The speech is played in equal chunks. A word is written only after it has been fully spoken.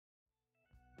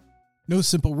No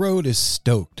Simple Road is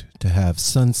stoked to have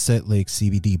Sunset Lake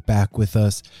CBD back with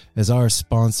us as our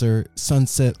sponsor.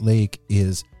 Sunset Lake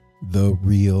is the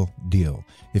real deal.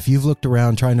 If you've looked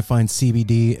around trying to find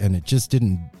CBD and it just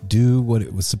didn't do what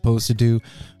it was supposed to do,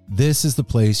 this is the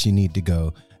place you need to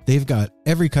go. They've got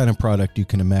every kind of product you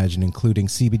can imagine, including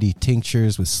CBD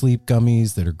tinctures with sleep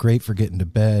gummies that are great for getting to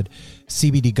bed,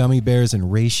 CBD gummy bears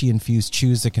and reishi-infused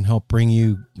chews that can help bring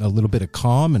you a little bit of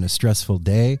calm in a stressful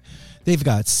day. They've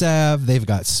got salve. They've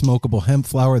got smokable hemp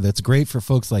flower that's great for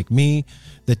folks like me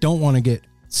that don't want to get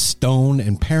stoned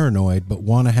and paranoid but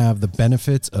want to have the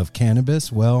benefits of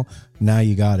cannabis. Well, now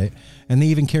you got it. And they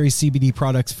even carry CBD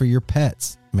products for your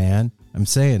pets, man. I'm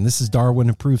saying this is Darwin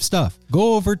approved stuff.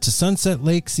 Go over to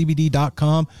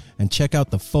sunsetlakecbd.com and check out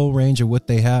the full range of what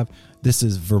they have. This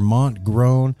is Vermont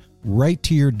grown, right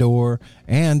to your door,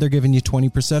 and they're giving you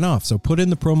 20% off. So put in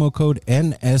the promo code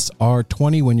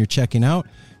NSR20 when you're checking out.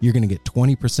 You're going to get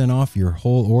 20% off your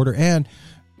whole order. And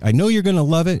I know you're going to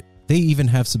love it. They even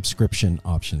have subscription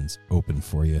options open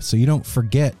for you, so you don't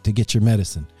forget to get your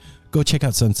medicine. Go check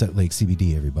out Sunset Lake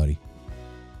CBD, everybody.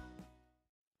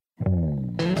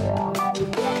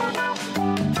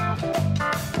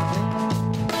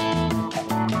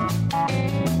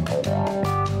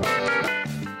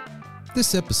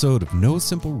 This episode of No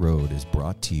Simple Road is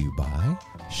brought to you by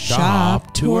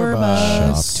Shop Tour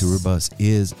Bus. Shop Tour Bus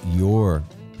is your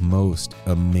most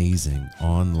amazing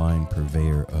online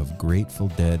purveyor of Grateful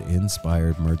Dead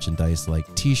inspired merchandise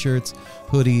like t-shirts,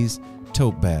 hoodies,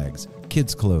 tote bags,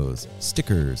 kids clothes,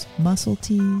 stickers, muscle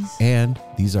tees. And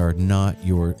these are not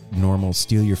your normal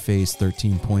steal your face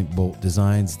 13-point bolt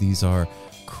designs. These are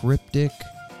cryptic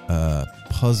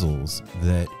puzzles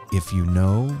that if you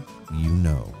know, you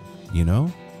know. You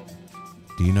know?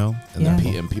 Do you know? And, Yeah.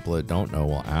 and people that don't know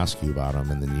will ask you about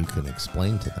them, and then you can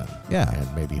explain to them. Yeah.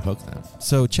 And maybe hook them.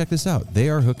 So check this out. They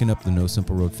are hooking up the No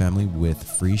Simple Road family with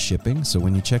free shipping. So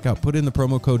when you check out, put in the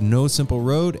promo code No Simple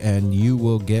Road, and you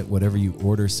will get whatever you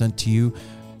order sent to you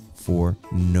for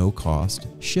no cost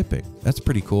shipping. That's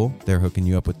pretty cool. They're hooking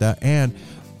you up with that. And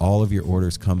all of your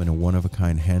orders come in a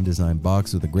one-of-a-kind hand-designed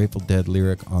box with a Grateful Dead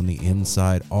lyric on the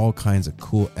inside, all kinds of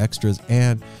cool extras,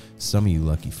 and some of you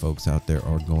lucky folks out there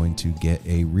are going to get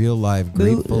a real live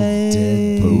Grateful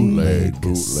Dead bootleg.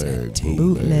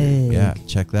 Yeah,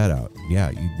 check that out. Yeah,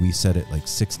 we said it like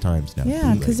 6 times now.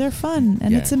 Yeah, because they're fun,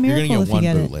 and it's a miracle you're if gonna you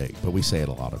get get one it. bootleg, but we say it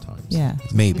a lot of times. Yeah.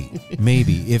 Maybe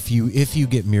if you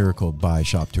get miracled by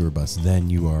Shop Tour Bus, then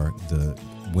you are the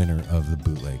winner of the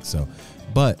bootleg. So,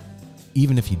 but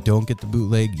even if you don't get the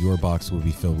bootleg, your box will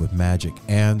be filled with magic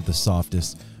and the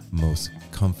softest, most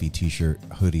comfy t-shirt,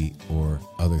 hoodie, or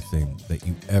other thing that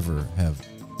you ever have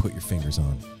put your fingers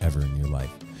on ever in your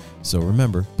life. So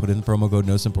remember, put in the promo code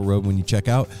No Simple Road when you check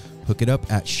out. Hook it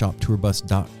up at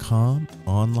shoptourbus.com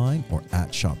online or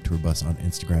at shoptourbus on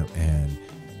Instagram, and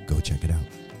go check it out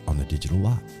on the digital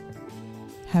lot.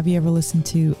 Have you ever listened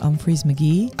to Humphreys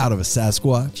McGee? Out of a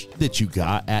Sasquatch? That you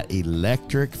got at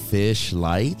Electric Fish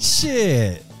Lights.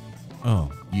 Shit. Oh.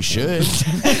 You should. You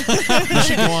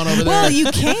should go on over there. Well,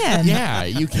 you can. Yeah,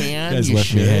 you can. You guys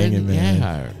left me hanging,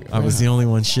 man. I was the only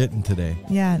one shitting today.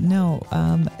 Yeah, no.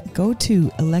 Go to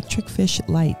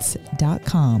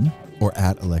electricfishlights.com. Or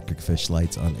at Electric Fish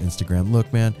Lights on Instagram.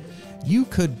 Look, man, you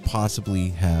could possibly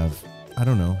have, I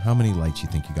don't know, how many lights you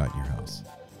think you got in your house?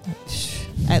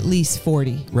 At least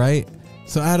 40. Right?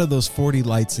 So out of those 40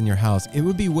 lights in your house, it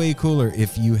would be way cooler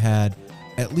if you had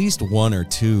at least 1 or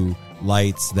 2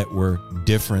 lights that were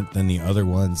different than the other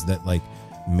ones, that like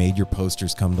made your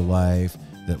posters come to life,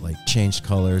 that like changed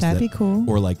colors. That'd be cool.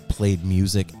 Or like played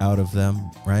music out of them,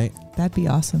 right? That'd be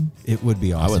awesome. It would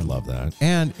be awesome. I would love that.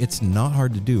 And it's not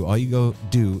hard to do. All you go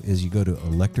do is you go to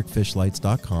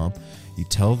electricfishlights.com. You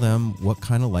tell them what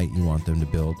kind of light you want them to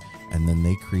build, and then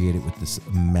they create it with this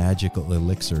magical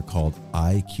elixir called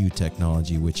IQ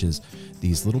technology, which is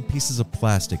these little pieces of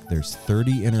plastic. There's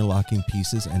 30 interlocking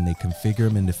pieces, and they configure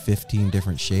them into 15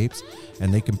 different shapes,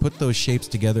 and they can put those shapes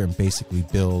together and basically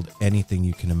build anything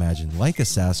you can imagine, like a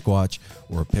Sasquatch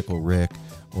or a Pickle Rick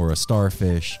or a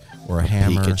starfish or a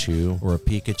hammer Pikachu. or a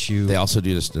Pikachu. They also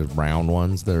do just the round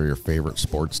ones that are your favorite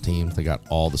sports teams. They got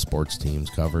all the sports teams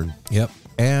covered. Yep.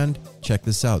 And check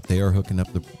this out. They are hooking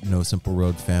up the No Simple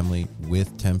Road family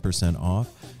with 10% off.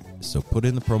 So put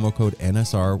in the promo code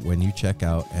NSR when you check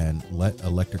out and let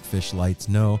Electric Fish Lights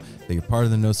know that you're part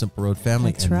of the No Simple Road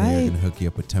family. That's and right. they're going to hook you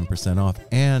up with 10% off.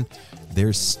 And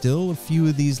there's still a few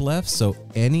of these left. So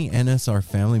any NSR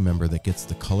family member that gets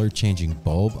the color changing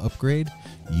bulb upgrade,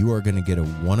 you are going to get a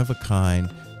one-of-a-kind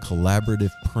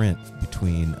collaborative print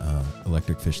between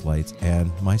Electric Fish Lights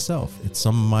and myself. It's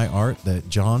some of my art that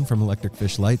John from Electric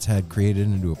Fish Lights had created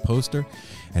into a poster,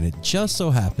 and it just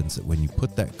so happens that when you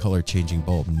put that color-changing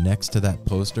bulb next to that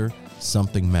poster,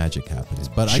 something magic happens.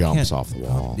 But Jumps I can't, off the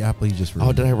wall. Yeah, please just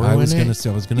ruined did I it. ruin I was it? Gonna say,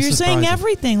 I was going to You're surprise saying him.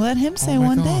 everything. Let him say my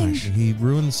one gosh. thing. He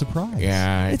ruined the surprise.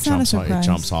 Yeah, It's not a surprise. It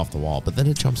jumps off the wall, but then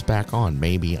it jumps back on.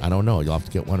 Maybe, I don't know. You'll have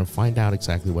to get one and find out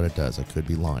exactly what it does. I could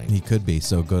be lying. He could be.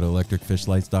 So go to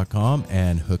electricfishlights.com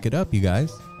and hook it up, you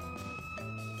guys.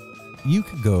 You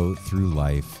could go through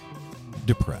life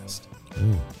depressed.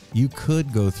 Ooh. You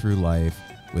could go through life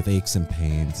with aches and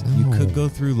pains. You No. could go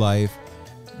through life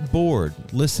bored,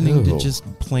 listening to Ew. just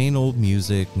plain old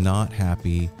music, not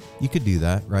happy. You could do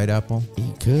that, right, Apple?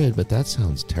 You could, but that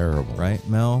sounds terrible. Right,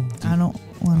 Mel? I don't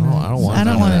want to. I don't want I don't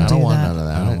none of want that. to I do don't want that. none of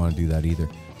that. I don't want to do that either.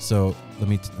 So I'm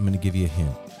going to give you a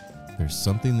hint. There's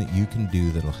something that you can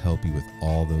do that'll help you with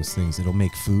all those things. It'll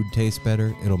make food taste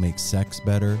better. It'll make sex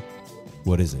better.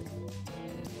 What is it?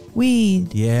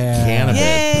 Weed. Yeah. Cannabis.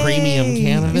 Yay! Premium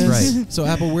cannabis. That's right. So,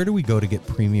 Apple, where do we go to get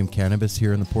premium cannabis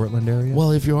here in the Portland area?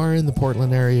 Well, if you are in the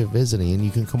Portland area visiting,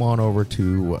 you can come on over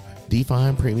to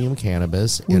Define Premium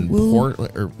Cannabis in Woo-woo.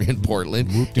 Portland,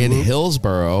 Whoop-de-whoop. in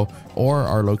Hillsboro, or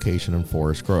our location in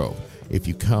Forest Grove. If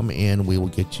you come in, we will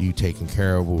get you taken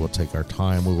care of. We will take our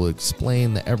time. We will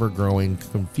explain the ever-growing,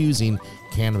 confusing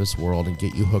cannabis world and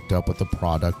get you hooked up with the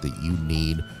product that you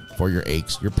need for your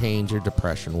aches, your pains, your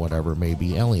depression, whatever may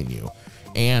be ailing you.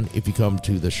 And if you come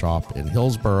to the shop in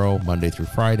Hillsboro Monday through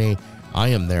Friday, I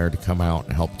am there to come out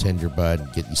and help tend your bud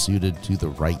and get you suited to the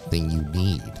right thing you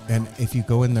need. And if you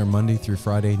go in there Monday through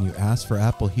Friday and you ask for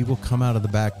Apple, he will come out of the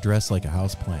back dressed like a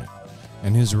houseplant.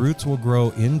 And his roots will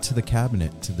grow into the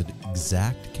cabinet to the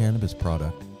exact cannabis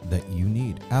product that you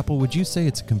need. Apple, would you say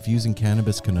it's a confusing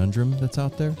cannabis conundrum that's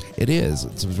out there? It is.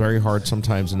 It's very hard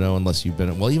sometimes to know unless you've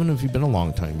been, well, even if you've been a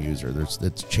long time user,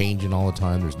 it's changing all the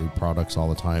time. There's new products all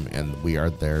the time, and we are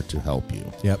there to help you.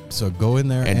 Yep. So go in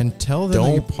there And and tell them that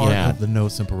you're don't- part yeah. of the No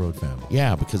Simple Road family.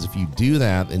 Yeah, because if you do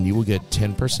that, then you will get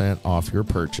 10% off your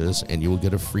purchase, and you will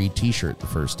get a free t-shirt the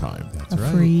first time. That's A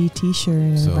right. free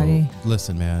T-shirt, So everybody.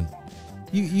 listen, man,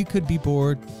 you could be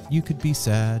bored, you could be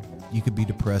sad, you could be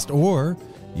depressed, or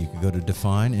you could go to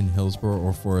Define in Hillsboro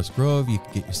or Forest Grove. You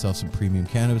could get yourself some premium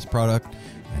cannabis product,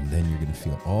 and then you're going to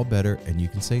feel all better, and you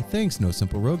can say, thanks, No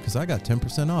Simple Road, because I got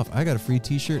 10% off. I got a free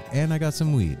t-shirt, and I got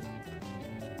some weed.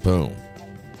 Boom.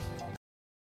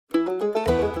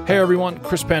 Hey everyone,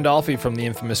 Chris Pandolfi from the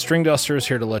infamous String Dusters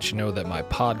here to let you know that my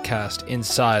podcast,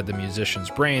 Inside the Musician's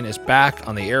Brain, is back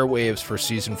on the airwaves for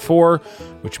Season 4,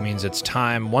 which means it's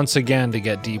time once again to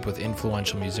get deep with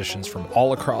influential musicians from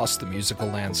all across the musical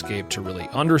landscape to really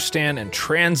understand and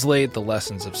translate the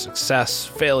lessons of success,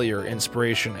 failure,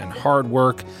 inspiration, and hard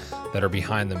work that are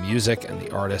behind the music and the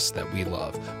artists that we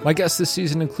love. My guests this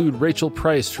season include Rachel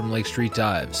Price from Lake Street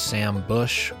Dives, Sam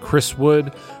Bush, Chris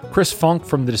Wood, Chris Funk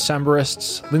from The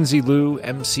Decemberists, Lindsay Liu,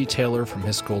 MC Taylor from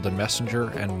His Golden Messenger,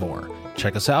 and more.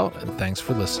 Check us out, and thanks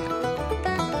for listening.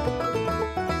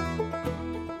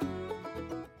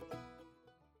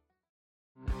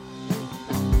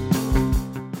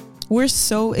 We're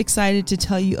so excited to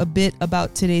tell you a bit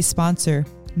about today's sponsor,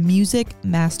 Music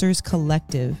Masters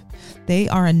Collective. They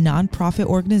are a nonprofit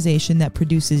organization that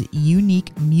produces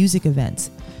unique music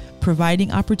events,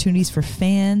 providing opportunities for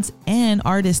fans and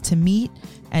artists to meet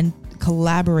and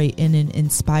collaborate in an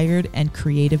inspired and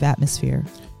creative atmosphere.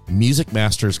 Music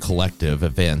Masters Collective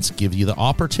events give you the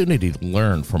opportunity to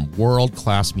learn from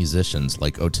world-class musicians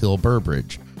like Otil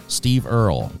Burbridge, Steve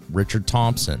Earle, Richard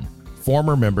Thompson,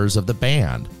 former members of the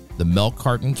band, the Milk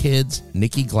Carton Kids,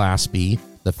 Nikki Glaspie,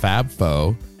 the Fab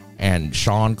Four, and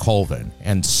Sean Colvin,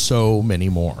 and so many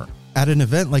more. At an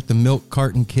event like the Milk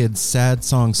Carton Kids Sad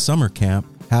Song Summer Camp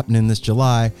happening this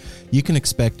July, you can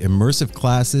expect immersive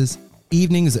classes,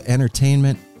 evenings of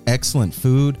entertainment, excellent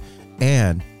food,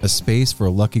 and a space for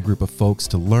a lucky group of folks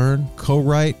to learn,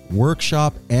 co-write,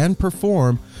 workshop, and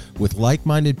perform with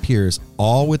like-minded peers,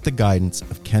 all with the guidance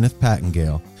of Kenneth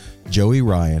Pattengale, Joey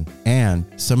Ryan, and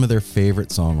some of their favorite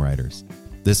songwriters.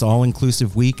 This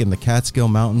all-inclusive week in the Catskill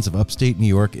Mountains of upstate New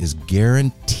York is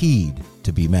guaranteed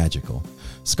to be magical.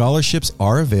 Scholarships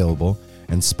are available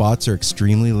and spots are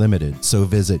extremely limited, so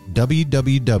visit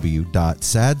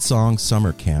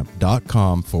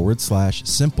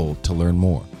www.sadsongsummercamp.com/simple to learn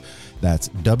more. That's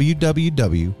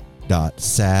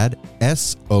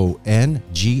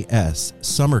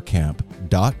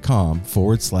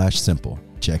www.sadsongsummercamp.com/simple.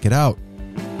 Check it out.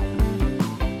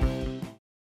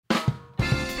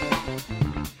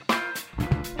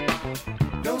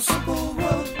 No simple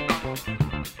road.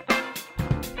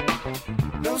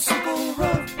 No simple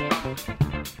road.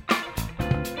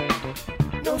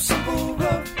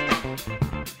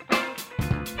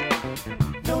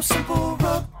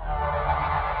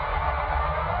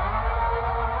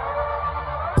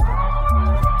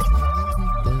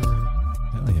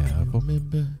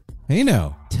 Hey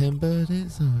now. Timber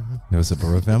is No Simple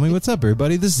Road family. What's up,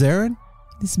 everybody? This is Aaron.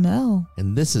 This Mel.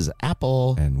 and this is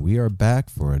Apple. And we are back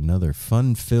for another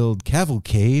fun-filled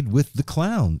cavalcade with the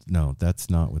clown. No, that's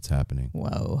not what's happening.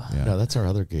 Whoa. Yeah. No, that's our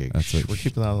other gig. That's what- We're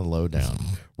keeping that on the low down.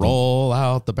 Roll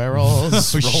out the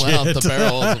barrels. Roll out the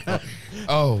shit. barrels.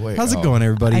 Oh, wait. How's it going,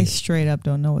 everybody? I straight up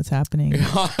don't know what's happening.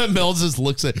 Mel just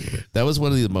looks at. That was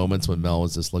one of the moments when Mel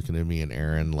was just looking at me and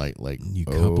Aaron like You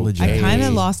couple of I Hey. kind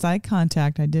of lost eye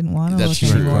contact. I didn't want to That's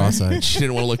look true. anymore. Cross-eyed. She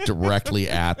didn't want to look directly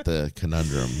at the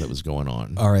conundrum that was going on.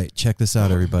 All right, check this out,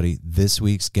 everybody. This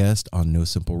week's guest on No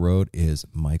Simple Road is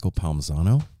Michael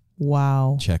Palmisano.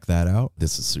 Wow. Check that out.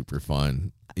 This is super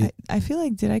fun. I feel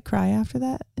like, did I cry after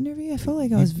that interview? I feel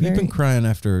like I was You've been very... crying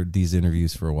after these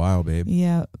interviews for a while, babe.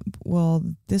 Yeah, well,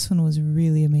 this one was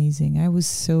really amazing. I was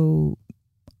so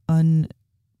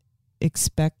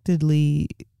unexpectedly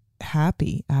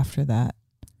happy after that.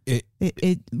 It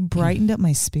brightened up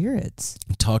my spirits.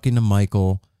 Talking to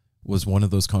Michael was one of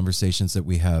those conversations that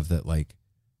we have that, like,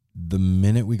 the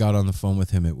minute we got on the phone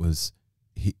with him, it was,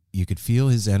 you could feel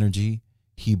his energy.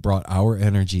 He brought our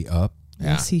energy up.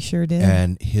 Yes, he sure did.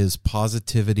 And his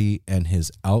positivity and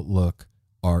his outlook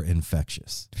are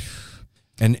infectious.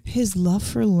 And his love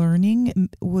for learning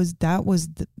was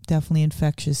definitely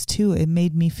infectious too. It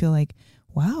made me feel like,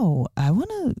 wow, I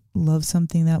want to love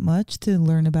something that much to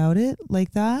learn about it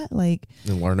like that, like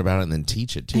And learn about it and then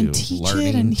teach it too. and teach Learning,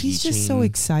 it. And he's just so teaching.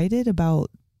 excited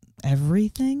about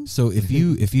everything. so if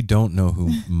you don't know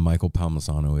who Michael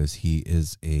Palmisano is, he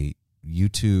is a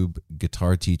YouTube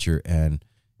guitar teacher, and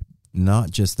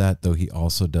not just that though, he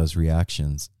also does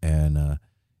reactions, and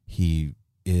he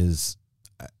is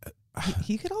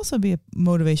He could also be a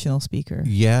motivational speaker.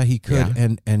 yeah, he could.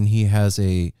 Yeah. And he has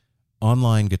a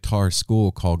online guitar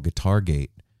school called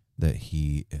Guitargate that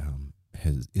he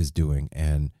is doing.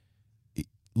 And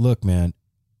look, man,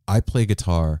 I play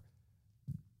guitar.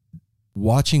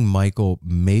 Watching Michael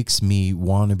makes me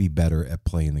want to be better at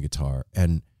playing the guitar,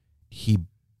 and he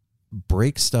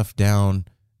breaks stuff down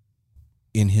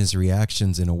in his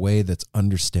reactions in a way that's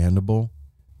understandable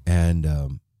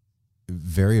and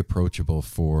very approachable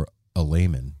for a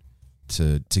layman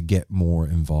to get more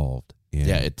involved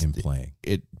in playing.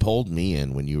 It pulled me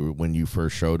in when you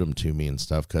first showed them to me and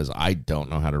stuff, because I don't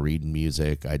know how to read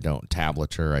music. I don't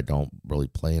tablature. I don't really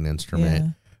play an instrument.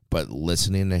 Yeah. But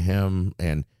listening to him,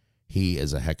 and he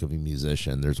is a heck of a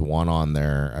musician. There's one on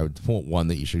there, one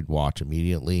that you should watch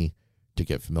immediately to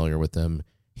get familiar with him.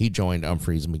 He joined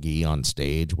Humphreys McGee on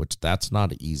stage, which that's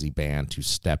not an easy band to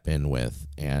step in with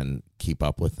and keep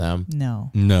up with them.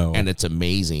 No. And it's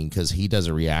amazing because he does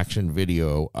a reaction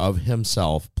video of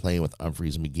himself playing with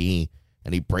Humphreys McGee,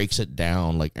 and he breaks it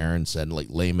down, like Aaron said, like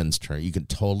layman's term. You can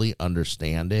totally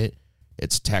understand it.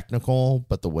 It's technical,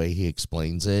 but the way he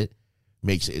explains it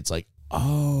makes it's like,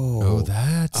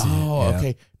 That's it. Yeah.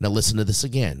 okay. Now listen to this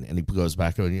again. And he goes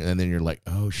back, and then you're like,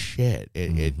 oh, shit.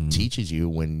 It teaches you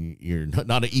when you're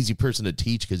not an easy person to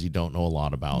teach because you don't know a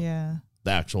lot about Yeah.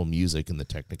 the actual music and the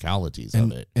technicalities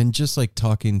of it. And just like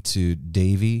talking to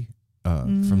Davey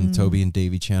from the Toby and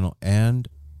Davey channel, and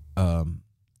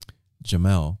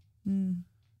Jamel,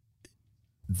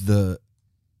 the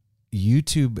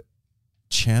YouTube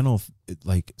channel,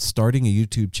 like starting a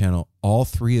YouTube channel, all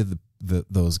three of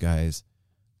those guys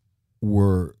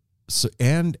were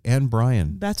and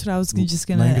Brian. That's what I was just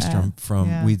going to Langstrom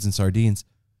from Weeds and Sardines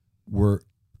were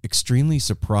extremely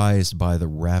surprised by the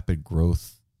rapid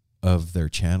growth of their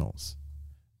channels.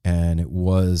 And it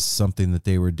was something that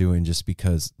they were doing just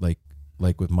because, like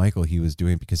with Michael, he was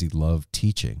doing it because he loved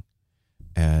teaching.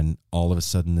 And all of a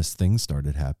sudden this thing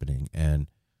started happening. And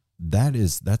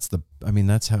that's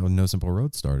how No Simple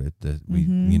Road started. That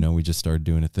we just started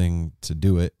doing a thing to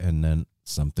do it, and then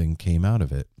something came out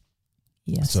of it.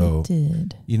 Yes, So, it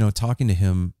did. Talking to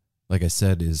him, like I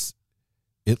said,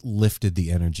 it lifted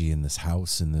the energy in this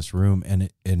house, in this room, and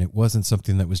it wasn't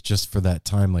something that was just for that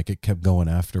time. Like, it kept going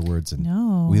afterwards, and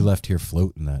No. we left here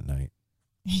floating that night.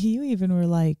 You even were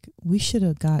like, we should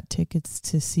have got tickets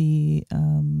to see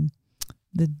the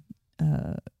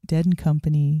Dead and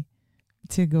Company,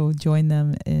 to go join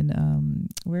them in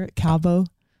where Cabo.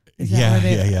 Is that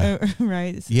where they,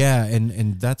 right. Yeah,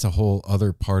 and that's a whole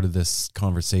other part of this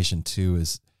conversation too,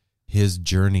 is his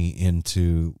journey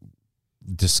into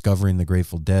discovering the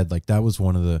Grateful Dead. Like, that was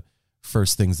one of the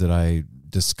first things that I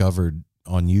discovered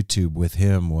on YouTube with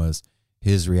him, was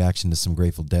his reaction to some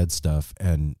Grateful Dead stuff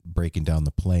and breaking down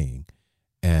the playing.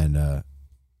 And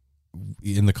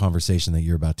in the conversation that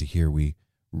you're about to hear, we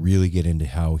really get into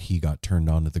how he got turned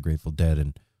on to the Grateful Dead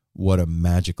and what a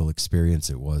magical experience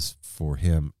it was for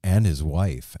him and his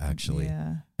wife, actually.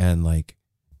 Yeah. And like,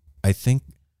 I think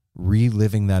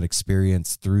reliving that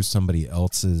experience through somebody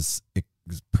else's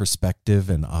perspective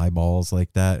and eyeballs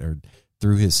like that, or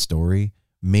through his story,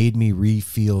 made me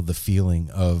re-feel the feeling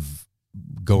of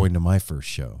going to my first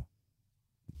show.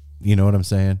 You know what I'm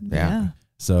saying? Yeah.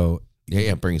 So Yeah,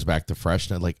 it brings back the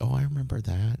freshness. Like, oh, I remember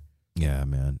that. yeah,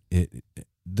 man,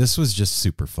 this was just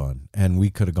super fun, and we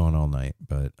could have gone all night,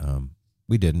 but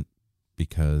we didn't,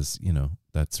 because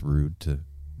that's rude to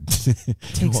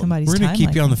Take somebody's We're gonna time keep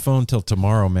like you on the that. phone till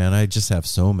tomorrow, man. I just have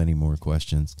so many more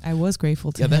questions. I was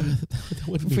grateful to Yeah, him. that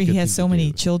would be a He good has thing so to many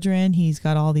do. children. He's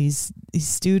got all these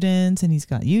students, and he's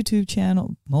got YouTube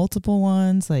channel, multiple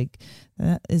ones. Like,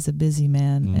 that is a busy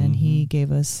man, and he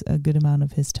gave us a good amount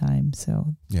of his time.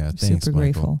 So Yeah, thanks, super Michael.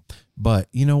 grateful. But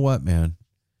you know what, man?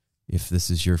 If this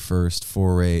is your first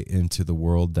foray into the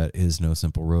world that is No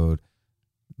Simple Road,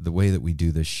 the way that we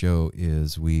do this show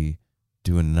is we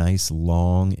do a nice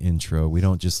long intro. We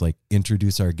don't just like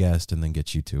introduce our guest and then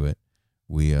get you to it.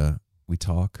 We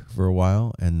talk for a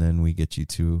while, and then we get you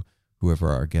to whoever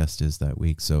our guest is that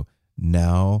week. So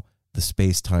now the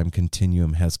space-time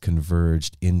continuum has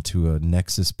converged into a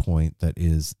nexus point that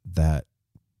is that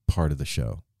part of the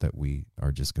show that we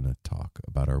are just going to talk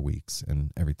about our weeks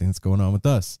and everything that's going on with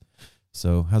us.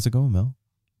 So how's it going, Mel?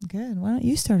 Good. Why don't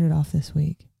you start it off this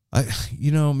week?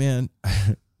 Man,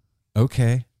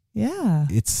 okay. Yeah.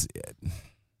 It's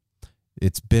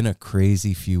been a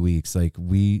crazy few weeks. Like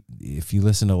if you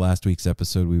listen to last week's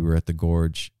episode, we were at the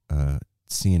Gorge,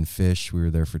 seeing fish. We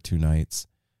were there for 2 nights.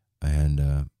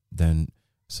 And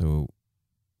so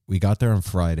we got there on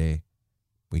Friday.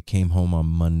 We came home on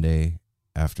Monday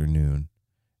afternoon.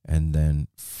 And then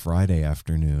Friday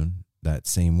afternoon, that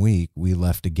same week, we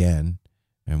left again,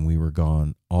 and we were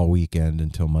gone all weekend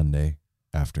until Monday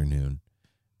afternoon,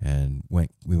 and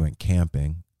we went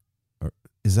camping. Or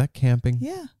is that camping?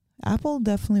 Yeah. Apple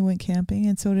definitely went camping,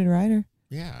 and so did Ryder.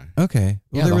 Yeah. Okay.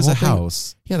 Well, Yeah, there the was a whole thing-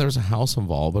 house. Yeah, there was a house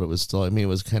involved, but it was still, it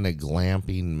was kind of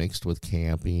glamping mixed with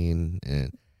camping.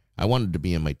 And I wanted to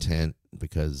be in my tent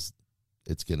because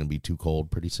it's going to be too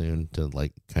cold pretty soon to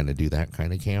like kind of do that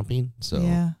kind of camping. So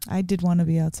Yeah. I did want to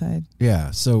be outside. Yeah.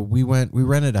 So we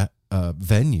rented a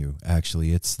venue.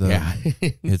 Actually, it's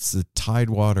the it's the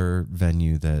Tidewater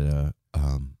venue that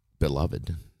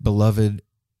Beloved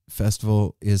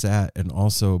Festival is at, and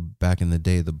also back in the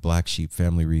day, the Black Sheep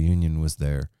Family Reunion was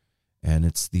there. And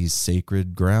it's these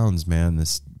sacred grounds, man.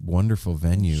 This wonderful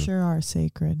venue. Sure are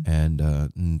sacred. And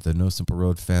the No Simple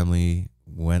Road family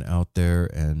went out there,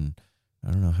 and I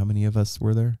don't know how many of us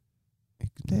were there.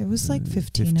 It was like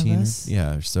 15 of us.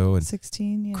 Yeah, or so. And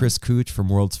 16, yeah. Chris Cooch from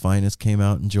World's Finest came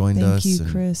out and joined Thank us, you,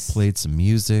 and Chris. played some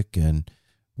music, and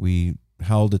we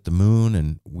howled at the moon,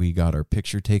 and we got our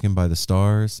picture taken by the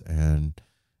stars, and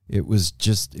it was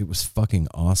fucking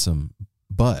awesome.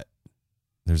 But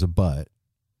there's a but.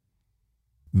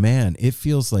 Man, it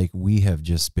feels like we have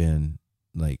just been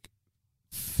like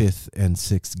 5th and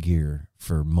 6th gear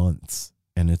for months,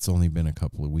 and it's only been a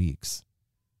couple of weeks.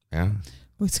 yeah.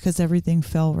 It's because everything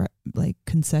fell like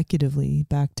consecutively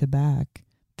back to back.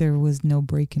 There was no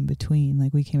break in between.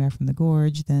 Like, we came back from the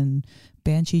Gorge, then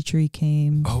Banshee Tree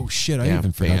came. Oh shit! I Yeah,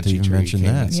 even forgot to Banshee even Tree mention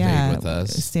came that. and stayed with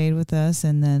us. Stayed with us,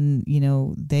 and then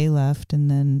they left, and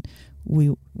then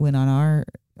we went on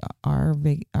our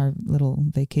little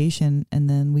vacation, and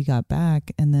then we got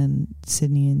back, and then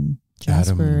Sydney and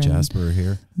Jasper Adam and Jasper are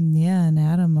here. and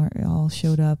Adam all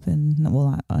showed up, and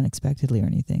not unexpectedly or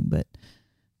anything, but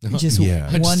just Yeah.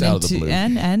 Just one out and of the two, blue.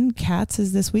 and Cats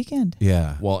is this weekend.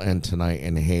 Yeah. Well, and tonight,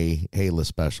 and hey, La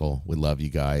Special, we love you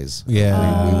guys.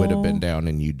 Yeah. We would have been down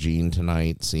in Eugene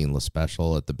tonight seeing La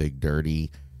Special at the Big Dirty,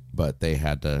 but they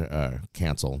had to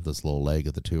cancel this little leg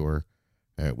of the tour.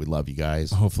 We love you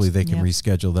guys. Hopefully they can Yeah.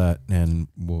 reschedule that, and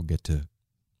we'll get to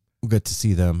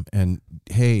see them. And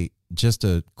hey, just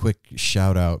a quick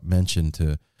shout out mention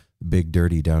to Big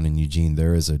Dirty down in Eugene.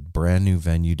 There is a brand new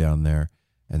venue down there,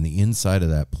 and the inside of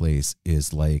that place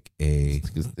is like a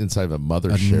Inside of a a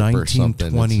mothership or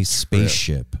something. 1920 It's a trip.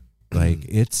 spaceship. Like,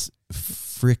 it's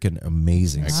freaking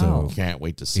amazing. I So can't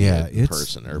wait to see Yeah, it in it's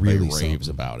person. Everybody really raves something.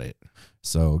 about it.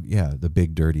 So yeah, the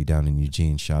Big Dirty down in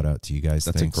Eugene. Shout out to you guys.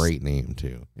 That's Thanks. a great name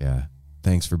too. Yeah.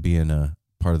 Thanks for being a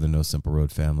part of the No Simple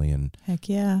Road family, and Heck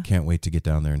yeah. can't wait to get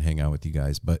down there and hang out with you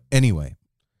guys. But anyway,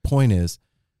 point is,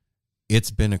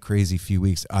 it's been a crazy few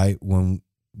weeks.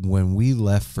 When we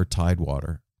left for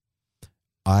Tidewater,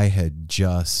 I had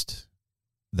just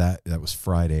that was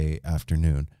Friday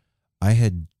afternoon.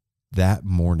 That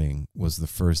morning was the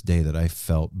first day that I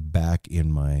felt back in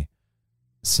my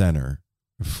center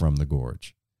from the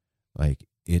Gorge. Like,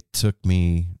 it took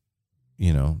me,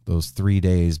 those 3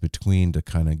 days between to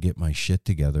kind of get my shit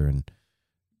together and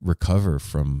recover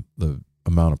from the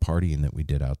amount of partying that we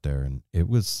did out there. And it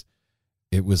was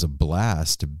a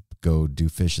blast to go do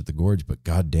Fish at the Gorge, but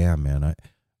goddamn, man,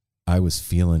 I was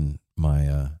feeling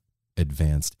my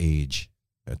advanced age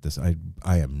at this. I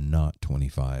am not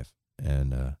 25,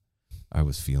 and I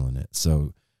was feeling it.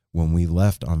 So when we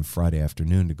left on Friday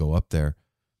afternoon to go up there,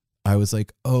 I was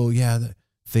like, oh yeah,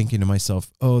 thinking to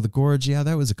myself, oh, the Gorge, yeah,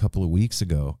 that was a couple of weeks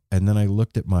ago. And then I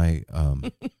looked at my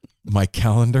my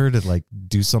calendar to like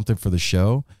do something for the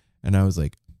show, and I was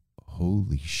like,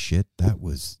 holy shit, that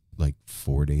was like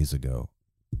 4 days ago.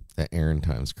 That Aaron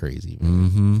time's crazy, man.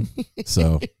 Mm-hmm.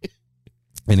 So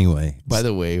anyway, by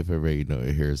the way, if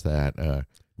everybody hears that,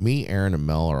 me, Aaron, and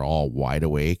Mel are all wide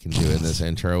awake and doing this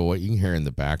intro. What you can hear in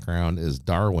the background is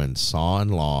Darwin sawing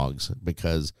logs,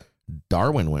 because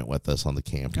Darwin went with us on the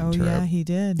camping trip. Oh, yeah, he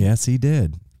did. Yes, he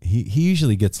did. He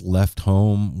usually gets left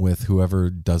home with whoever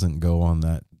doesn't go on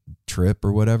that trip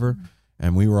or whatever.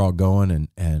 And we were all going,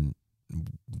 and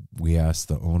we asked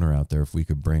the owner out there if we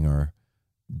could bring our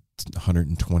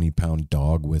 120-pound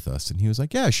dog with us. And he was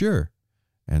like, yeah, sure.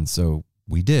 And so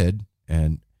we did.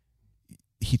 And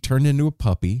he turned into a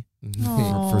puppy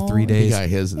for 3 days. He got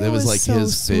his. It was like so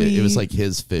his fish. It was sweet. like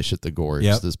his Fish at the Gorge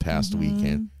this past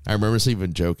weekend. I remember seeing a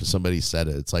joke, and somebody said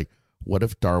it. It's like, what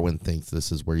if Darwin thinks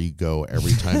this is where you go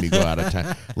every time you go out of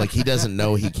town? Like, he doesn't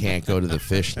know he can't go to the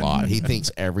fish lot. He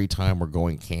thinks every time we're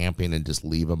going camping and just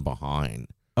leave him behind.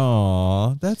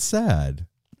 Aw, that's sad.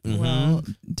 Well,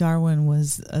 Darwin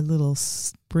was a little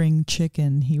spring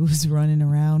chicken. He was running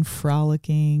around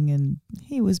frolicking, and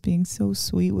he was being so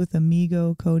sweet with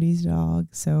Amigo, Cody's dog.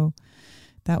 So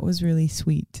that was really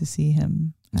sweet to see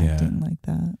him acting like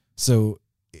that. So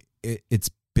it's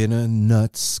been a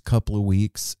nuts couple of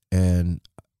weeks, and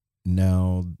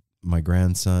now my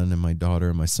grandson and my daughter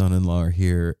and my son-in-law are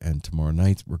here, and tomorrow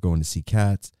night we're going to see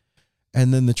cats.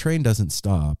 And then the train doesn't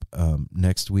stop.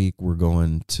 Next week we're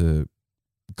going to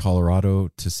Colorado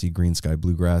to see Green Sky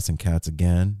Bluegrass and cats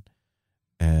again,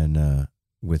 and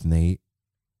with Nate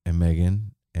and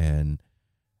Megan, and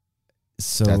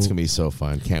so that's gonna be so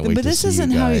fun. Can't wait. But to this see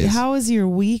isn't you guys. how is your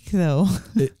week though?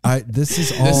 This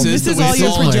is all This is all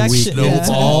your projection. No, it's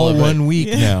all 1 week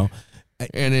now.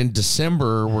 And in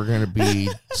December we're gonna be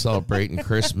celebrating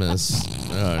Christmas.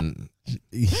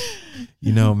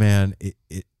 You know, man,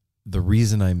 the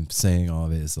reason I'm saying all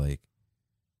of it is like,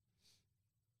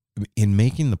 in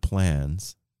making the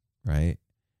plans, right?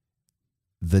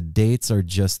 The dates are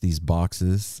just these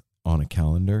boxes on a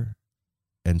calendar.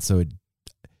 And so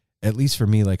at least for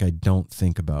me, like, I don't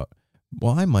think about,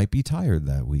 well, I might be tired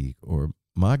that week, or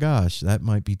my gosh, that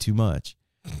might be too much.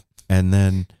 And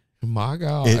then my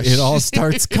gosh, it all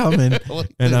starts coming,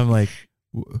 and I'm like,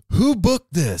 who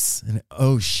booked this? And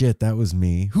oh shit, that was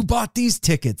me. Who bought these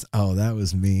tickets? Oh, that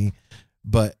was me.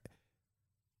 But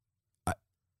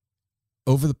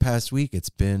over the past week,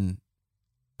 it's been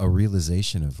a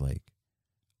realization of like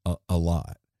a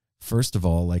lot. First of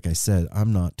all, like I said,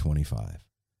 I'm not 25,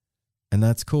 and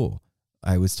that's cool.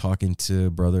 I was talking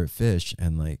to Brother at Fish,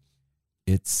 and like,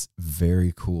 it's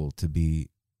very cool to be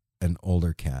an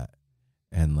older cat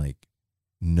and like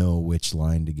know which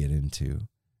line to get into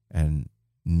and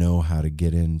know how to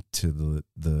get into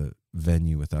the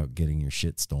venue without getting your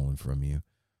shit stolen from you,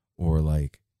 or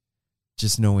like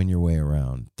just knowing your way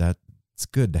around. That's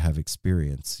good to have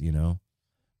experience, you know.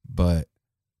 But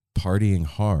partying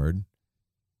hard,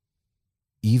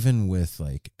 even with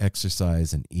like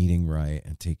exercise and eating right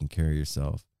and taking care of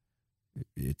yourself,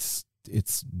 it's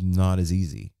not as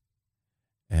easy.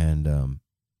 And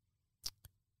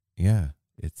yeah,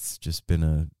 it's just been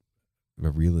a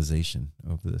realization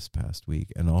over this past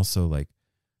week. And also like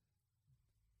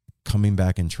coming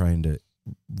back and trying to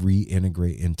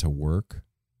reintegrate into work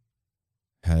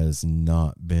has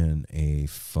not been a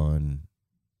fun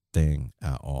thing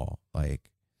at all. Like,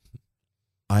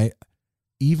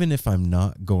 even if I'm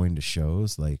not going to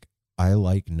shows, like, I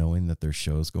like knowing that there's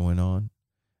shows going on.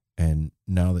 And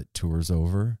now that tour's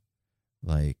over,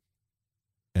 like,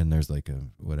 and there's like a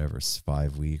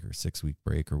 5-week or 6-week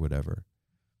break or whatever,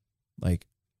 like,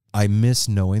 I miss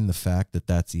knowing the fact that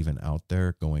that's even out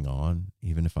there going on,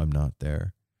 even if I'm not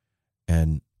there.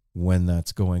 And when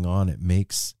that's going on, it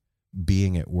makes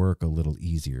being at work a little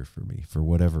easier for me for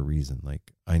whatever reason.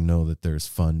 Like, I know that there's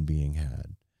fun being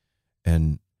had.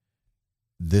 And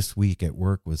this week at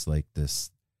work was like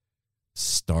this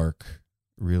stark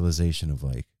realization of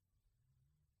like,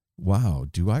 wow,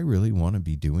 do I really want to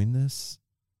be doing this?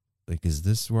 Like, is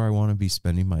this where I want to be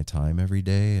spending my time every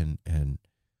day? And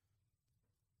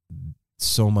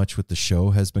so much with the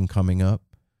show has been coming up,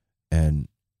 and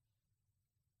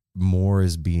more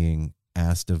is being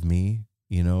asked of me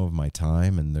of my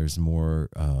time, and there's more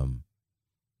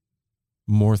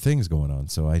things going on.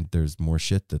 So there's more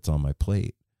shit that's on my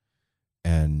plate,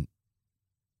 and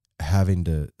having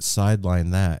to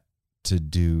sideline that to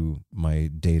do my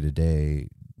day-to-day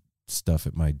stuff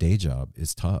at my day job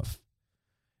is tough.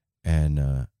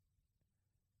 And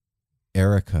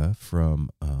Erica from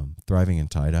Thriving in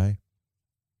Tie-Dye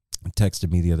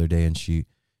texted me the other day, and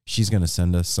she's going to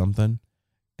send us something.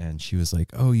 And she was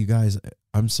like, "Oh, you guys,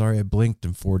 I'm sorry I blinked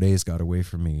and 4 days got away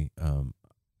from me.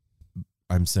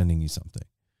 I'm sending you something."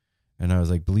 And I was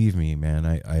like, "Believe me, man,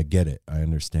 I get it. I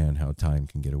understand how time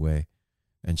can get away."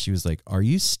 And she was like, "Are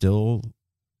you still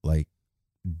like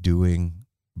doing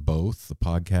both the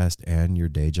podcast and your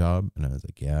day job?" And I was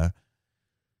like, "Yeah."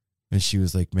 And she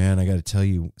was like, "Man, I got to tell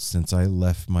you, since I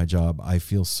left my job, I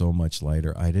feel so much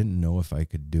lighter. I didn't know if I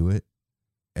could do it.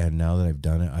 And now that I've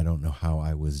done it, I don't know how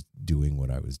I was doing what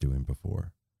I was doing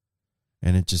before."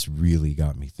 And it just really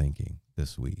got me thinking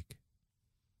this week.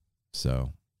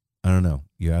 So, I don't know.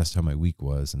 You asked how my week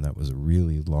was, and that was a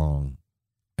really long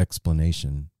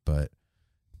explanation, but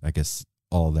I guess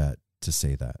all that to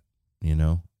say that, I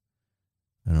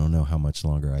don't know how much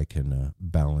longer I can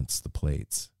balance the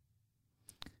plates.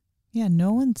 Yeah,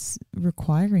 no one's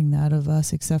requiring that of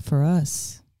us except for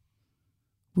us.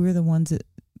 We're the ones that,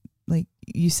 like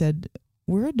you said,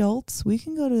 we're adults. We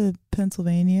can go to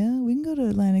Pennsylvania. We can go to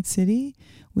Atlantic City.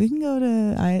 We can go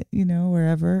to,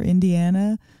 wherever,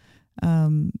 Indiana,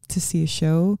 to see a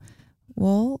show.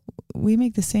 Well, we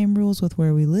make the same rules with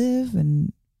where we live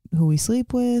and who we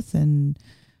sleep with and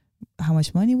how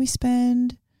much money we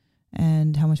spend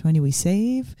and how much money we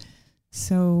save.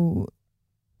 So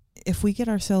if we get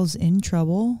ourselves in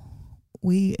trouble,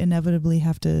 we inevitably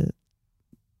have to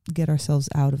get ourselves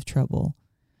out of trouble.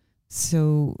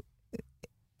 So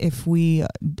if we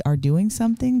are doing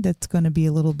something that's going to be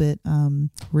a little bit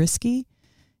risky,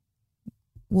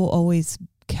 we'll always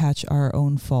catch our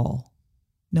own fall.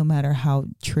 No matter how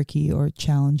tricky or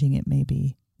challenging it may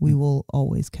be, we will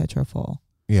always catch our fall.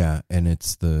 Yeah, and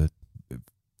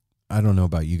I don't know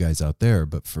about you guys out there,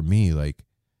 but for me, like,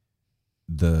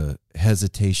 the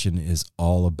hesitation is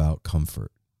all about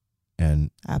comfort.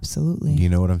 And absolutely. You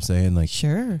know what I'm saying? Like,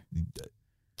 sure.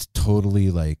 It's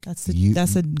totally like that's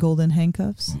the golden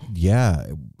handcuffs. Yeah,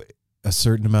 a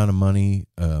certain amount of money,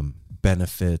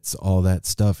 benefits, all that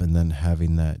stuff, and then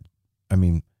having that. I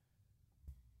mean,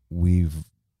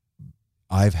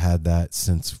 I've had that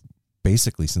since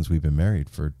we've been married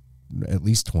for at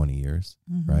least 20 years,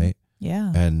 right?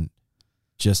 Yeah. And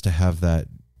just to have that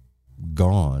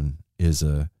gone is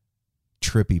a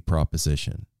trippy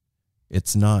proposition.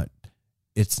 It's not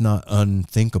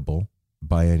unthinkable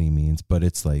by any means, but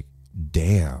it's like,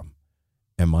 damn,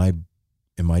 am I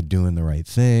doing the right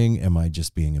thing? Am I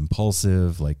just being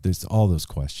impulsive? Like, there's all those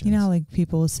questions. Like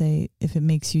people will say, if it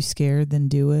makes you scared, then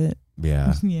do it.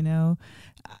 Yeah.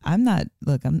 I'm not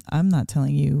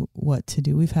telling you what to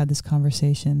do. We've had this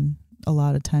conversation a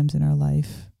lot of times in our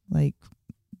life. Like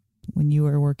when you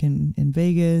were working in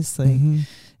Vegas, like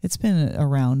it's been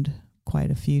around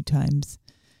quite a few times.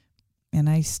 And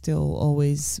I still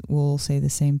always will say the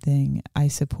same thing. I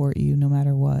support you no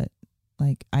matter what.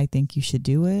 Like, I think you should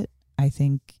do it. I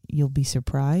think you'll be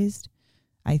surprised.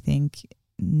 I think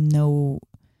no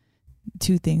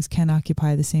two things can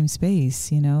occupy the same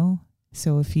space,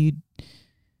 So if you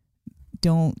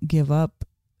don't give up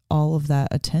all of that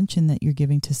attention that you're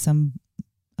giving to some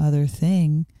other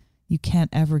thing, you can't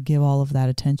ever give all of that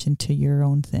attention to your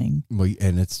own thing. Well,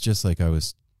 and it's just like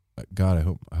God, I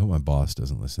hope my boss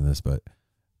doesn't listen to this, but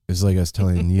it's like I was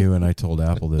telling you, and I told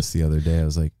Apple this the other day. I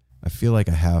was like, I feel like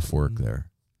I half work there.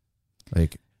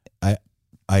 Like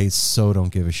I so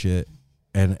don't give a shit,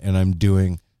 and I'm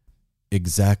doing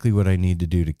exactly what I need to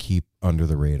do to keep under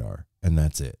the radar, and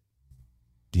that's it.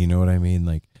 Do you know what I mean?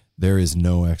 Like, there is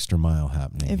no extra mile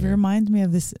happening. It reminds me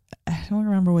of this. I don't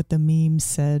remember what the meme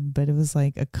said, but it was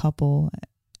like a couple,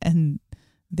 and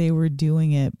they were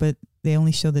doing it, but they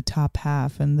only show the top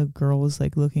half, and the girl was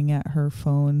like looking at her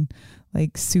phone,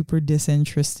 like super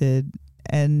disinterested,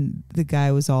 and the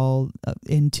guy was all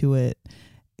into it.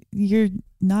 You're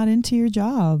not into your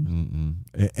job. And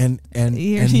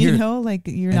you're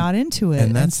not into it.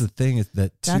 And that's the thing, is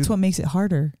that's what makes it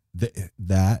harder.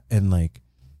 That and like,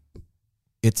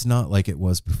 it's not like it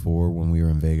was before when we were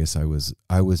in Vegas. I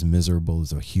was miserable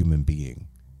as a human being.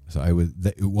 So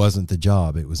it wasn't the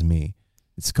job, it was me.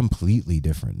 It's completely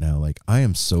different now. Like, I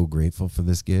am so grateful for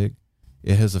this gig.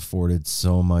 It has afforded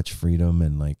so much freedom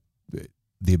and like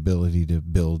the ability to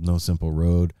build No Simple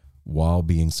Road while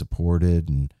being supported.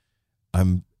 And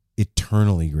I'm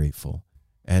eternally grateful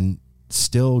and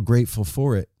still grateful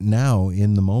for it now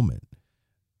in the moment.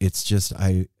 it's just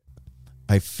I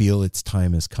feel its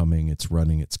time is coming. It's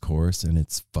running its course, and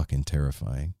it's fucking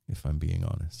terrifying, if I'm being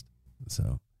honest.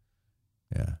 So,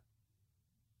 yeah.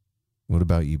 What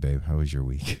about you, babe? How was your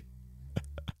week?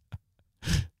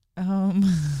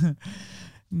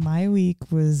 My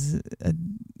week was a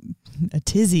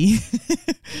tizzy.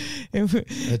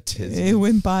 A tizzy. It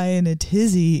went by in a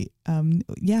tizzy.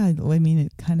 Yeah, I mean,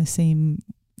 it kind of same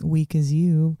week as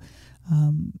you.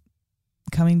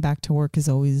 Coming back to work is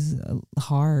always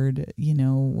hard, you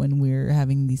know, when we're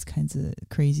having these kinds of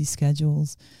crazy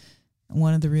schedules.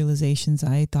 One of the realizations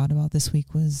I thought about this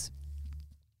week was,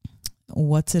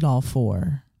 what's it all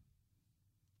for?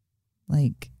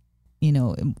 Like, you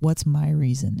know, what's my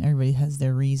reason? Everybody has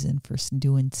their reason for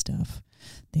doing stuff.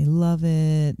 They love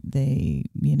it. They,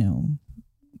 you know,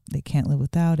 they can't live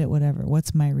without it, whatever.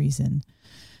 What's my reason?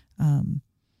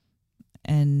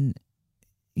 And,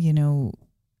 you know,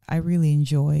 I really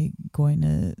enjoy going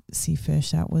to see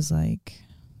fish. That was like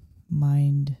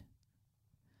mind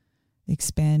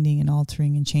expanding and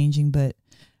altering and changing. But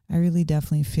I really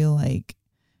definitely feel like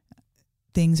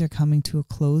things are coming to a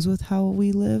close with how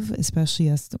we live, especially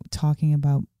us talking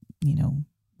about, you know,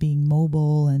 being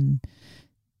mobile and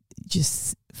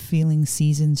just feeling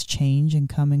seasons change and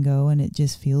come and go. And it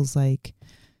just feels like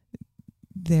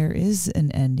there is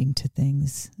an ending to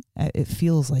things. It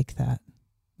feels like that,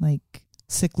 like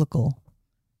cyclical,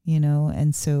 you know?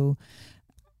 And so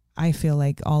I feel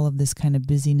like all of this kind of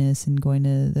busyness and going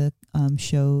to the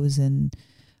shows and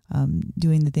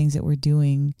doing the things that we're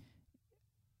doing,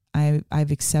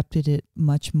 I've accepted it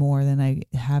much more than I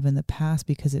have in the past,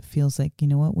 because it feels like, you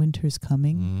know what, winter's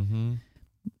coming. Mm-hmm.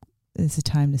 It's a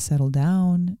time to settle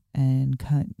down and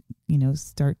you know,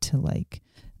 start to like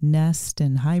nest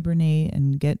and hibernate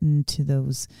and get into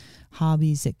those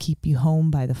hobbies that keep you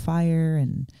home by the fire.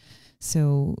 And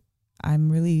so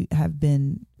I'm really have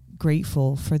been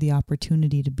grateful for the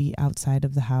opportunity to be outside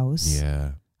of the house.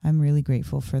 Yeah. I'm really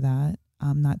grateful for that.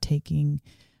 I'm not taking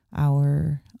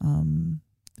our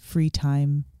free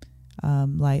time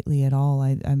lightly at all.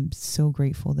 I'm so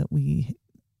grateful that we,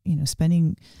 you know,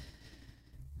 spending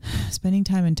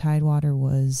time in Tidewater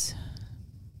was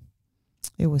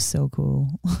so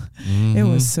cool. Mm-hmm. It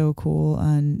was so cool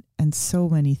and so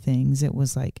many things. It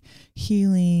was like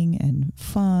healing and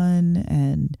fun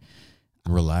and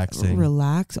relaxing.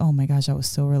 Oh my gosh, I was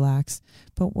so relaxed.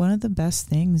 But one of the best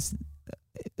things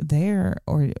there,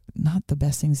 or not the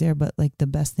best things there, but like the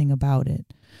best thing about it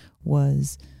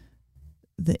was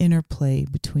the interplay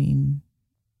between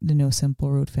the No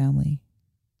Simple Road family.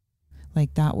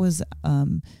 Like that was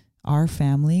our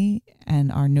family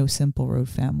and our No Simple Road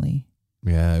family.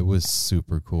 Yeah, it was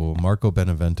super cool. Marco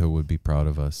Benevento would be proud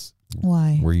of us.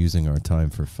 Why? We're using our time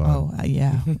for fun. Oh,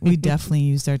 yeah. We definitely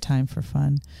used our time for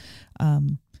fun.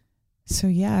 So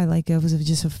yeah, like I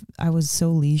was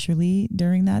so leisurely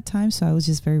during that time. So I was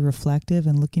just very reflective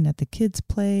and looking at the kids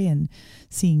play and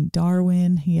seeing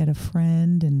Darwin. He had a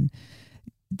friend and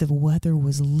the weather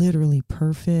was literally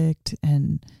perfect.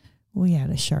 And we had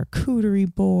a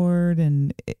charcuterie board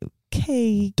and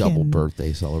cake. Double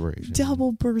birthday celebration.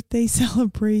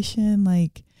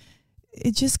 Like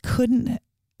it just couldn't,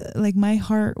 like my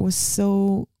heart was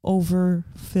so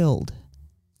overfilled.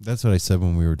 That's what I said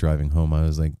when we were driving home. I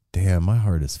was like, damn, my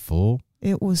heart is full.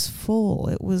 It was full.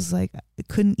 It was like I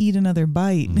couldn't eat another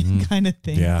bite kind of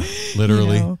thing. Yeah,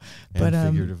 literally, you know? and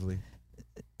figuratively.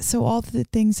 So all the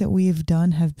things that we have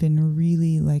done have been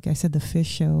really, like I said, the fish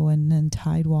show and then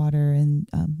Tidewater and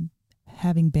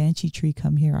having Banshee Tree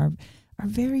come here, our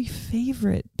very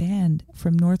favorite band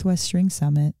from Northwest String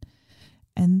Summit.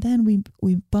 And then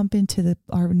we bump into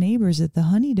our neighbors at the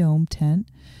Honey Dome tent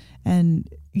and,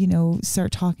 you know,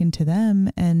 start talking to them.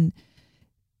 And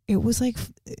it was like,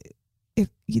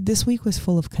 this week was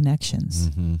full of connections.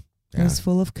 Mm-hmm. Yeah. It was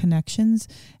full of connections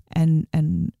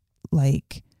and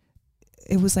like,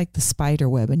 it was like the spider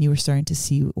web, and you were starting to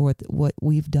see what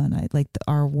we've done.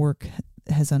 Our work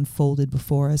has unfolded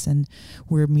before us, and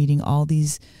we're meeting all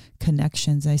these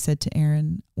connections. I said to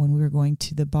Aaron when we were going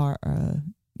to the bar, to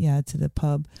the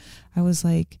pub, I was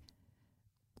like,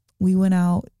 we went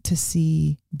out to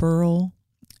see Burl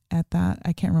at that.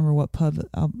 I can't remember what pub.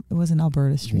 It was in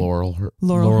Alberta Street.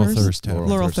 Laurelhurst.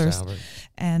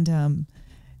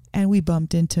 And we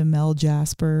bumped into Mel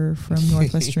Jasper from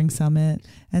Northwest String Summit.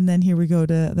 And then here we go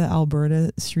to the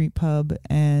Alberta Street Pub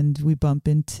and we bump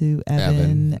into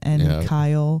Evan and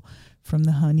Kyle from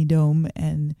the Honey Dome.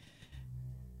 And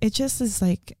it just is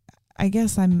like, I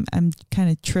guess I'm kind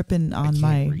of tripping on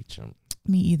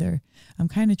me either. I'm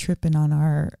kind of tripping on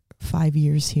our 5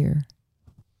 years here.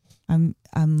 I'm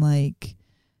like,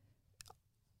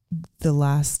 the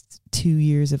last 2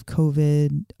 years of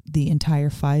COVID, the entire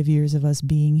 5 years of us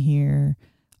being here,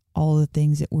 all the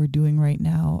things that we're doing right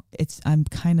now, I'm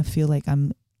kind of feel like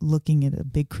I'm looking at a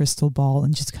big crystal ball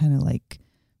and just kind of like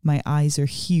my eyes are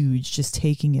huge, just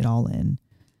taking it all in.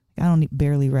 I don't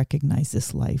barely recognize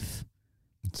this life.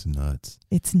 It's nuts.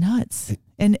 It's nuts.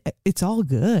 And it's all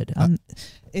good.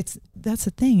 That's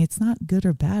the thing. It's not good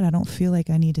or bad. I don't feel like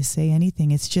I need to say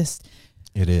anything. It's just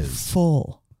it is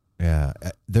full. Yeah.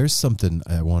 There's something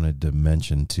I wanted to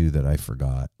mention too that I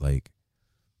forgot. Like,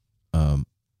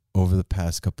 over the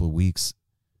past couple of weeks,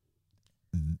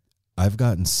 I've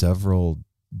gotten several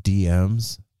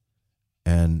DMs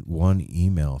and one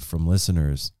email from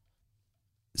listeners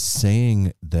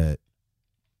telling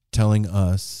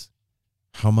us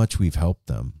how much we've helped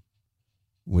them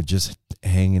with just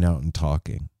hanging out and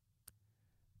talking.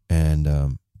 And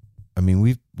I mean,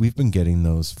 we've been getting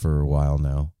those for a while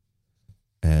now,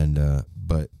 and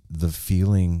but the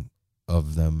feeling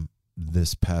of them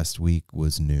this past week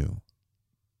was new.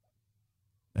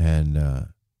 And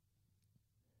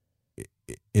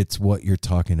it's what you're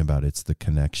talking about. It's the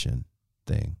connection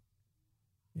thing.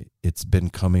 It's been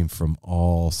coming from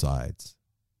all sides.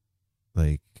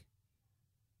 Like,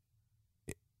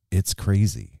 it's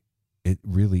crazy. It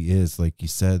really is. Like you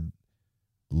said,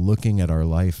 looking at our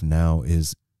life now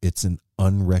it's an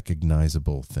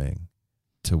unrecognizable thing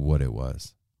to what it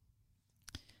was.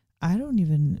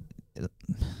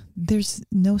 There's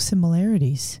no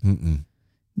similarities. Mm-mm.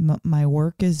 My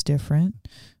work is different.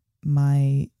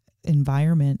 My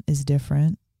environment is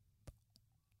different.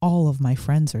 All of my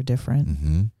friends are different.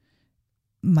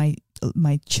 Mm-hmm.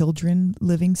 My children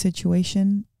living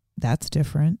situation, that's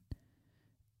different.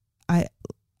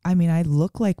 I mean, I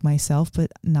look like myself,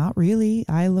 but not really.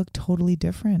 I look totally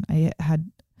different. I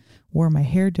wore my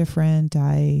hair different.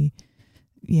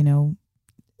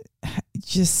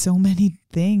 Just so many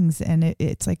things. And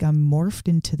it's like I'm morphed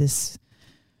into this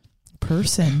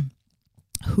person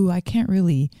who I can't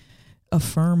really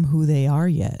affirm who they are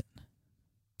yet.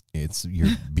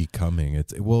 You're becoming.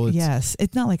 Yes.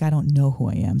 It's not like I don't know who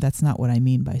I am. That's not what I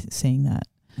mean by saying that.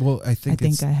 Well, I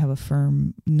think I have a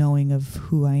firm knowing of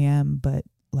who I am, but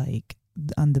like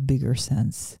on the bigger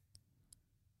sense.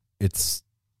 It's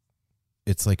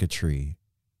like a tree.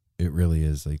 It really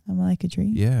is. Like, I'm like a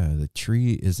tree. Yeah, the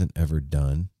tree isn't ever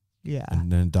done. Yeah.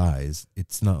 And then it dies.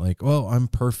 It's not like, well, I'm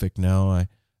perfect now.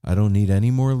 I don't need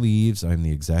any more leaves. I'm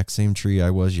the exact same tree I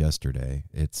was yesterday.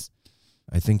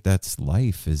 I think that's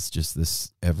life, is just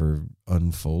this ever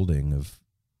unfolding of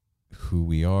who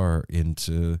we are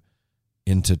into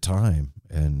time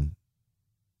and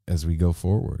as we go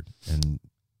forward. And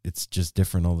it's just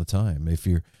different all the time. If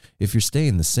you're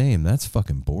staying the same, that's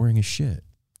fucking boring as shit.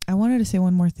 I wanted to say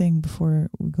one more thing before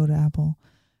we go to Apple.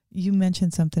 You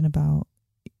mentioned something about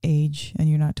age and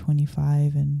you're not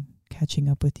 25 and catching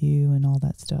up with you and all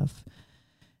that stuff.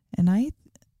 And I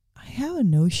have a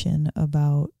notion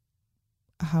about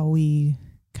how we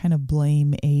kind of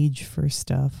blame age for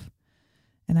stuff.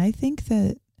 And I think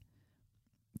that,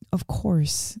 of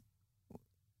course,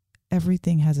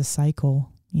 everything has a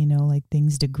cycle, like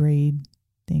things degrade,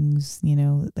 things,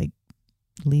 like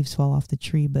leaves fall off the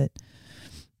tree. But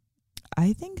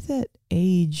I think that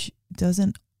age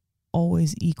doesn't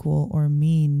always equal or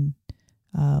mean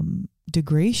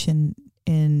degradation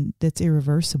that's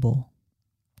irreversible.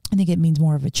 I think it means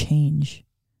more of a change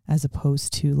as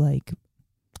opposed to like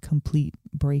complete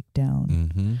breakdown.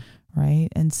 Mm-hmm. Right.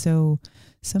 And so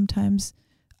sometimes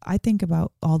I think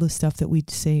about all the stuff that we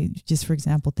say, just for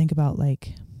example, think about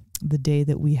like the day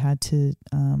that we had to,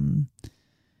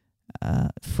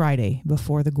 Friday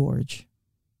before the gorge.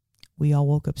 We all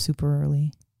woke up super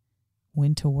early,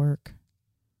 went to work,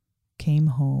 came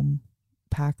home,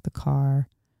 packed the car,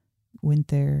 went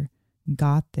there,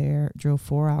 got there, drove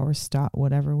 4 hours, stopped,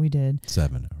 whatever we did.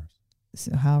 7 hours.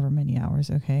 So however many hours,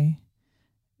 okay.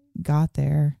 Got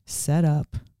there, set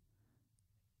up,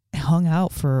 hung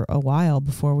out for a while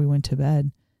before we went to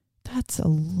bed. That's a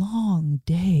long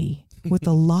day with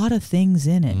a lot of things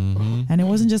in it. Mm-hmm. And it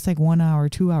wasn't just like 1 hour,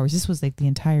 2 hours. This was like the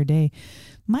entire day.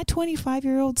 My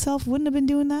 25-year-old self wouldn't have been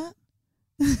doing that.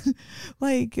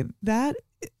 Like that,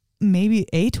 maybe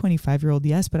a 25-year-old,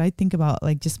 yes. But I think about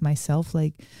like just myself,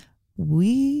 like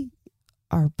we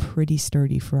are pretty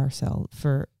sturdy for ourselves.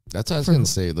 That's what I was going to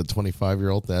say. The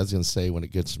 25-year-old, I was going to say when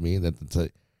it gets to me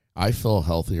that I feel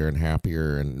healthier and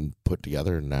happier and put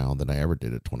together now than I ever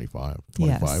did at 25.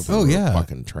 25 Yes. was yeah. a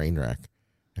fucking train wreck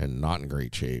and not in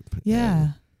great shape. Yeah.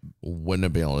 And wouldn't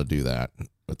have been able to do that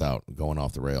without going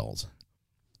off the rails.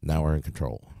 Now we're in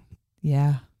control.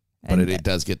 Yeah. But it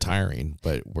does get tiring,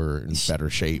 but we're in better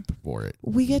shape for it.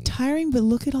 We get tiring, but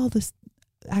look at all this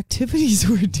activities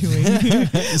we're doing.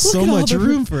 So much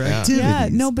room for activities. Yeah,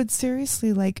 no, but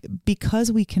seriously, like,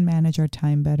 because we can manage our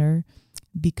time better,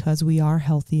 because we are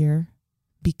healthier,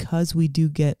 because we do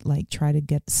try to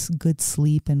get good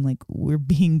sleep, and like we're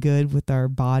being good with our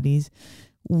bodies,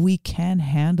 we can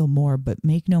handle more. But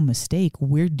make no mistake,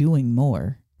 we're doing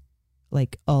more,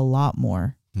 like a lot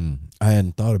more. I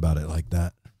hadn't thought about it like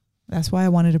that. That's why I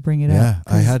wanted to bring it up. Yeah,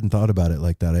 I hadn't thought about it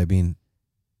like that. I mean,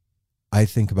 I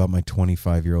think about my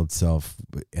 25-year-old self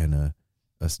and a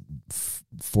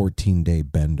 14-day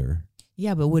bender.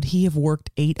 Yeah, but would he have worked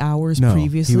 8 hours No,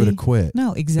 previously? he would have quit.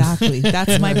 No, exactly.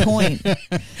 That's my point. I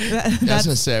was going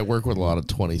to say, I work with a lot of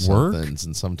 20-somethings,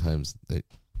 and sometimes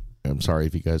I'm sorry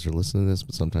if you guys are listening to this,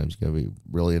 but sometimes you got to be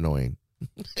really annoying.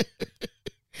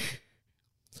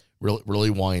 Really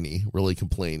whiny, really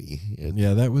complainy.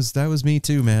 Yeah, that was me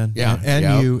too, man. Yeah,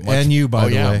 and you, by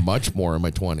the way. Much more in my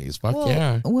 20s. Fuck well,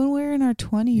 yeah. When we're in our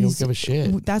 20s, You don't give a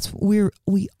shit.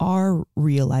 We are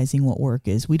realizing what work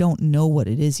is. We don't know what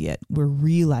it is yet. We're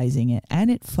realizing it,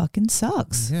 and it fucking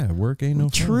sucks. Yeah, work ain't no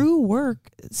fun. True work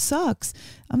sucks.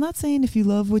 I'm not saying if you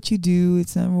love what you do,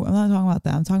 I'm not talking about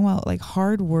that. I'm talking about like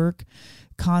hard work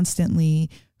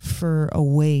constantly for a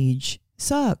wage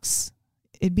sucks.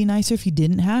 It'd be nicer if you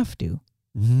didn't have to.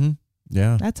 Mm-hmm.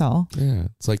 Yeah. That's all. Yeah.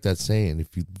 It's like that saying,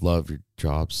 if you love your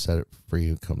job, set it free,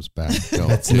 who comes back.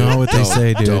 That's not what they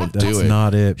say, dude. Don't That's do it.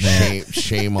 not it, man.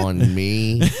 Shame on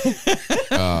me.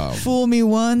 Fool me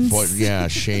once.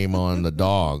 Shame on the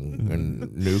dog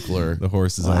and nuclear. The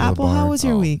horses Well, out of the Apple, barn. how was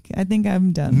your week? I think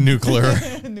I'm done. Nuclear.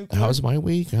 How was my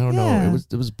week? I don't know.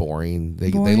 It was boring.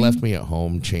 They left me at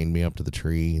home, chained me up to the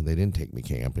tree. They didn't take me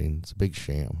camping. It's a big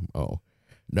sham. Oh.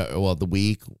 No, well, the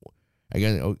week, I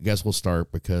guess we'll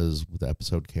start because the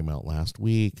episode came out last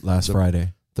week. Last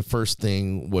Friday. The first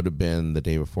thing would have been the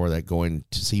day before that. Going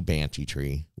to see Banshee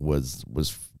Tree was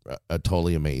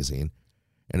totally amazing.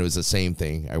 And it was the same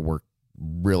thing. I worked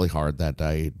really hard that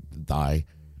day,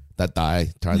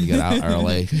 trying to get out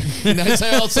early. And that's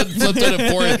how else flipped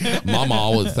it for it. Mama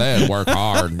always said, work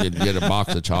hard and get a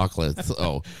box of chocolates.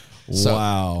 Oh. So,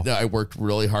 wow. I worked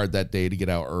really hard that day to get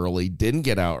out early. Didn't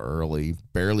get out early.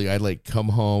 Barely. I'd come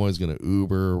home. I was going to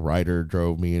Uber. Ryder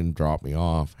drove me and dropped me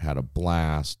off. Had a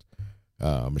blast.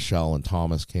 Michelle and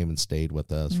Thomas came and stayed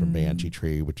with us from Banshee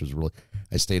Tree, which was really...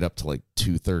 I stayed up till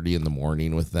 2:30 in the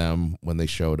morning with them when they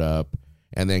showed up,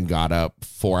 and then got up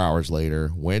 4 hours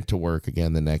later, went to work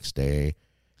again the next day,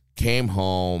 came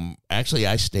home. Actually,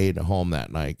 I stayed at home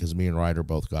that night because me and Ryder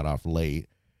both got off late,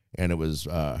 and it was...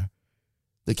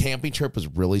 the camping trip was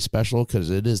really special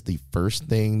because it is the first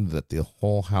thing that the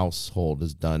whole household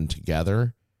has done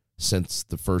together since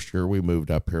the first year we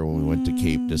moved up here when we went to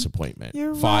Cape Disappointment.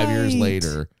 You're 5 years right.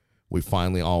 later, we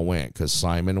finally all went because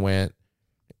Simon went.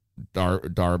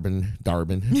 Darwin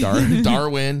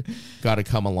got to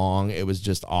come along. It was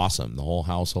just awesome. The whole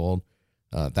household.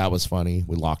 That was funny.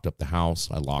 We locked up the house.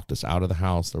 I locked us out of the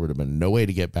house. There would have been no way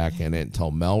to get back in it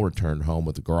until Mel returned home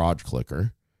with the garage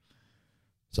clicker.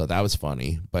 So that was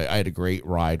funny. But I had a great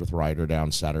ride with Ryder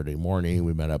down Saturday morning.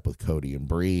 We met up with Cody and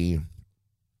Bree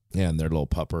and their little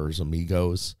puppers,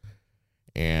 amigos.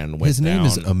 And went His name down.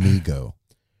 is Amigo.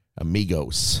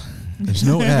 Amigos. There's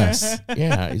no S.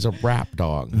 Yeah, he's a rap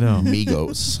dog. No.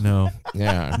 Amigos. No.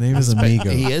 Yeah. His name is Amigo.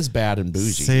 He is bad and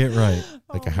bougie. Say it right.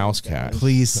 Like a house cat.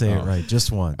 Please say it right. Just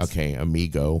once. Okay,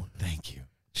 Amigo. Thank you.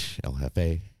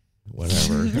 LFA.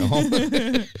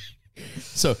 Whatever.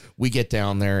 So we get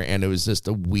down there, and it was just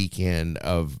a weekend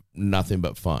of nothing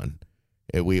but fun.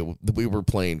 We were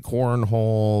playing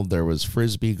cornhole. There was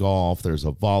frisbee golf. There's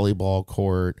a volleyball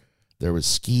court. There was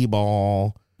skee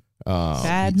ball.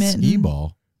 Badminton. Skee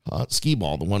ball. Skee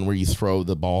ball, the one where you throw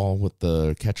the ball with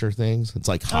the catcher things. It's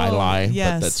like high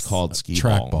yes. but that's called skee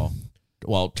Track ball.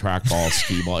 Well, track ball,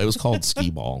 skee ball. It was called skee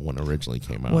ball when it originally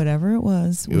came out. Whatever it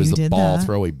was. It was we the did ball that.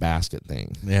 throw a basket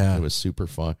thing. Yeah. It was super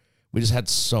fun. We just had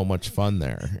so much fun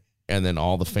there. And then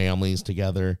all the families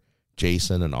together.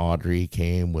 Jason and Audrey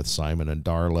came with Simon and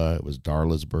Darla. It was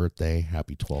Darla's birthday.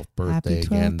 Happy 12th birthday Happy 12th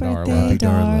again, birthday,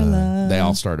 Darla. Darla. They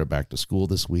all started back to school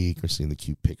this week. We're seeing the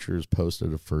cute pictures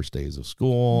posted of first days of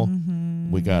school.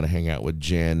 Mm-hmm. We got to hang out with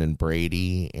Jen and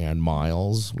Brady, and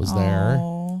Miles was there.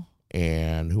 Aw,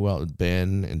 And who else?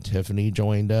 Ben and Tiffany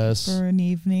joined us. for an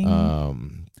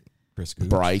evening. Chris Gooch.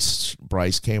 Bryce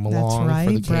came That's along right,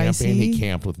 for the camping. Brycey. He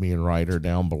camped with me and Ryder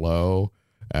down below.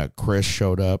 Chris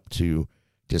showed up to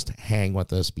just hang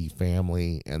with us, be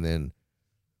family, and then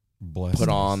Bless put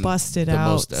him. on Busted the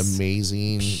out. most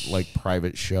amazing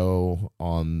private show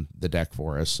on the deck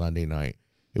for us Sunday night.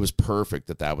 It was perfect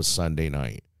that was Sunday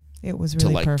night. It was really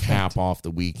to like perfect. cap off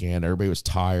the weekend. Everybody was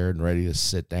tired and ready to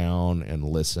sit down and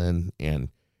listen. And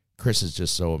Chris is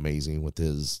just so amazing with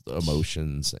his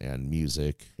emotions and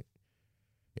music.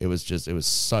 It was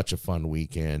such a fun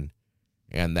weekend.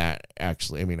 And that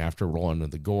actually, I mean, after rolling to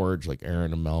the gorge, like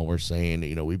Aaron and Mel were saying,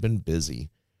 you know, we've been busy.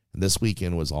 And this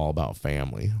weekend was all about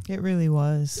family. It really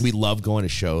was. We love going to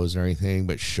shows and everything,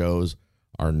 but shows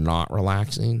are not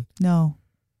relaxing. No.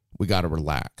 We got to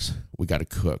relax. We got to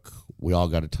cook. We all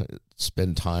got to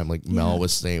spend time. Like Mel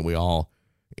was saying, we all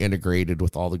integrated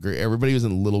with all the everybody was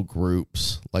in little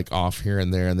groups, like off here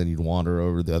and there. And then you'd wander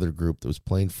over to the other group that was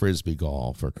playing Frisbee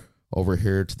golf, or over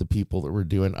here to the people that were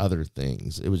doing other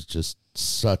things. It was just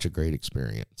such a great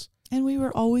experience. And we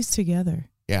were always together.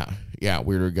 Yeah,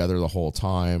 we were together the whole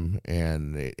time,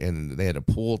 and they had a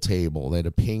pool table, they had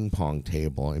a ping pong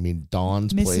table. I mean,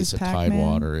 Don's place at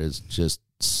Tidewater is just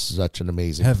such an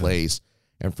amazing place,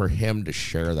 and for him to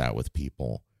share that with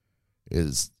people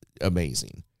is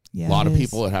amazing. Yeah, a lot of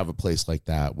people that have a place like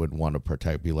that would want to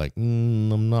protect, be like,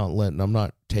 I'm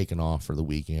not taking off for the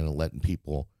weekend and letting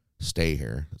people stay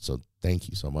here. So thank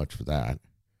you so much for that.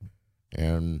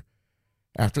 And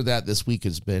after that, this week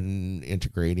has been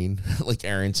integrating. Like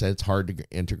Aaron said, it's hard to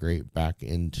integrate back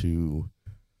into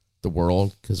the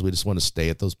world because we just want to stay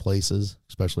at those places,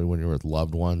 especially when you're with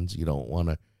loved ones. You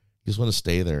just want to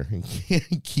stay there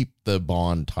and keep the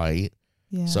bond tight.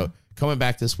 Yeah. So coming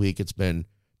back this week, it's been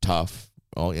tough.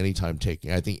 I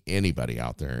think anybody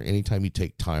out there, anytime you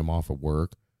take time off of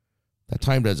work, that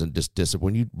time doesn't just disappear.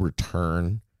 When you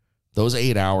return, those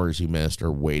 8 hours you missed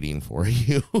are waiting for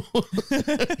you.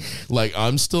 Like,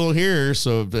 I'm still here.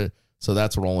 So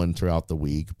that's rolling throughout the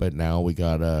week. But now we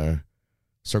got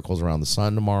Circles Around the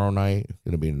Sun tomorrow night.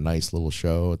 Going to be a nice little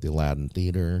show at the Aladdin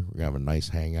Theater. We're going to have a nice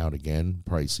hangout again.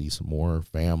 Probably see some more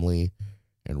family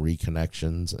and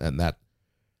reconnections. And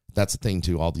that's the thing,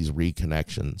 too, all these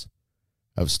reconnections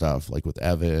of stuff, like with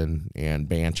Evan and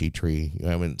Banshee Tree. You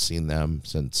haven't seen them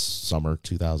since summer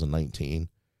 2019.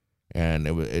 And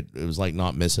it was like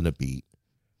not missing a beat.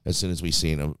 As soon as we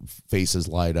seen them, faces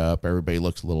light up. Everybody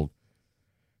looks a little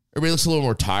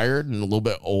more tired and a little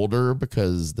bit older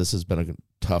because this has been a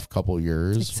tough couple of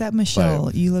years. Except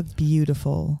Michelle, you look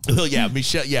beautiful. Oh yeah,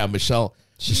 Michelle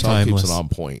keeps it on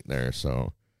point there.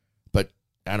 So, but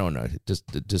I don't know,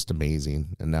 just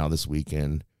amazing. And now this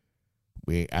weekend,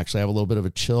 we actually have a little bit of a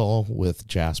chill with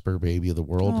Jasper, Baby of the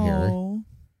World here.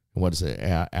 What is it?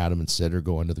 Adam and Sid are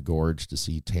going to the gorge to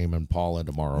see Tame and Paula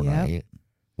tomorrow night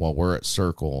while we're at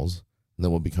Circles. And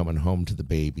then we'll be coming home to the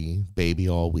baby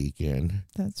all weekend.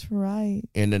 That's right.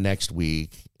 Into next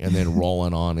week. And then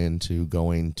rolling on into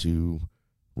going to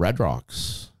Red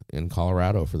Rocks in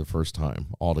Colorado for the first time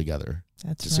all together.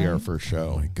 That's to see our first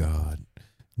show. Oh, my God.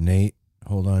 Nate,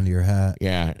 hold on to your hat.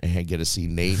 Yeah, and get to see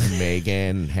Nate and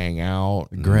Megan hang out.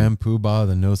 Grand Poobah,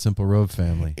 the No Simple Road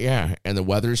family. Yeah, and the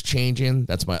weather's changing.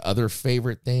 That's my other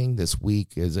favorite thing this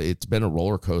week. Is it's been a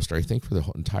roller coaster, I think, for the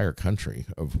entire country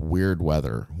of weird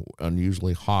weather,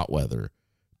 unusually hot weather,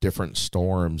 different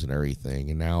storms and everything.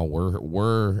 And now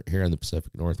we're here in the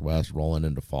Pacific Northwest rolling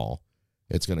into fall.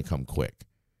 It's going to come quick.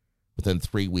 Within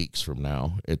 3 weeks from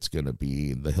now, it's going to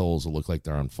be, the hills will look like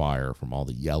they're on fire from all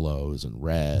the yellows and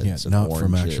reds and not oranges.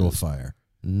 from actual fire.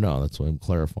 No, that's what I'm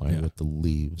clarifying with the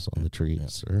leaves on the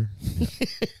trees, sir. Yeah.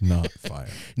 Not fire.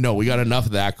 No, we got enough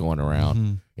of that going around.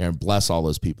 Mm-hmm. And bless all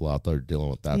those people out there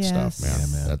dealing with that stuff, man.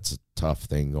 Yeah, man. That's a tough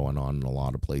thing going on in a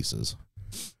lot of places.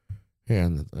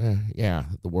 And the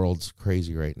world's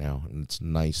crazy right now. And it's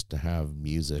nice to have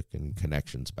music and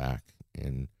connections back.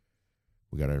 And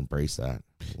we got to embrace that.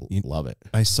 Love it.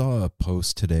 I saw a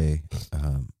post today.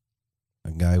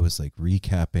 A guy was like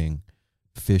recapping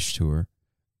Fish Tour,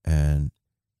 and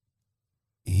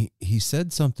he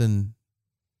said something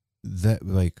that,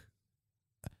 like,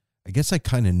 I guess I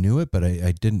kind of knew it, but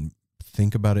I didn't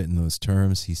think about it in those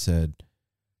terms. He said,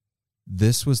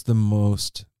 this was the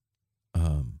most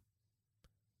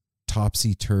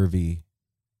topsy-turvy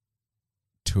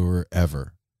tour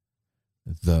ever.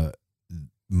 The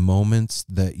moments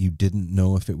that you didn't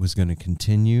know if it was going to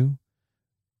continue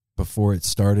before it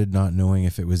started, not knowing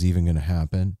if it was even going to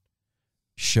happen,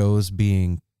 shows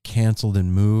being canceled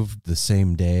and moved the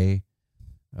same day,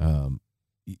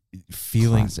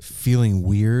 feeling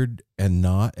weird and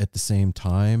not at the same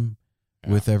time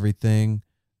with everything.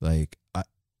 Like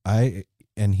I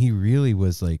and he really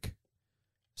was like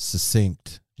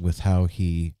succinct with how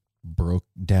he broke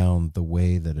down the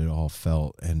way that it all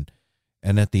felt.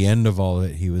 And at the end of all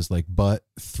of it, he was like, but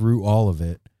through all of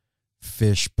it,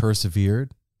 Fish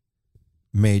persevered,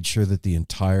 made sure that the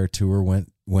entire tour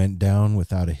went down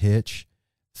without a hitch.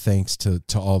 thanks to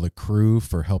all the crew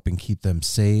for helping keep them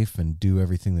safe and do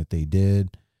everything that they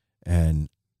did. And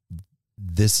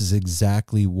this is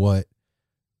exactly what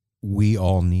we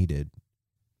all needed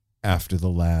after the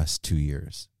last 2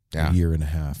 years, a year and a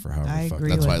half, or however. I agree.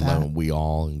 That's why with I that. love we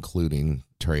all, including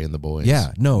Trey and the boys.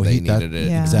 Yeah, no, they needed it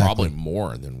Yeah. probably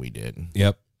more than we did.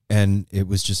 Yep. And it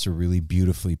was just a really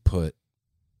beautifully put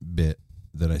bit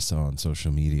that I saw on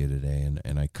social media today,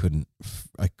 and I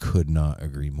could not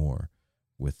agree more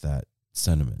with that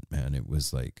sentiment, man. It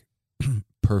was like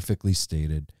perfectly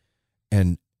stated.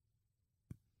 And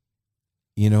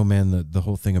you know, man, the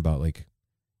whole thing about like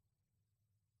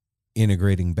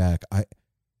integrating back,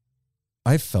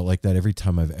 I felt like that every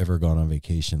time I've ever gone on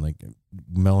vacation. Like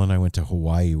Mel and I went to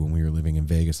Hawaii when we were living in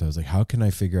Vegas. I was like, how can I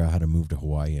figure out how to move to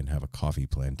Hawaii and have a coffee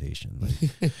plantation?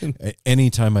 Like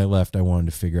anytime I left, I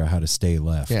wanted to figure out how to stay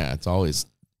left. Yeah, it's always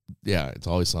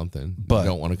something. But you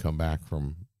don't want to come back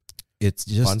from it's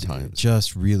just fun times. It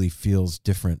just really feels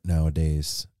different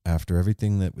nowadays after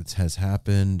everything that has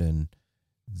happened, and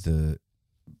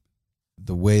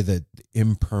the way that the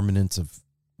impermanence of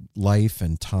life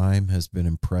and time has been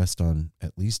impressed on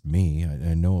at least me.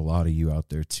 I know a lot of you out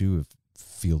there too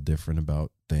feel different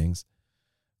about things.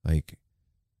 Like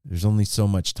there's only so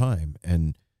much time,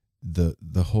 and the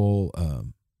whole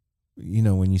you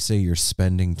know, when you say you're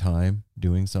spending time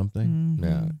doing something,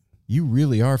 Yeah, you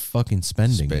really are fucking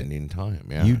spending time.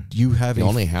 Yeah, you have You a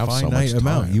only have so finite much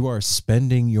amount. time. You are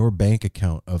spending your bank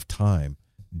account of time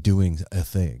doing a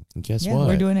thing, And guess Yeah, what?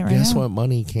 we're doing it right Guess now. what?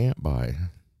 Money can't buy.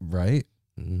 right?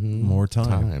 Mm-hmm. More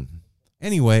time.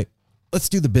 Anyway, let's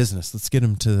do the business. Let's get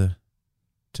them to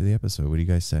the episode. What do you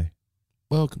guys say?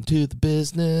 Welcome to the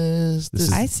business. This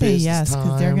is I say business yes,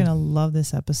 because they're time. going to love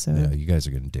this episode. Yeah, you guys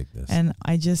are going to dig this. And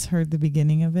I just heard the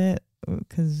beginning of it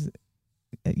because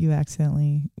you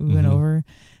accidentally went Mhm. over,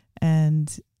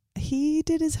 and he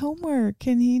did his homework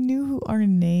and he knew our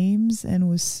names and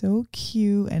was so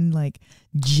cute and like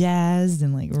jazzed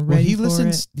and like ready well, he for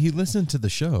listens. it. He listened to the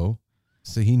show,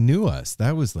 so he knew us.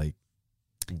 That was like,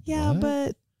 Yeah, what?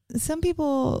 but some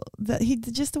people that he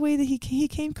just the way that he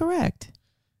came correct.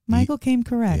 Michael came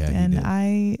correct, yeah, he and did.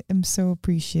 I am so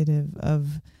appreciative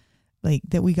of like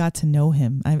that we got to know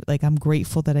him. I'm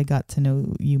grateful that I got to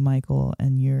know you, Michael,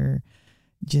 and your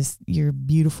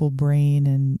beautiful brain,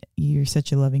 and you're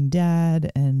such a loving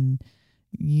dad, and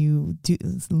you do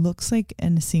looks like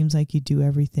and it seems like you do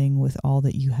everything with all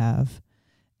that you have,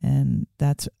 and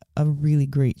that's a really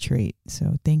great trait.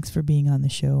 So thanks for being on the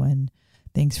show, and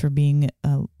thanks for being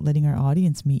letting our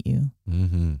audience meet you.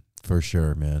 Mm-hmm. For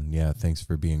sure, man. Yeah, thanks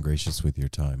for being gracious with your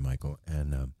time, Michael.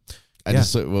 And I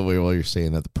just while you're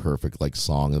saying that, the perfect like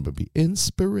song that would be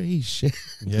inspiration.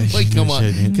 yeah, Like, come on,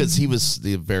 Mhm. because he was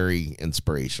very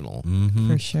inspirational. Mm-hmm.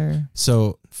 For sure.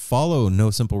 So follow No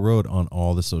Simple Road on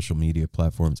all the social media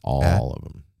platforms. All of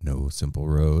them. No Simple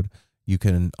Road. You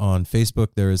can, on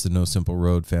Facebook, there is the No Simple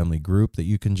Road family group that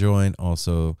you can join.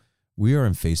 Also, we are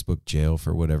in Facebook jail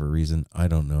for whatever reason. I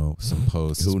don't know. Some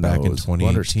posts Who back in knows? Who 2018.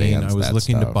 understands I was that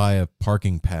looking to stuff? buy a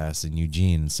parking pass in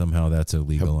Eugene. Somehow that's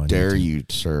illegal How on dare YouTube. you,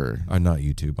 sir? Not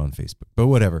YouTube, on Facebook, but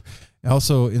whatever.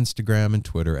 Also, Instagram and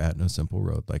Twitter at No Simple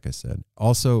Road, like I said.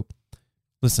 Also,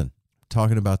 listen,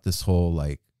 talking about this whole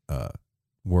like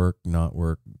work, not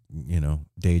work,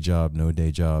 day job, no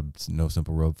day job, No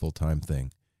Simple Road full-time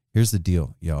thing. Here's the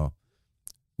deal, y'all.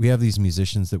 We have these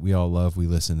musicians that we all love. We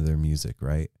listen to their music,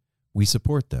 right? We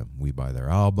support them. We buy their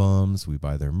albums. We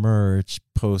buy their merch,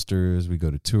 posters. We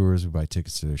go to tours. We buy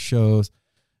tickets to their shows.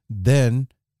 Then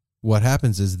what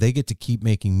happens is they get to keep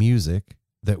making music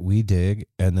that we dig,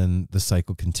 and then the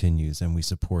cycle continues and we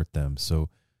support them. So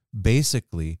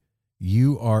basically,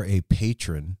 you are a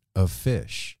patron of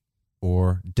Fish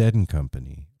or Dead and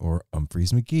Company or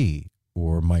Humphreys McGee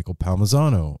or Michael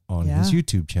Palmisano on his Yeah.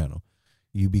 YouTube channel.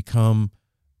 You become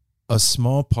a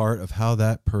small part of how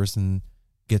that person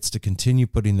gets to continue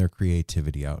putting their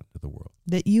creativity out into the world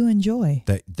That you enjoy.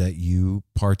 that you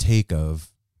partake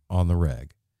of on the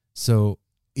reg. So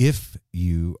if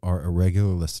you are a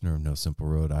regular listener of No Simple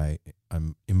Road,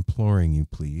 I'm imploring you,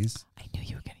 please. I knew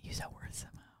you were going to use that word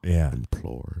somehow. Yeah.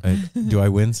 Implore. Do I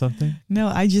win something? No,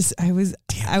 I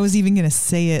was even going to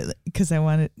say it because I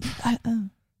wanted.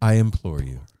 I implore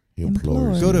you. He Implore.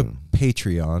 implores Go to you.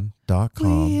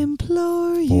 patreon.com We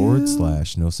implore you.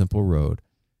 / No Simple Road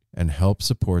and help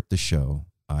support the show,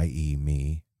 i.e.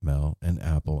 me, Mel, and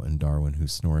Apple, and Darwin,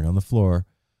 who's snoring on the floor,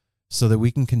 so that we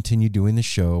can continue doing the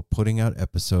show, putting out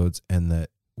episodes, and that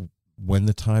when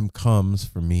the time comes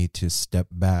for me to step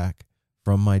back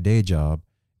from my day job,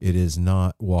 it is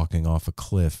not walking off a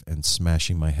cliff and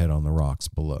smashing my head on the rocks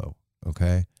below,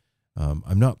 okay?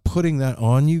 I'm not putting that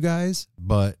on you guys,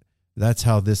 but that's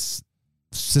how this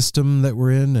system that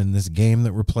we're in and this game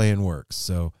that we're playing works.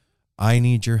 So I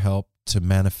need your help to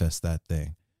manifest that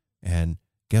thing. And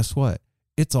guess what?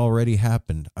 It's already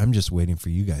happened. I'm just waiting for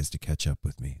you guys to catch up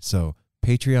with me. So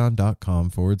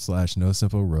patreon.com/No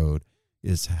Simple Road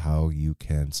is how you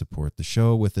can support the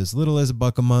show with as little as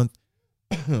 $1 a month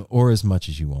or as much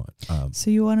as you want. So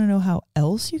you want to know how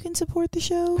else you can support the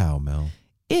show? How, Mel?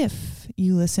 If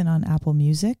you listen on Apple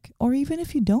Music, or even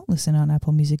if you don't listen on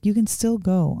Apple Music, you can still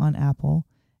go on Apple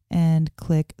and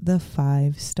click the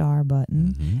 5-star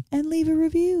button and leave a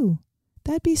review.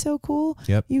 That'd be so cool.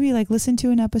 Yep. You'd be like, listen to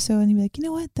an episode and you'd be like, you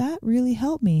know what? That really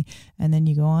helped me. And then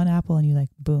you go on Apple and you like,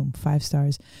 boom, 5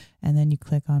 stars. And then you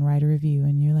click on write a review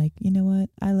and you're like, you know what?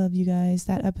 I love you guys.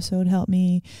 That episode helped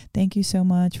me. Thank you so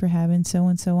much for having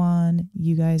so-and-so on.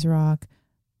 You guys rock.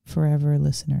 Forever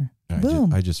listener.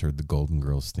 Boom. I just heard the Golden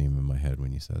Girls theme in my head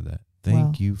when you said that.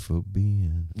 Thank you for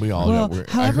being. We all well,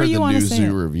 I heard you the wanna New say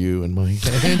Zoo it. review in my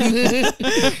head.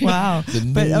 Wow.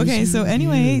 But okay, so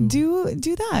anyway, review.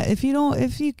 do that. If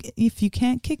you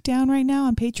can't kick down right now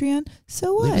on Patreon,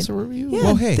 so what? Leave us a review. Yeah,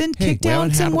 Well, hey, then kick We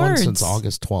down haven't some had one words. since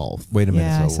August 12th. Wait a minute.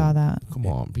 Yeah, I so- saw that. Come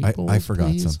on, people. I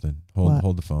forgot please. something. What?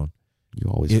 Hold the phone. You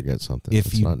always forget something. if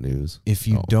It's you- not news. If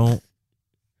you Oh. don't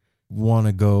want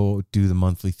to go do the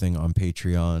monthly thing on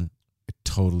Patreon, I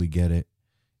totally get it.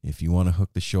 If you want to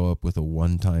hook the show up with a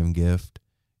one-time gift,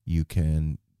 you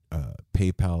can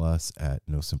PayPal us at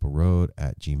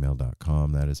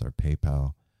nosimpleroad@gmail.com. That is our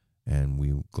PayPal, and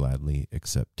we gladly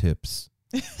accept tips,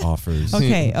 offers.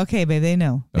 Okay, babe. They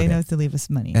know. They Okay. know to leave us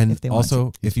money And if they want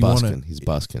also, if you want to, He's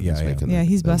busking. Yeah, He's yeah. making to. Yeah,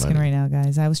 he's the busking money. right now,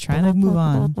 guys. I was trying to move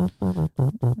on.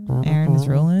 Aaron is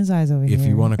rolling his eyes over here. if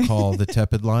you want to call the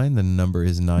Tepid line, the number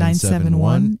is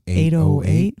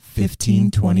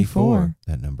 971-808-1524.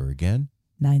 That number again,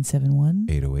 971-808-1524.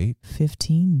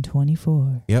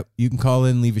 808. Yep, you can call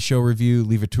in, leave a show review,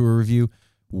 leave a tour review.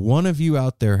 One of you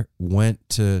out there went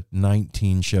to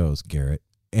 19 shows, Garrett,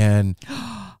 and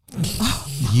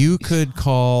you could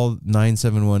call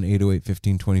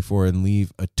 971-808-1524 and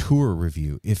leave a tour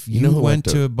review. If you, know who went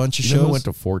to a bunch of You know shows, who went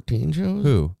to 14 shows?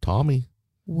 Who? Tommy.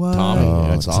 What? Tommy. Oh,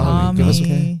 That's awesome. Tommy. Give us-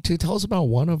 Okay. Tell us about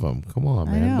one of them. Come on,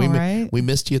 I man. know, right? We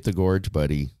missed you at the Gorge,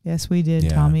 buddy. Yes, we did,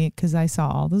 Yeah. Tommy, because I saw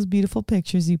all those beautiful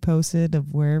pictures you posted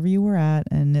of wherever you were at,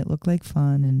 and it looked like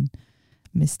fun, and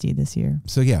missed you this year.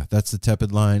 So yeah, that's the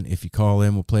Tepid line. If you call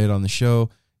in, we'll play it on the show.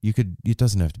 You could. It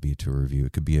doesn't have to be a tour review.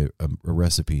 It could be a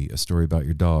recipe, a story about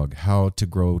your dog, how to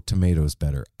grow tomatoes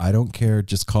better. I don't care.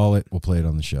 Just call it. We'll play it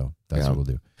on the show. That's what we'll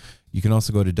do. You can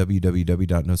also go to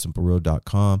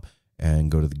www.nosimpleroad.com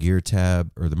and go to the gear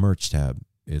tab or the merch tab.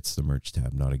 It's the merch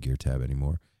tab, not a gear tab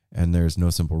anymore. And there's No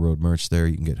Simple Road merch there.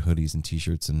 You can get hoodies and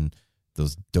T-shirts and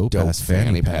those dope ass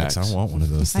fanny packs. I want one of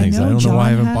those things. I don't know why I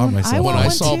haven't bought myself I one. want When I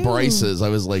one saw too. Bryce's, I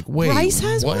was like, wait. Bryce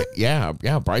has what? one? Yeah.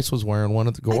 Bryce was wearing one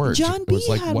at the Gorge. John It B was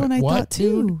like, had what, one, I what, thought,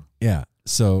 dude? too. Yeah.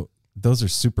 So those are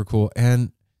super cool.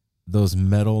 And those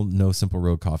metal No Simple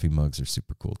Road coffee mugs are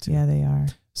super cool too. Yeah, they are.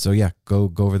 So yeah,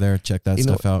 go over there, check that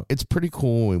stuff out. It's pretty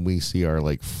cool when we see our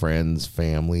like friends,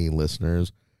 family,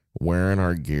 listeners wearing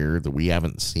our gear that we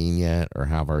haven't seen yet or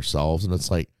have ourselves, and it's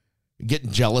like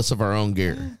getting jealous of our own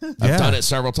gear. I've done it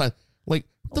several times. Like,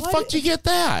 the fuck did you get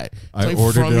that? I Like,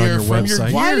 ordered from it on your your website.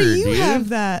 gear, Why do you dude. have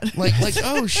that? Like,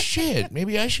 oh shit,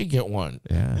 maybe I should get one.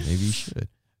 Yeah, maybe you should.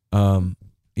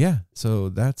 Yeah, so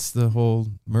that's the whole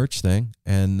merch thing.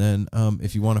 And then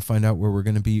if you want to find out where we're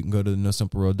going to be, you can go to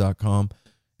nosimpleroad.com,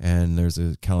 and there's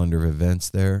a calendar of events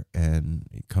there, and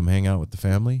come hang out with the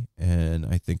family. And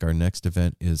I think our next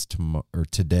event is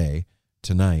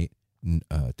tonight,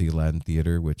 at the Aladdin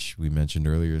Theater, which we mentioned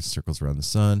earlier, Circles Around the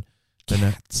Sun.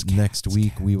 The next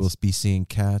week, we will be seeing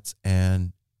Cats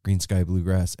and Green Sky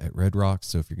Bluegrass at Red Rocks.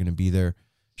 So if you're going to be there,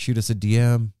 shoot us a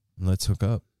DM and let's hook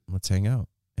up. Let's hang out.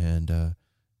 And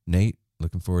Nate,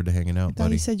 looking forward to hanging I out, thought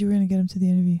buddy. you said you were going to get him to the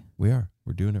interview. We are.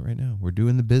 We're doing it right now. We're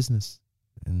doing the business.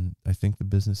 And I think the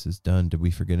business is done. Did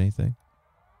we forget anything?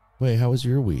 Wait, how was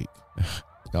your week?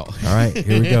 No. All right,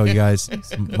 here we go, you guys.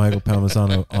 Michael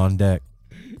Palmisano on deck.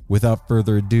 Without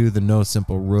further ado, the No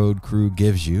Simple Road crew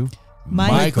gives you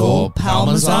Michael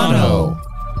Palmisano.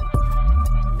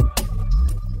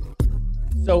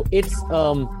 So it's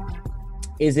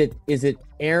is it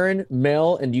Aaron,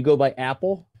 Mel, and you go by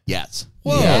Apple? Yes.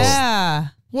 Whoa. Yes. Yeah.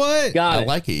 What? Got I it.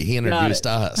 like it. He introduced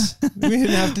us. We didn't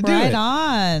have to do Right it.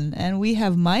 on. And we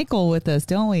have Michael with us,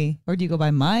 don't we? Or do you go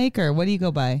by Mike, or what do you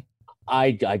go by?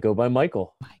 I go by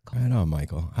Michael. Michael. Right on,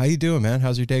 Michael. How you doing, man?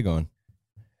 How's your day going?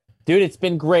 Dude, it's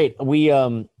been great. We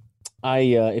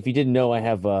if you didn't know, I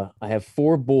have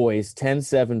 4 boys, 10,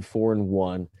 7, 4, and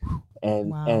 1.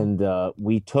 and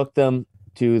we took them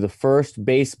to the first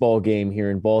baseball game here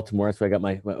in Baltimore. That's why I got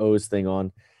my O's thing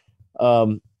on.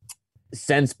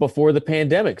 Since before the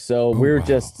pandemic, so we're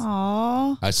just.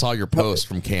 Aww. I saw your post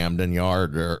from Camden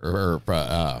Yard, from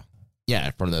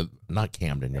the not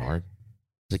Camden Yard.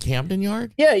 Is it Camden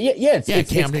Yard? Yeah.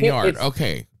 It's Camden Yard.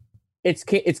 Okay. It's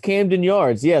Camden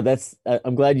Yards. Yeah, that's.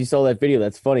 I'm glad you saw that video.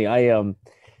 That's funny. I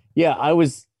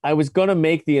was gonna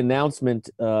make the announcement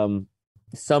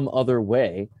some other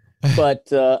way,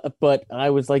 but I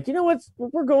was like, you know what?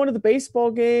 We're going to the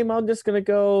baseball game. I'm just gonna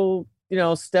go,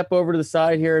 step over to the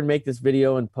side here and make this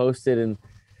video and post it. And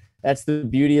that's the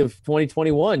beauty of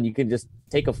 2021. You can just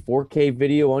take a 4K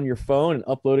video on your phone and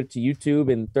upload it to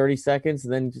YouTube in 30 seconds,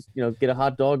 and then just get a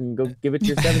hot dog and go give it to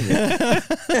your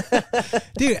 7-year-old.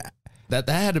 Dude, that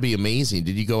had to be amazing.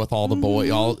 Did you go with all the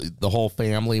the whole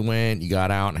family went? You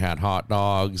got out and had hot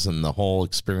dogs and the whole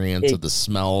experience of the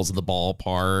smells of the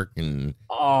ballpark and.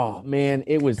 Oh man,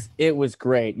 it was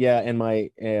great. Yeah, and my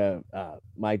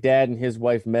dad and his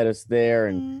wife met us there,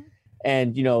 and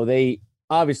they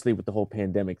obviously with the whole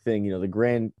pandemic thing,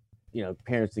 the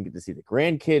parents didn't get to see the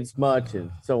grandkids much,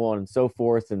 and so on and so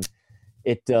forth, and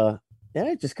it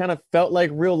just kind of felt like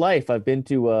real life. I've been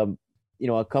to a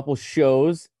couple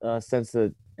shows since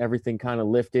everything kind of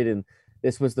lifted, and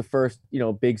this was the first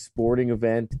big sporting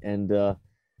event, and I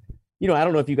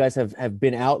don't know if you guys have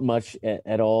been out much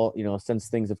at all, since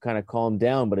things have kind of calmed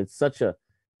down, but it's such a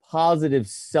positive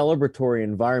celebratory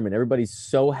environment. Everybody's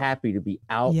so happy to be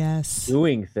out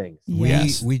doing things.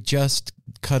 We just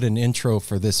cut an intro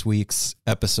for this week's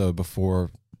episode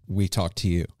before we talked to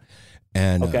you.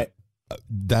 And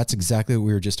that's exactly what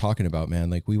we were just talking about, man.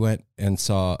 Like we went and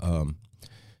saw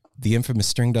the infamous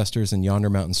String Dusters and Yonder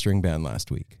Mountain String Band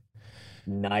last week.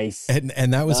 Nice.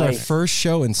 And that was our first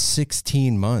show in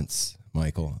 16 months,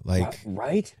 Michael. Like,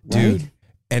 right? Dude.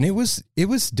 And it was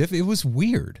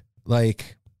weird.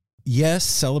 Like, yes,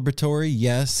 celebratory.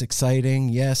 Yes, exciting.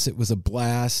 Yes, it was a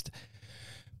blast.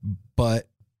 But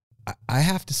I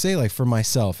have to say, like, for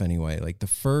myself anyway, like the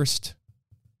first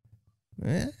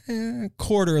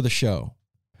quarter of the show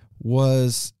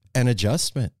was an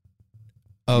adjustment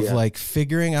of like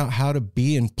figuring out how to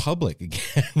be in public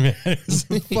again, man. It's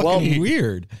fucking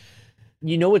weird.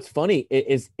 What's funny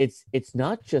is it's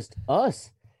not just us.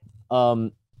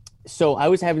 So I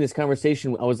was having this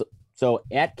conversation. So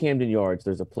at Camden Yards,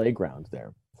 there's a playground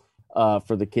there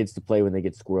for the kids to play when they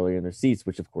get squirrely in their seats,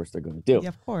 which of course they're going to do. Yeah,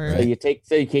 of course. So you take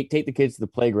the kids to the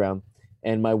playground,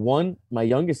 and my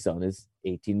youngest son is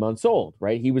 18 months old,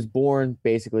 right? He was born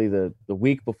basically the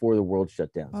week before the world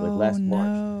shut down, so like last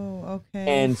March.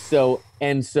 Okay.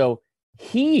 And so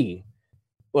he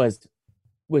was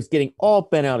getting all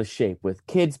bent out of shape with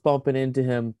kids bumping into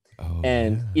him,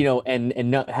 and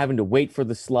not having to wait for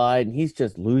the slide, and he's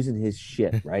just losing his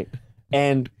shit, right?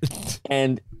 and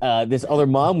this other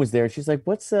mom was there, and she's like,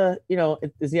 "What's does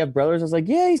he have brothers?" I was like,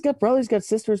 "Yeah, he's got brothers, he's got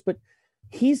sisters, but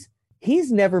he's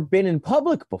never been in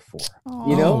public before."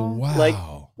 Oh,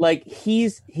 wow. Like he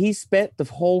spent the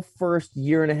whole first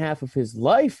year and a half of his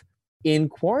life in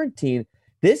quarantine.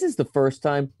 This is the first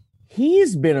time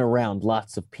he's been around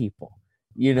lots of people,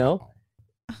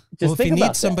 Just if you need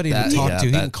about somebody to talk to,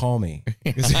 he can call me.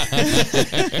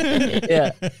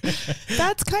 Yeah.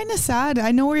 That's kind of sad.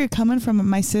 I know where you're coming from.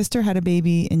 My sister had a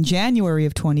baby in January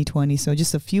of 2020, so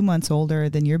just a few months older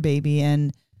than your baby,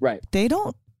 and they're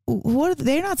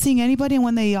not seeing anybody, and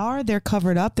when they are, they're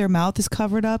covered up. Their mouth is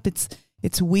covered up.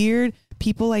 It's weird.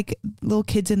 People, like little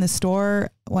kids in the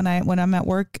store, when I'm at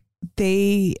work,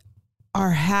 they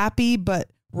are happy but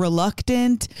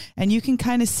reluctant, and you can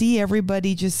kind of see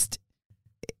everybody just.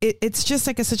 It's just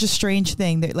like such a strange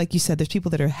thing that, like you said, there's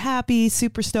people that are happy,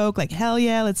 super stoked, like hell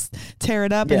yeah, let's tear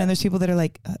it up, and then there's people that are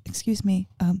like, excuse me,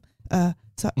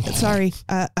 sorry,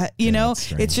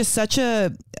 it's just such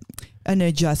an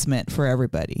adjustment for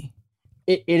everybody.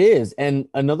 It is, and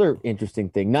another interesting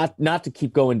thing, not to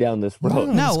keep going down this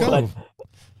road,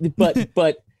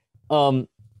 but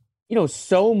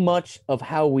so much of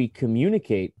how we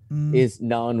communicate is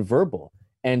nonverbal.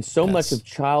 And so much of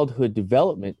childhood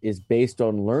development is based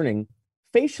on learning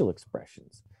facial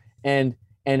expressions and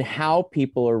how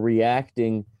people are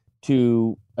reacting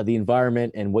to the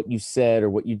environment and what you said or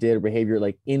what you did or behavior,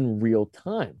 like in real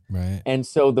time. Right. And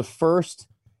so the first,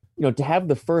 to have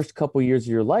the first couple years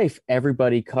of your life,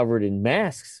 everybody covered in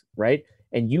masks, right?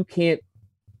 And you can't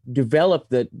develop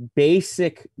the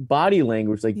basic body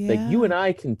language like you and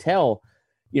I can tell,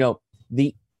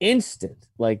 the instant,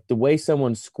 like the way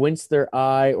someone squints their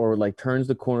eye or like turns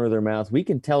the corner of their mouth, we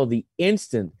can tell the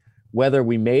instant whether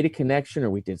we made a connection or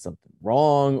we did something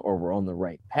wrong or we're on the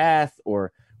right path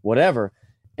or whatever.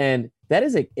 And that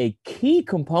is a key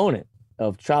component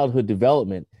of childhood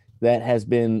development that has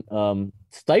been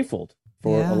stifled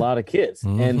for a lot of kids.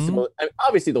 Mm-hmm. And so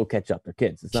obviously they'll catch up. They're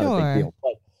kids. It's not a big deal.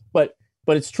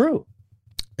 But it's true.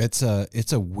 It's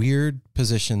a weird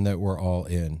position that we're all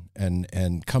in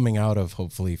and coming out of,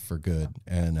 hopefully for good.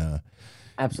 And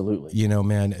absolutely. You know,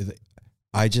 man,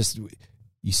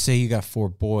 you say you got 4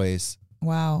 boys.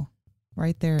 Wow.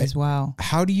 Right there as well.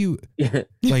 How do you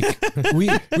like we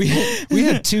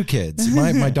had 2 kids.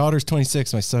 My daughter's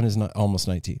 26, my son is almost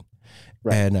 19.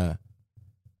 Right. And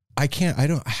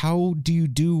how do you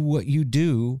do what you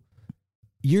do?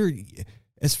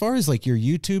 As far as like your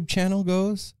YouTube channel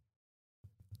goes,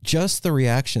 just the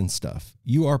reaction stuff,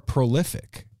 you are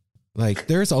prolific. Like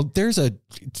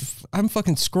I'm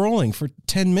fucking scrolling for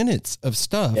 10 minutes of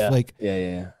stuff. Yeah. Like,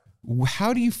 yeah.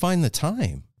 How do you find the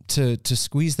time to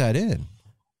squeeze that in?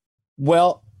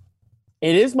 Well,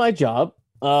 it is my job.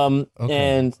 Okay.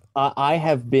 And I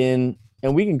have been,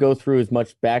 and we can go through as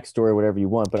much backstory or whatever you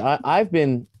want, but I've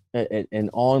been an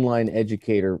online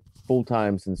educator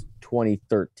full-time since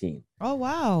 2013. Oh,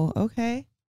 wow. Okay.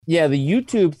 Yeah. The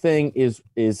YouTube thing is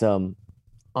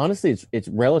honestly, it's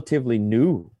relatively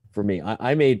new for me.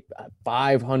 I made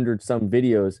 500 some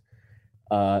videos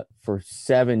for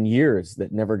 7 years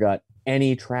that never got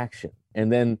any traction. And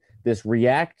then this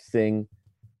React thing,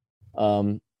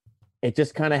 it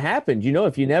just kind of happened. You know,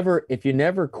 if you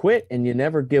never quit and you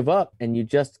never give up and you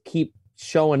just keep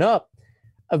showing up,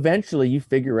 eventually you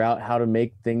figure out how to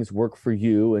make things work for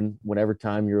you and whatever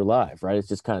time you're alive, right? It's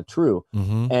just kind of true.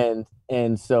 Mm-hmm.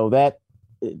 And so that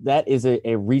is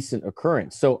a recent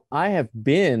occurrence. So I have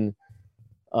been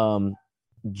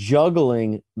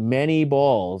juggling many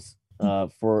balls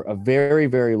for a very,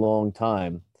 very long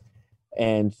time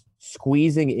and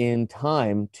squeezing in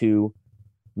time to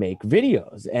make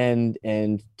videos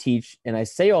and teach. And I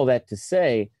say all that to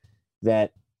say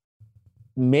that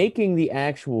making the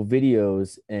actual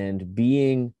videos and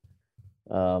being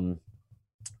on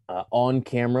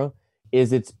camera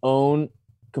is its own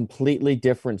completely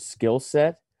different skill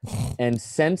set. And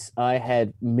since I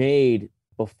had made,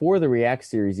 before the React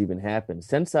series even happened,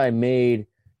 since I made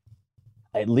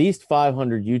at least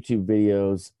 500 YouTube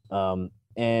videos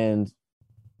and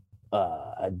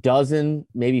a dozen,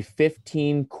 maybe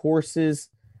 15 courses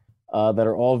that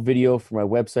are all video for my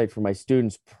website for my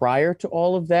students prior to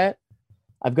all of that,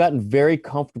 I've gotten very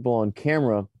comfortable on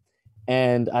camera,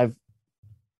 and I've,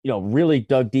 really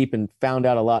dug deep and found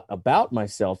out a lot about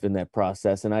myself in that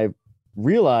process. And I've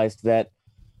realized that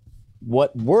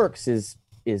what works is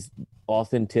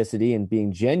authenticity and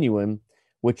being genuine,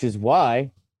 which is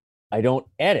why I don't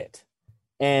edit.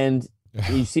 And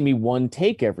you see me one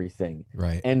take everything.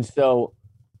 Right. And so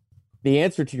the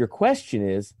answer to your question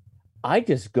is I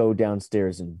just go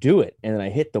downstairs and do it. And then I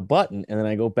hit the button and then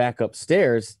I go back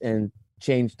upstairs and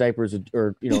change diapers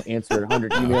or answer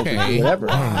 100 emails or whatever.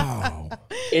 Wow.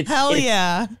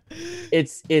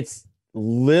 It's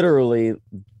literally,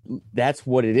 that's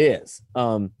what it is.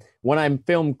 When I'm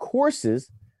film courses,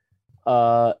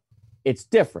 it's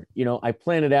different. I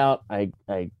plan it out. I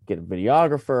get a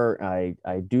videographer.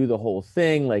 I do the whole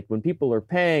thing. Like when people are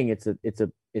paying,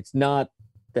 it's not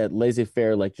that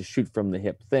laissez-faire, like just shoot from the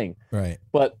hip thing. Right.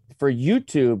 But for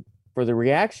YouTube, for the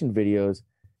reaction videos,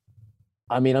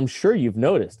 I mean, I'm sure you've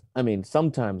noticed. I mean,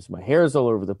 sometimes my hair's all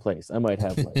over the place. I might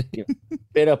have like,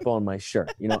 bit up on my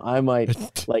shirt. I might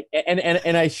like,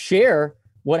 and I share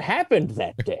what happened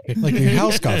that day. Like your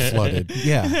house got flooded.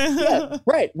 Yeah. Yeah.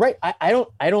 Right. I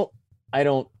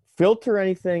don't filter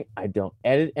anything. I don't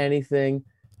edit anything.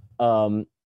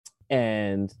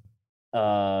 And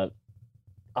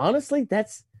honestly,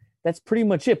 that's pretty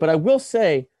much it. But I will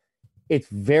say it's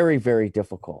very, very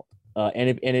difficult.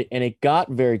 And it got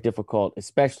very difficult,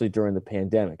 especially during the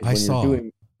pandemic.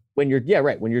 When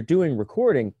you're doing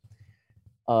recording,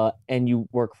 and you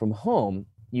work from home,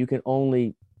 you can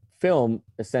only film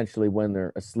essentially when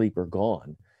they're asleep or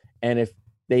gone. And if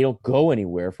they don't go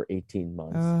anywhere for 18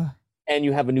 months and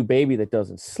you have a new baby that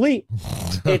doesn't sleep,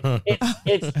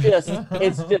 it's just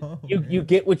you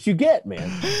get what you get, man.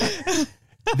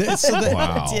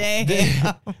 Wow.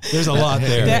 There's a lot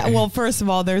there. Well, first of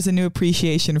all, there's a new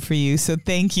appreciation for you. So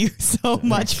thank you so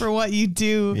much for what you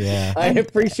do. Yeah. I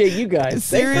appreciate you guys.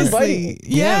 Seriously.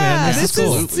 Yeah, man. This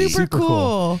is super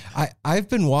cool. I've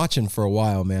been watching for a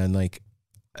while, man. Like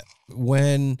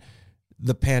when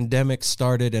the pandemic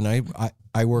started, and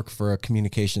I work for a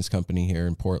communications company here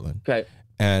in Portland. Okay.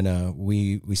 And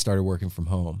we started working from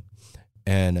home.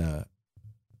 And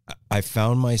I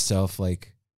found myself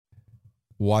like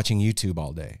watching YouTube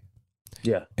all day.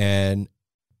 Yeah. And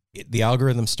the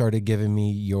algorithm started giving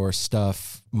me your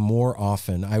stuff more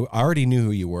often. I already knew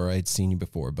who you were. I'd seen you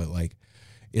before, but like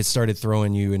it started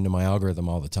throwing you into my algorithm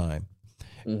all the time.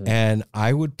 Mm-hmm. And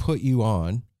I would put you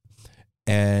on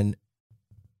and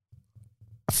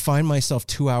find myself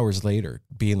 2 hours later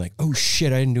being like, oh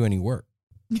shit, I didn't do any work.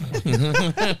 Like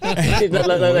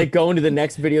going to the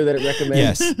next video that it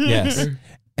recommends. Yes.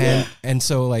 And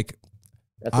so like,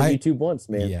 that's what YouTube wants,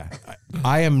 man. Yeah.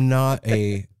 I am not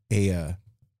a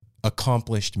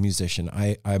accomplished musician.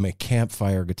 I'm a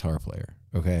campfire guitar player.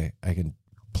 Okay. I can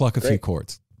pluck a few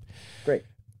chords. Great.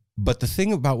 But the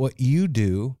thing about what you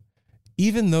do,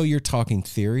 even though you're talking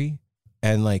theory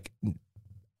and like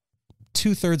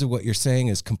 2/3 of what you're saying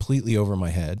is completely over my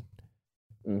head,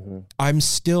 I'm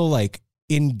still like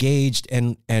engaged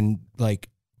and like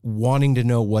wanting to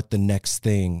know what the next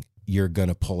thing you're going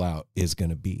to pull out is going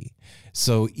to be.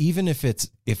 So even if it's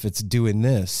doing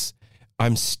this,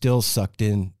 I'm still sucked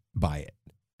in by it.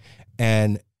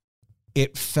 And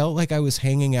it felt like I was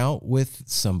hanging out with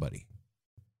somebody.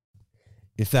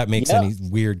 If that makes any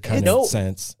weird kind of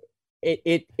sense.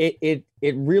 It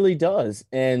really does.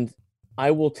 And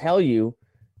I will tell you,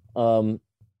 the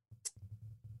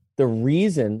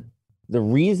reason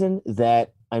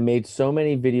that I made so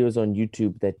many videos on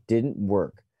YouTube that didn't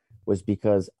work was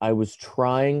because I was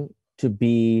trying to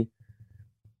be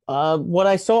what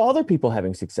I saw other people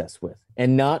having success with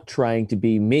and not trying to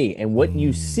be me. And what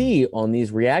you see on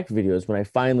these React videos, when I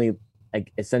finally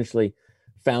essentially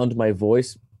found my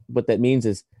voice, what that means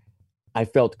is I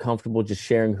felt comfortable just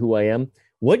sharing who I am.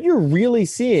 What you're really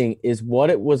seeing is what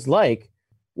it was like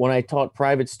when I taught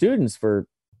private students for,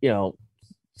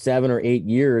 7 or 8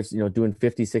 years, doing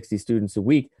 50, 60 students a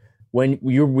week, when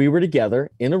we were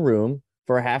together in a room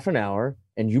for a half an hour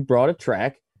and you brought a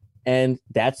track, and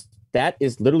that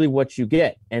is literally what you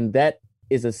get. And that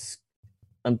is a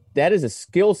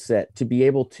skill set to be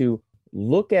able to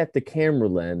look at the camera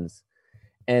lens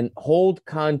and hold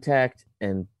contact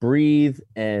and breathe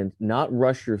and not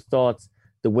rush your thoughts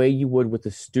the way you would with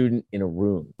a student in a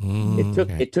room.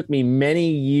 It took me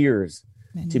many years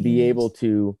to be able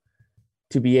to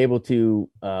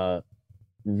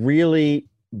really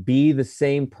be the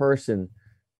same person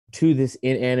to this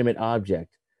inanimate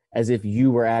object as if you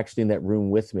were actually in that room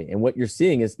with me. And what you're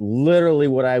seeing is literally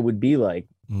what I would be like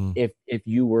if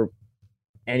you were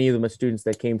any of the students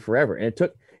that came forever. And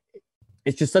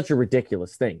it's just such a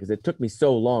ridiculous thing because it took me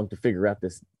so long to figure out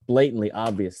this blatantly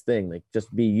obvious thing, like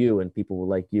just be you and people will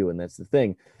like you. And that's the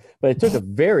thing. But it took a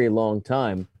very long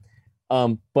time.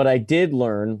 But I did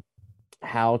learn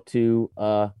how to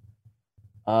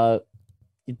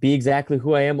be exactly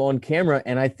who I am on camera.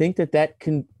 And I think that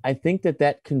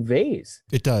conveys.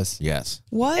 It does. Yes.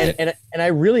 What? And I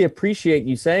really appreciate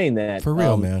you saying that. For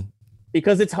real, man.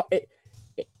 Because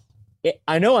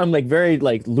I know I'm like very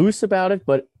like loose about it,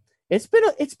 but it's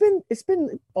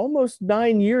been almost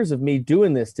 9 years of me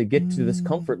doing this to get to this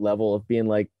comfort level of being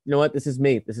like, you know what, this is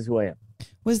me. This is who I am.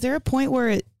 Was there a point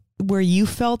where you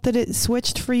felt that it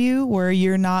switched for you, where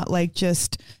you're not like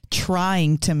just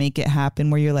trying to make it happen,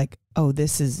 where you're like, oh,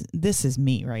 this is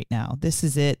me right now. This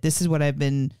is it. This is what I've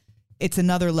been. It's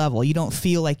another level. You don't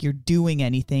feel like you're doing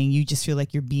anything. You just feel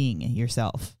like you're being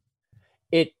yourself.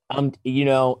 It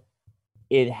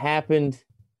happened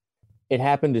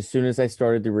as soon as I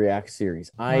started the React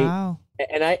series. Wow.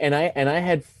 I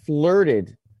had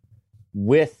flirted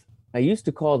with, I used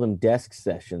to call them desk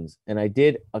sessions, and I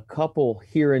did a couple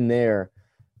here and there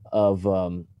of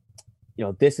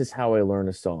this is how I learn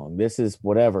a song. This is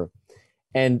whatever.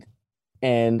 And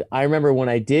I remember when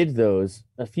I did those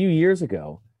a few years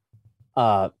ago,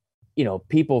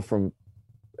 people from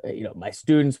my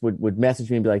students would message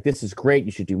me and be like, this is great,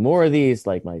 you should do more of these.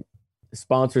 Like my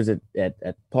sponsors at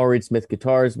Paul Reed Smith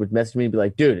Guitars would message me and be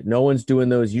like, dude, no one's doing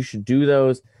those, you should do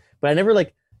those. But I never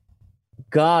like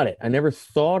got it. I never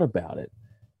thought about it.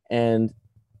 And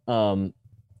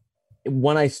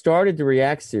when I started the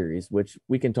React series, which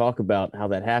we can talk about how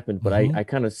that happened, but I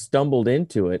kind of stumbled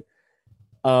into it.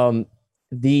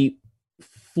 The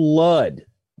flood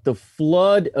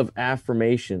of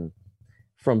affirmation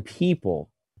from people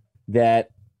that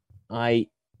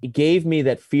it gave me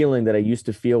that feeling that I used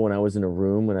to feel when I was in a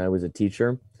room, when I was a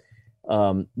teacher,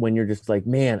 when you're just like,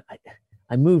 man,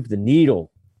 I moved the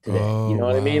needle today. Oh, you know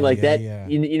what I mean? Like that, yeah.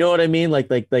 You know what I mean?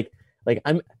 Like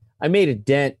I made a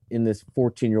dent in this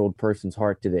 14-year-old person's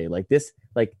heart today.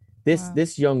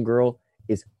 This young girl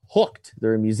is hooked.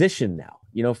 They're a musician now,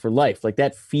 for life. Like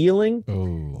that feeling,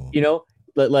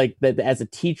 like that as a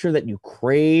teacher that you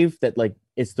crave, that like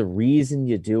it's the reason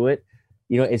you do it.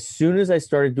 As soon as I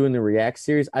started doing the React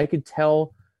series, I could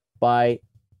tell by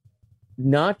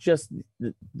not just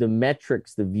the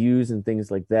metrics, the views and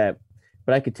things like that,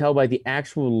 but I could tell by the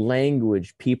actual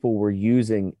language people were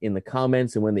using in the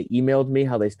comments and when they emailed me,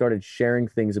 how they started sharing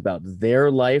things about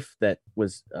their life that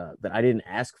was that I didn't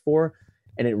ask for,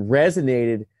 and it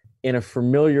resonated in a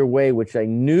familiar way, which I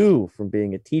knew from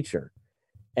being a teacher.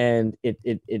 And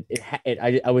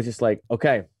I was just like,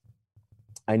 okay,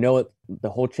 I know it. The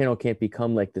whole channel can't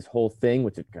become like this whole thing,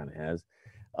 which it kind of has.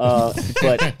 But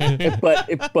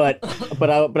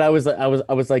I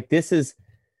was like, this is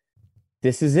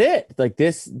it. Like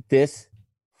this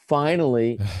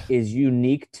finally is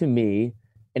unique to me,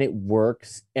 and it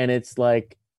works, and it's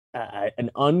like an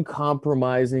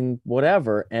uncompromising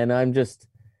whatever. And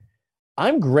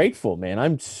I'm grateful, man.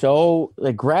 I'm so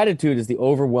like, gratitude is the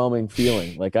overwhelming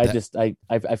feeling. Like I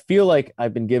feel like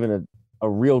I've been given a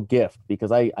real gift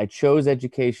because I chose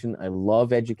education. I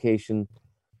love education.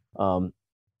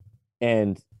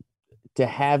 And to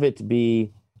have it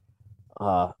be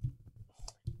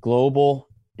global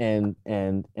and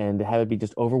to have it be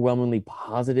just overwhelmingly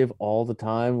positive all the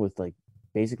time with like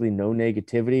basically no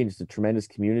negativity and just a tremendous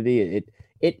community.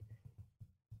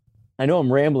 I know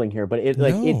I'm rambling here, but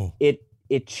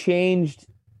it changed.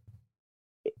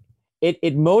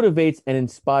 It motivates and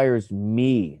inspires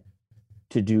me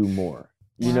to do more.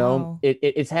 You know,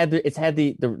 it's had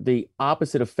the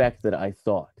opposite effect that I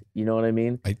thought. You know what I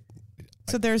mean?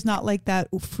 So there's not like that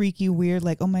freaky weird,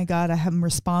 like, oh my God, I'm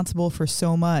responsible for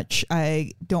so much,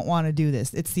 I don't want to do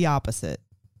this. It's the opposite.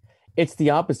 It's the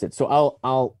opposite. So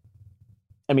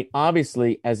I mean,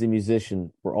 obviously as a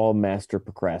musician, we're all master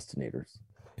procrastinators,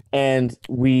 and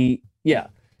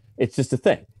it's just a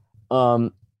thing.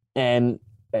 And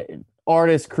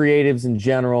artists, creatives in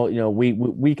general, you know,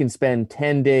 we can spend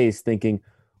 10 days thinking,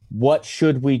 what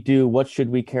should we do? What should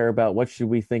we care about? What should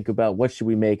we think about? What should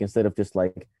we make, instead of just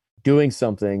like doing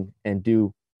something and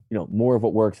do, you know, more of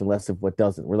what works and less of what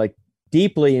doesn't. We're like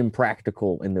deeply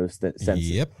impractical in those senses.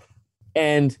 Yep.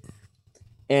 And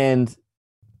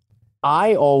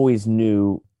I always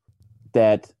knew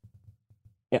that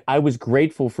I was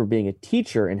grateful for being a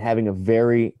teacher and having a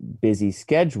very busy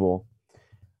schedule,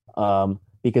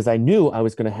 because I knew I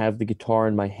was going to have the guitar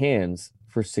in my hands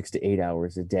for 6 to 8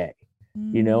 hours a day,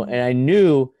 you know, and I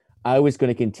knew I was going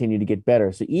to continue to get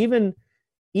better. So even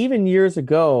years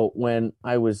ago, when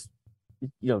I was,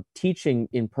 you know, teaching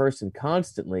in person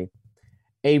constantly,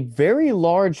 a very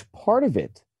large part of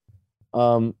it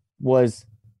was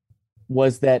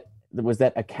that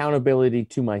accountability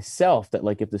to myself, that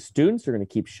like, if the students are going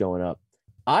to keep showing up,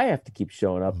 I have to keep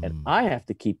showing up and I have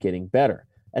to keep getting better.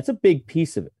 That's a big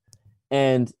piece of it.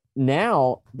 And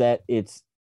now that it's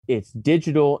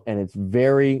digital and it's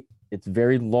very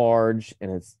large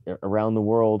and it's around the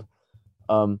world,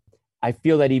 I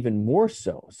feel that even more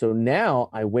so. So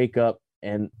now I wake up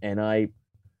and I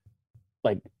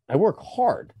work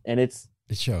hard, and it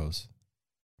shows.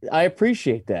 I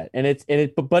appreciate that.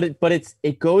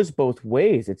 It goes both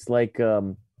ways. It's like,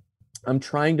 I'm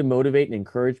trying to motivate and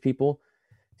encourage people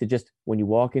to just, when you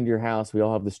walk into your house, we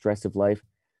all have the stress of life,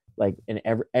 like, and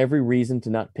every reason to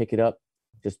not pick it up,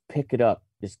 just pick it up,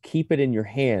 just keep it in your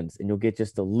hands, and you'll get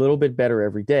just a little bit better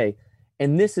every day.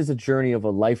 And this is a journey of a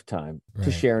lifetime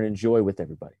to share and enjoy with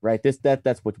everybody, right?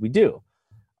 That's what we do.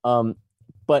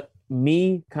 But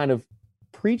me kind of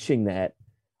preaching that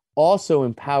also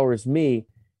empowers me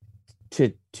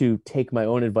to take my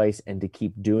own advice and to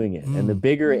keep doing it. And the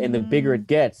bigger it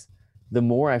gets, the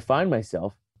more I find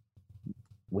myself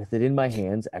with it in my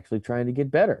hands, actually trying to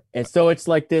get better. And so it's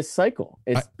like this cycle.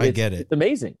 I get it. It's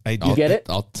amazing. You get it?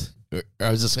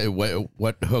 I was just saying,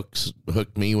 what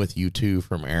hooked me with you two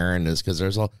from Aaron is because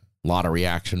there's a lot of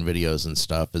reaction videos and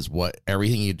stuff, is what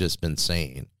everything you've just been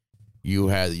saying. You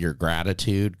had your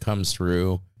gratitude comes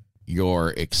through, your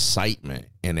excitement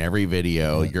in every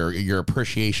video, your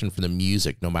appreciation for the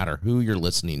music, no matter who you're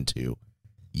listening to.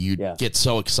 You get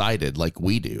so excited like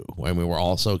we do. I mean, we're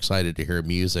all so excited to hear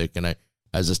music. And I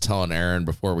was just telling Aaron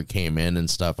before we came in and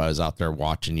stuff, I was out there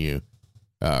watching you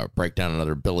break down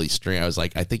another Billy String. I was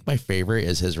like, I think my favorite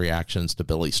is his reactions to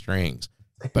Billy Strings,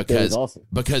 because awesome.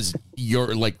 Because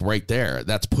you're like right there.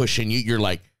 That's pushing you. You're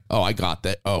like, oh, I got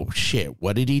that. Oh shit,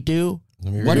 what did he do?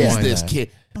 What is this kid?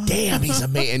 Damn, he's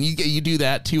amazing. And you do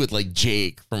that too with like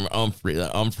Jake from Humphrey. The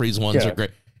Humphreys ones are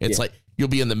great. It's like you'll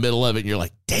be in the middle of it and you're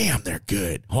like, damn, they're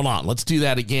good. Hold on, let's do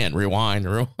that again. Rewind.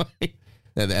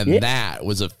 And that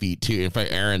was a feat too. In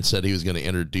fact, Aaron said he was going to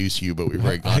introduce you, but we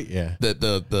already got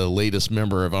the latest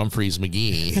member of Humphreys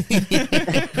McGee.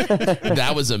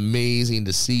 That was amazing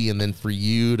to see. And then for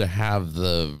you to have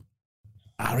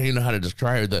I don't even know how to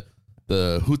describe it,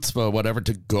 the chutzpah, whatever,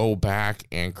 to go back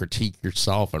and critique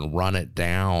yourself and run it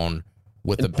down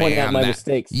with and a point out band my that,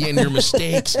 mistakes. Yeah, and your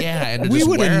mistakes. Yeah, and to We just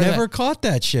would wear have that- never caught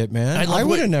that shit, man. I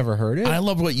would have never heard it. I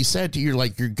love what you said. You're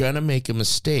like, you're gonna make a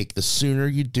mistake. The sooner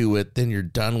you do it, then you're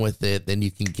done with it. Then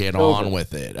you can get on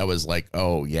with it. I was like,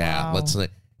 oh yeah, Wow. let's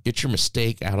get your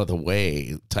mistake out of the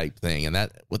way, type thing. And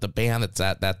that with a band that's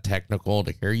that technical,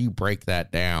 to hear you break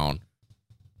that down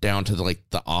to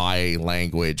the eye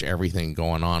language, everything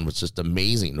going on was just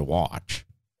amazing to watch.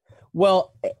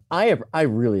 Well, I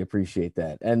really appreciate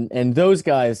that, and those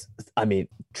guys, I mean,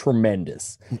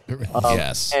 tremendous.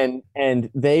 Yes, and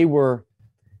they were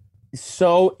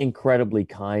so incredibly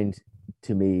kind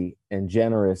to me and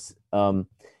generous.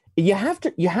 You have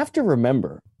to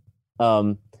remember,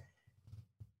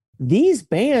 these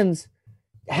bands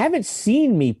haven't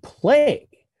seen me play,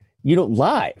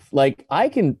 live. Like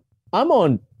I'm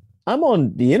on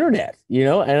the internet,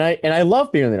 and I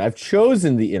love being on there. I've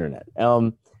chosen the internet.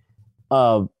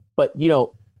 But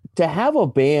to have a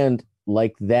band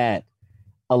like that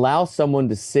allow someone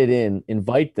to sit in,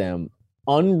 invite them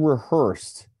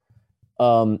unrehearsed,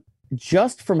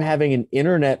 just from having an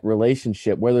internet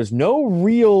relationship where there's no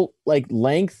real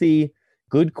lengthy,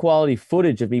 good quality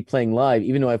footage of me playing live,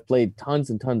 even though I've played tons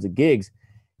and tons of gigs,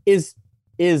 is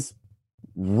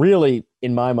really,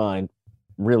 in my mind,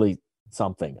 really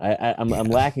something. I'm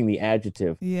lacking the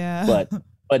adjective. Yeah.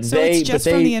 But so it's just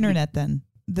from the internet then.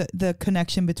 The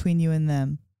connection between you and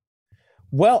them.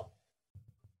 Well,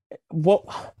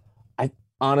 I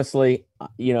honestly,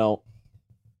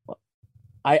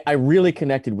 I really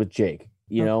connected with Jake.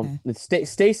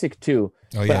 Stasik too.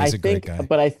 Oh yeah, he's a great guy.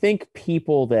 But I think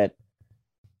people that,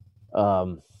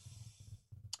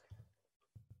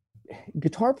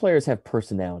 guitar players have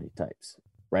personality types,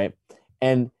 right?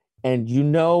 And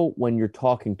when you're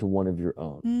talking to one of your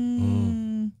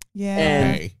own.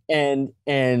 Yeah. And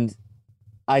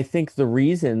I think the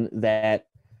reason that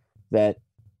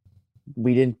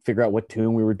we didn't figure out what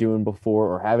tune we were doing before,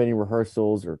 or have any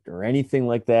rehearsals or anything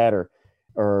like that, or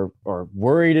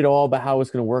worried at all about how it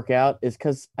was going to work out, is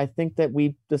because I think that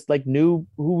we just knew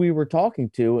who we were talking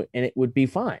to, and it would be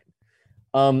fine.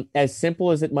 As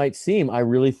simple as it might seem, I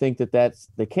really think that that's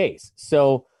the case.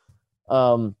 So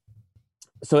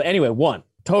anyway,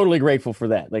 totally grateful for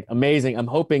that. Amazing. I'm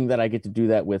hoping that I get to do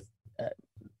that with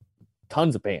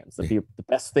tons of bands. That'd be the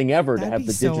best thing ever. That'd to have be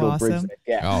the so digital bridge awesome. that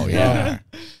gap. Oh yeah.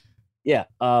 Yeah.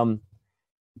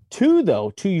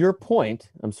 To your point,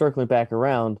 I'm circling back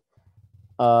around.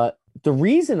 The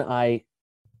reason I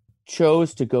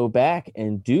chose to go back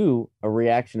and do a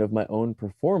reaction of my own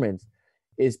performance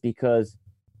is because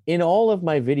in all of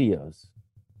my videos,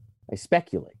 I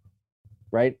speculate,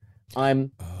 right?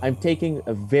 I'm taking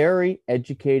a very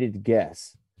educated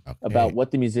guess about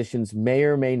what the musicians may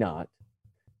or may not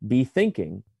be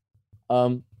thinking,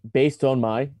 based on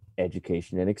my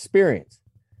education and experience.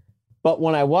 But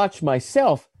when I watch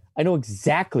myself, I know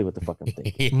exactly what the fuck I'm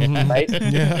thinking, right?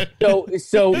 Yeah.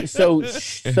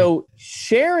 So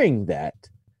sharing that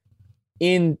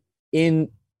in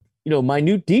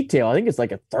minute detail, I think it's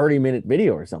like a 30-minute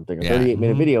video or something, or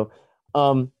 38-minute video,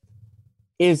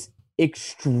 is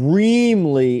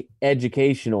extremely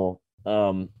educational,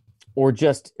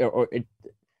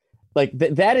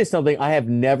 that is something I have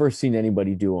never seen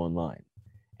anybody do online.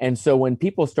 And so when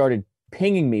people started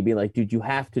pinging me, being like, dude, you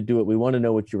have to do it, we want to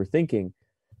know what you were thinking,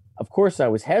 of course I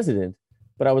was hesitant,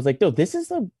 but I was like, no, this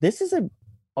is a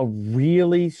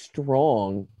really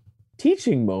strong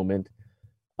teaching moment,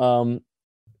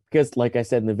 because like I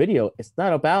said in the video, it's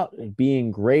not about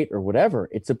being great or whatever,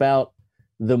 it's about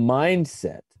the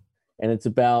mindset, and it's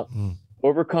about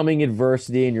overcoming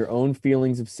adversity and your own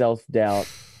feelings of self-doubt.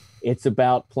 It's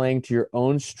about playing to your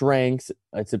own strengths.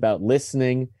 It's about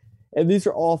listening. And these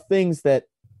are all things that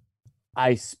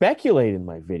I speculate in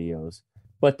my videos,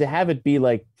 but to have it be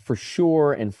for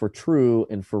sure and for true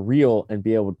and for real, and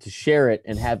be able to share it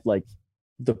and have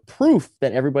the proof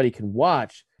that everybody can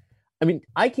watch. I mean,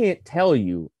 I can't tell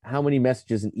you how many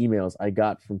messages and emails I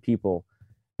got from people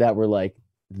that were like,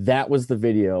 that was the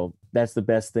video. That's the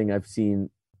best thing I've seen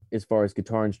as far as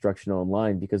guitar instruction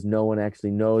online, because no one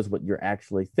actually knows what you're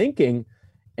actually thinking,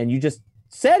 and you just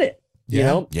said it,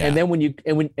 Yeah. And then when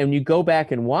you go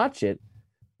back and watch it,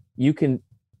 you can,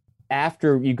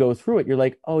 after you go through it, you're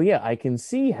like, oh yeah, I can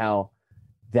see how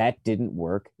that didn't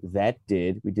work. That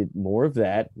did. We did more of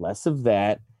that, less of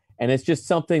that, and it's just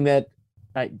something that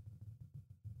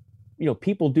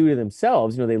people do to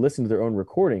themselves. They listen to their own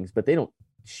recordings, but they don't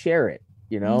share it.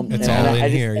 It's And all in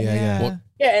here. Yeah. Well,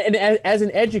 Yeah, and as an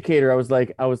educator, I was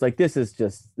like, this is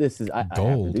I have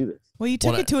Gold. to do this. Well, you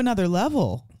took it to another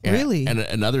level, really. And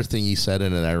another thing you said,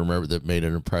 and I remember that made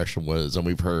an impression was, and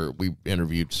we've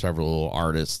interviewed several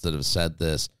artists that have said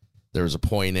this, there was a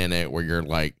point in it where you're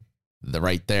like,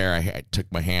 right there, I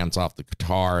took my hands off the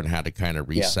guitar and had to kind of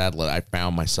resettle it. I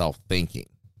found myself thinking.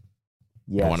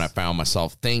 Yes. And when I found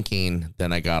myself thinking,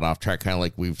 then I got off track. Kind of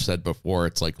like we've said before,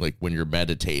 it's like when you're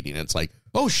meditating, it's like,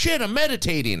 oh shit, I'm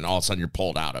meditating. And all of a sudden you're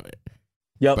pulled out of it.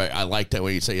 Yep. But I like that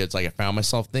way you say it's like I found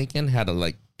myself thinking, had to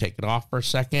like take it off for a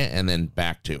second and then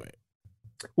back to it.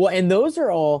 Well, and those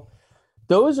are all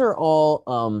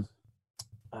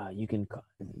you can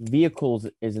vehicles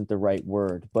isn't the right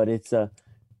word, but it's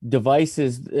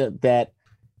devices that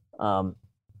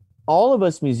all of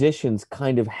us musicians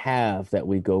kind of have that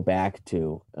we go back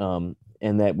to,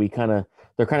 and that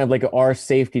they're kind of like our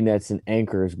safety nets and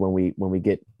anchors when we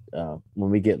get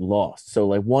lost. So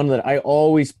like one that I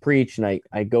always preach and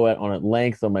I go on at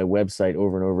length on my website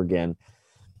over and over again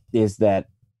is that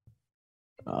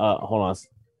hold on.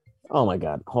 Oh my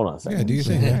God. Hold on a second. Yeah, do you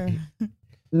think that?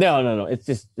 No. It's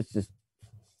just I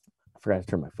forgot to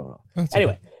turn my phone off.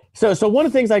 Anyway, okay. So one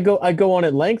of the things I go on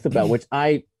at length about, which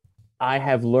I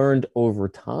have learned over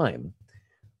time,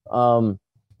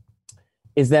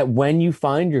 is that when you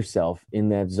find yourself in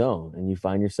that zone and you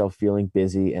find yourself feeling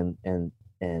busy and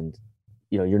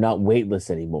you're not weightless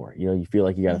anymore, you feel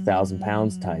like you got 1,000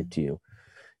 pounds tied to you,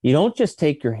 you don't just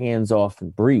take your hands off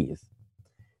and breathe.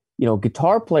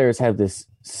 Guitar players have this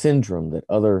syndrome that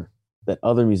other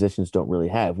musicians don't really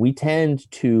have. We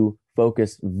tend to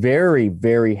focus very,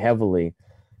 very heavily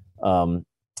on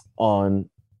so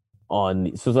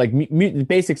it's like the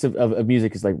basics of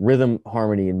music is like rhythm,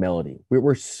 harmony, and melody.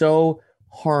 We're so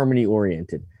harmony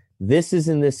oriented. This is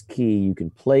in this key. You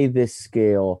can play this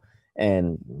scale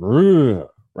and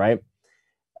right.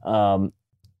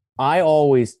 I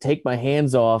always take my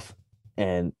hands off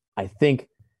and I think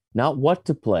not what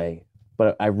to play,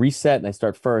 but I reset and I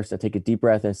start first. I take a deep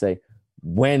breath and I say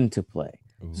when to play.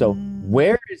 Ooh. So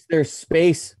where is there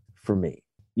space for me?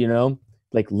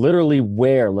 Like literally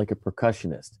where, like a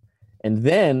percussionist. And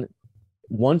then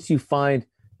once you find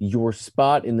your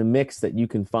spot in the mix that you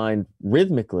can find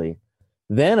rhythmically,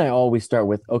 then I always start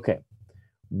with, okay,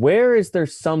 where is there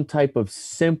some type of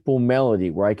simple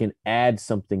melody where I can add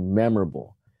something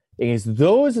memorable? Because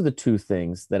those are the two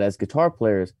things that as guitar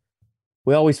players,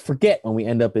 we always forget when we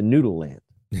end up in noodle land,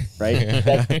 right?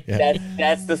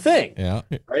 That's the thing,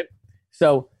 right?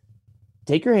 So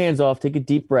take your hands off, take a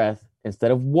deep breath.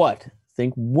 Instead of what,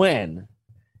 think when.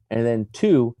 And then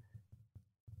 2,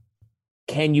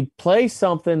 can you play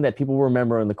something that people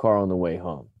remember in the car on the way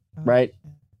home, right?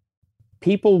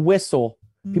 People whistle.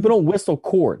 People don't whistle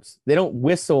chords. They don't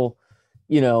whistle,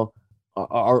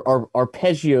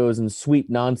 arpeggios and sweet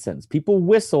nonsense. People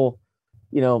whistle,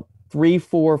 3,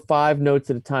 4, 5 notes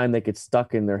at a time that get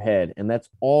stuck in their head. And that's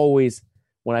always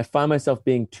when I find myself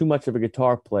being too much of a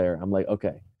guitar player, I'm like,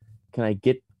 okay, can I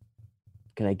get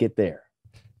there?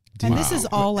 And this is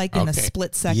all like in a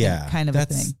split second kind of a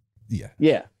thing.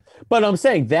 Yeah. But I'm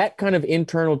saying that kind of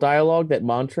internal dialogue, that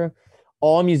mantra,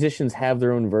 all musicians have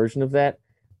their own version of that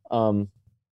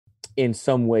in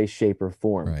some way, shape, or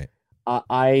form. Right.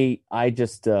 I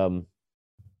just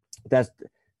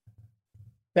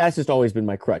that's just always been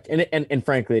my crutch. And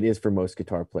frankly, it is for most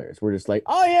guitar players. We're just like,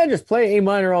 oh yeah, just play A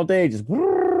minor all day, just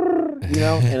and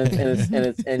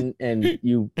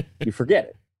you forget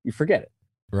it. You forget it.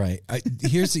 Right.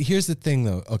 Here's the thing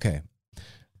though. Okay.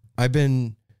 I've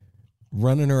been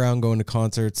running around going to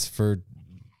concerts for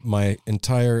my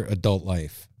entire adult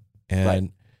life,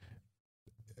 and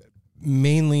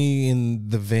mainly in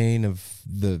the vein of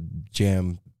the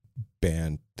jam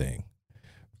band thing.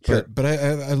 Sure. But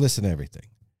I listen to everything.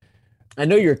 I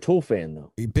know you're a Tool fan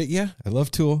though. But yeah, I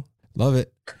love Tool. Love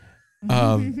it.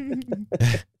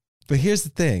 But here's the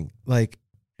thing, like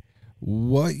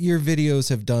what your videos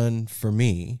have done for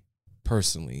me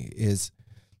personally is,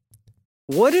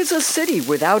 what is a city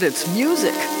without its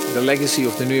music? The legacy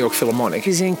of the New York Philharmonic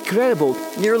is incredible.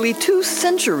 Nearly 2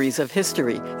 centuries of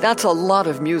history. That's a lot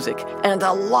of music and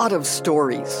a lot of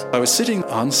stories. I was sitting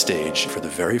on stage for the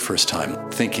very first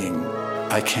time thinking,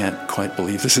 I can't quite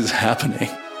believe this is happening.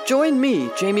 Join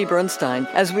me, Jamie Bernstein,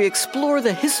 as we explore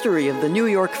the history of the New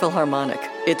York Philharmonic.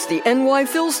 It's the NY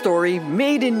Phil Story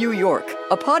Made in New York,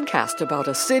 a podcast about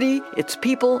a city, its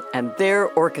people, and their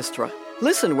orchestra.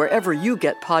 Listen wherever you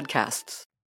get podcasts.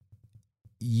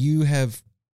 You have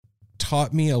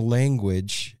taught me a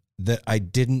language that I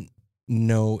didn't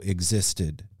know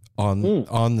existed on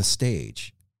the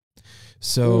stage.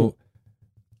 So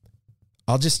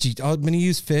I'm going to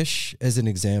use Fish as an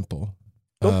example.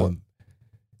 Go for it.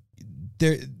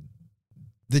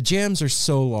 The jams are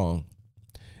so long,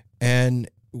 and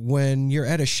when you're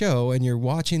at a show and you're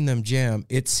watching them jam,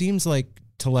 it seems like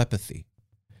telepathy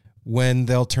when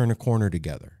they'll turn a corner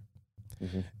together.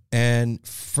 And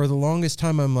for the longest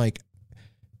time, I'm like,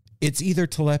 it's either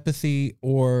telepathy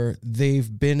or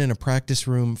they've been in a practice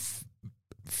room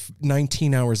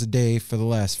 19 hours a day for the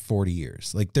last 40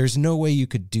 years. Like, there's no way you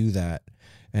could do that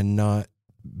and not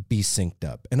be synced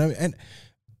up. And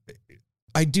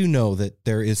I do know that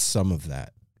there is some of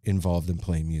that involved in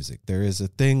playing music. There is a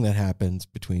thing that happens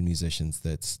between musicians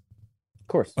that's, of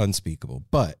course, unspeakable.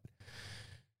 But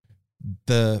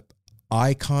the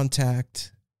eye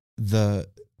contact, the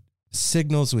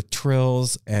signals with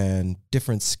trills and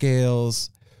different scales,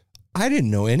 I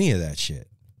didn't know any of that shit.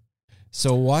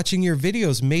 So watching your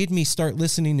videos made me start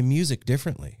listening to music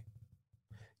differently.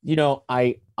 You know,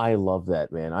 I love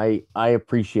that, man. I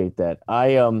appreciate that.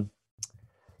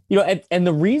 You know, and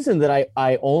the reason that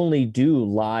I only do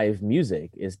live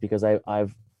music is because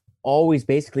I've always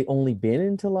basically only been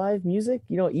into live music.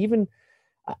 You know, even,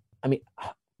 I mean,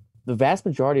 the vast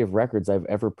majority of records I've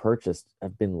ever purchased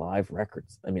have been live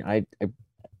records. I mean, I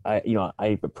you know,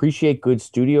 I appreciate good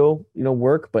studio, you know,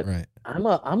 work, but Right. I'm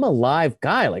a live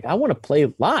guy. Like, I want to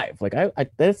play live. Like,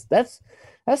 that's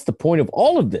the point of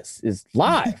all of this, is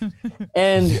live.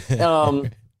 and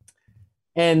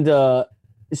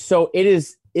so it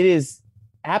is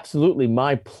absolutely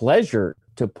my pleasure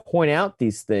to point out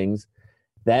these things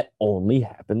that only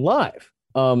happen live.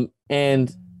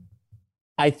 And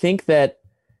I think that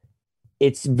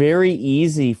it's very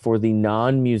easy for the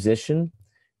non-musician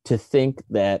to think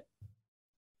that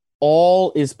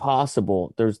all is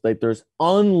possible. There's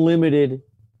unlimited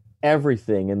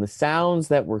everything, and the sounds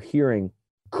that we're hearing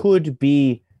could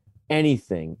be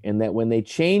anything, and that when they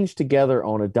change together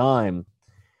on a dime,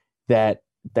 that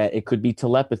it could be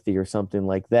telepathy or something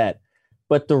like that.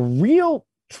 But the real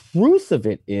truth of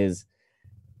it is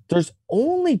there's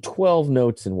only 12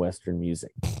 notes in Western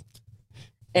music.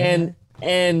 And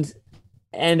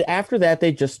after that,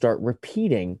 they just start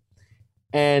repeating.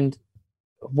 And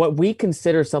what we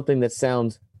consider something that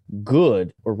sounds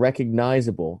good or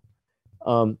recognizable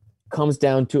comes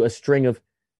down to a string of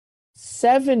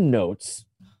 7 notes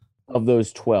of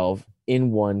those 12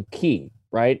 in one key,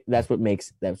 right? That's what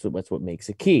makes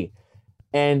a key.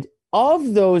 And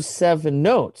of those 7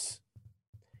 notes,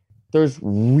 there's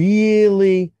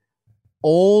really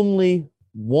only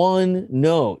one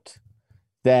note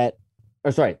that,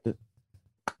 or sorry,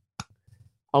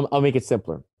 I'll make it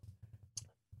simpler.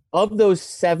 Of those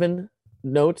 7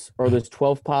 notes, or those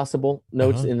 12 possible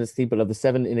notes in this key, but of the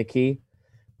 7 in a key,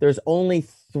 there's only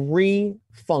 3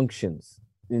 functions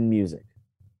in music.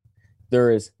 There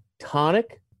is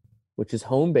tonic, which is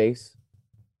home bass.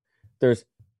 There's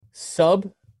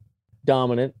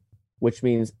subdominant, which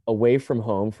means away from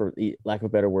home, for lack of a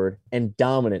better word, and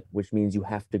dominant, which means you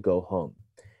have to go home.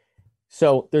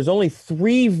 So there's only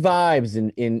 3 vibes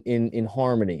in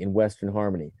harmony, in Western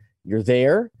harmony. You're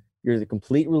there. You're the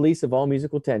complete release of all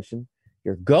musical tension.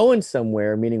 You're going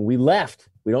somewhere, meaning we left.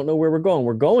 We don't know where we're going.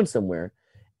 We're going somewhere.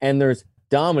 And there's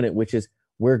dominant, which is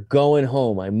we're going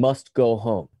home. I must go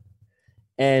home.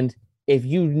 And if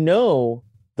you know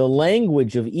the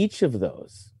language of each of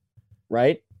those,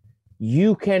 right,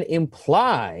 you can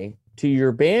imply to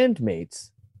your bandmates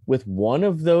with one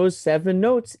of those 7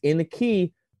 notes in the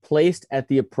key placed at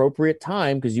the appropriate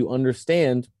time, because you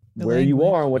understand where you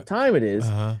are and what time it is,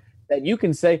 that you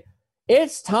can say,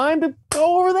 it's time to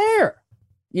go over there,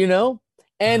 you know?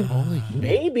 And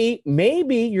maybe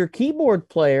your keyboard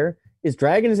player is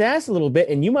dragging his ass a little bit,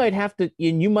 and you might have to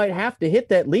hit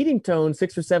that leading tone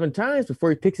 6 or 7 times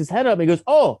before he picks his head up and he goes,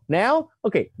 oh, now?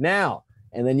 Okay, now.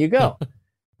 And then you go,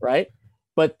 right?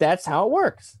 But that's how it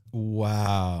works.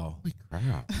 Wow. Holy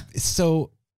crap.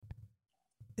 So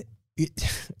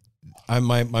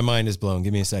my mind is blown.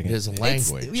 Give me a second. It is a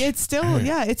language. It's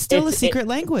still a secret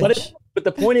language. But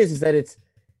the point is that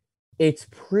it's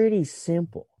pretty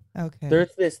simple. Okay.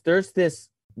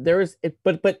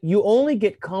 But you only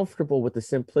get comfortable with the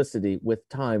simplicity with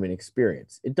time and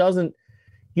experience.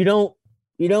 You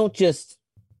don't just,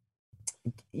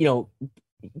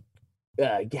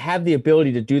 have the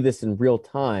ability to do this in real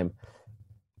time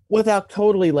without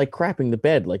totally like crapping the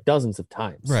bed like dozens of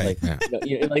times. Right.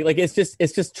 Like it's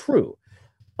just true.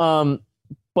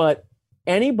 But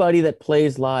anybody that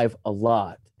plays live a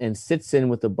lot and sits in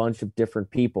with a bunch of different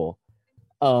people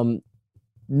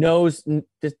knows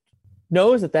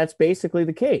that that's basically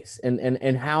the case,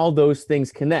 and how those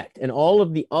things connect, and all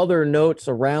of the other notes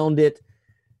around it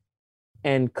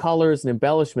and colors and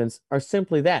embellishments are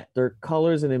simply that. They're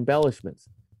colors and embellishments.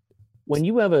 When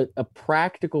you have a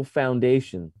practical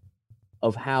foundation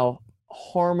of how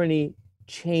harmony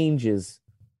changes,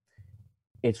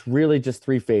 it's really just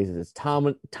 3 phases. It's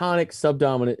tonic,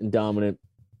 subdominant, and dominant.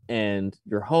 and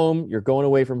you're home, you're going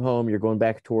away from home, you're going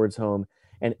back towards home,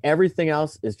 and everything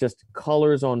else is just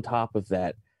colors on top of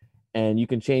that. And you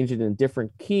can change it in a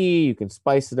different key, you can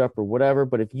spice it up or whatever.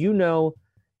 But if you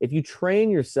train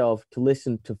yourself to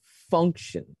listen to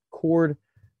function, chord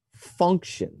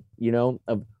function,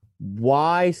 of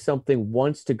why something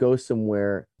wants to go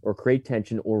somewhere or create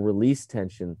tension or release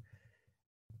tension,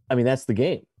 I mean, that's the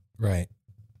game. Right.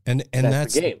 And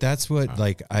that's what,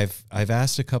 like, I've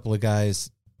asked a couple of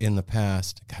guys in the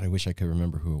past. God, I wish I could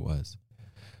remember who it was.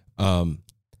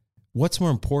 What's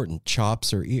more important,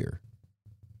 chops or ear?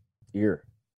 Ear.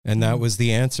 And that was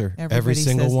the answer. Everybody Every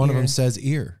single says one of ear. them says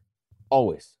ear.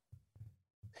 Always.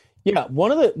 Yeah,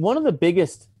 one of the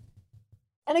biggest,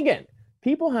 and again,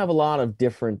 people have a lot of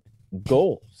different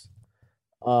goals.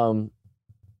 And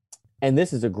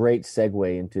this is a great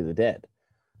segue into the Dead.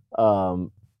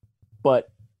 But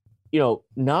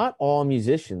not all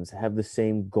musicians have the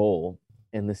same goal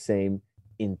and the same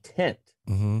intent.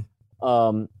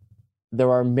 Mm-hmm. There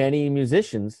are many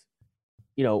musicians,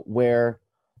 where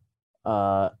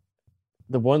the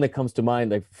one that comes to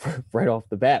mind, like right off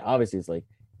the bat, obviously, is like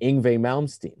Yngwie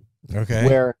Malmsteen. Okay.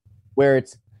 Where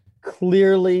it's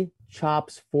clearly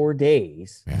chops for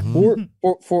days,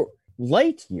 for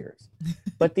light years,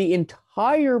 but the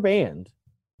entire band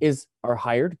are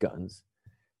hired guns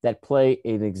that play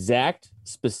an exact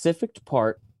specific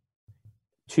part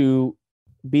to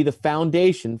be the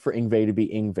foundation for Yngwie to be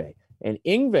Yngwie. And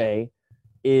Yngwie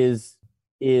is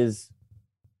he's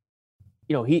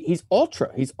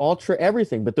ultra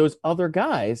everything, but those other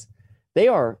guys, they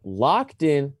are locked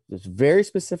in there's very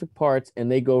specific parts,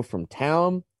 and they go from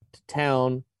town to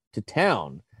town to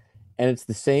town, and it's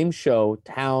the same show,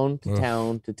 town to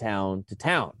town to town to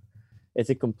town.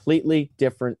 It's a completely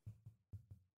different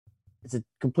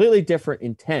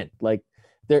intent. Like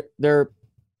the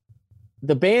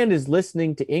band is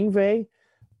listening to Yngwie,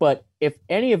 but if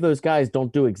any of those guys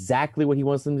don't do exactly what he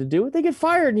wants them to do, they get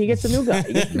fired and he gets a new guy.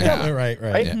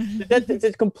 Right. Yeah. That's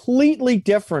a completely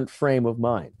different frame of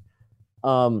mind.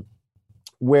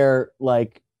 Where,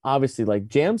 like, obviously, like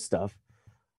jam stuff,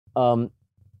 and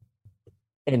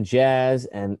jazz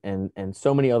and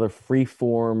so many other free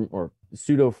form or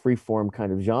pseudo free form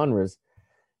kind of genres,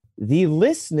 the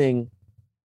listening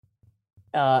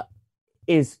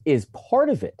is part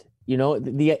of it.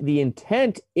 The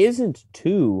intent isn't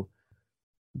to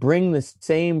bring the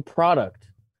same product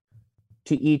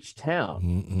to each town.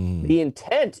 Mm-mm.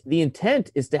 The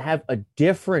intent is to have a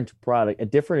different product, a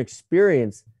different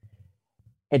experience,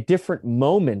 a different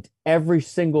moment, every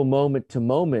single moment to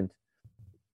moment,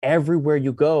 everywhere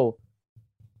you go,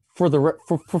 for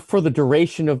the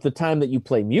duration of the time that you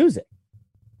play music,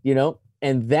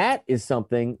 and that is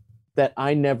something that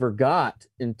I never got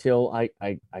until I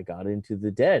got into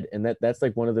the Dead. And that's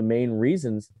like one of the main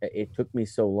reasons it took me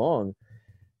so long,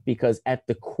 because at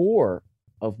the core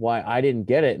of why I didn't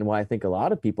get it, and why I think a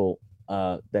lot of people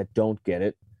that don't get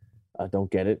it,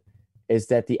 is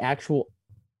that the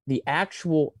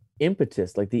actual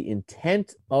impetus, like the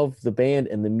intent of the band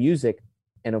and the music,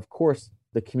 and of course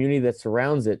the community that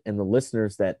surrounds it and the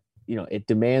listeners that it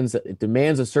demands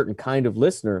a certain kind of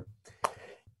listener,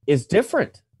 is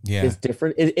different. Yeah. Is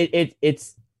different.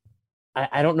 It's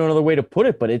I don't know another way to put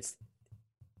it, but it's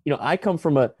I come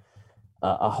from a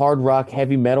hard rock,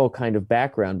 heavy metal kind of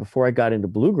background before I got into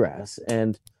bluegrass,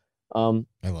 and I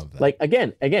love that. like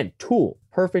again, Tool,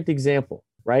 perfect example,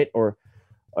 right? Or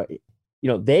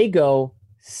they go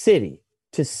city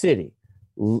to city,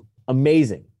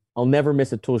 amazing. I'll never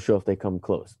miss a Tool show if they come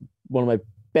close. One of my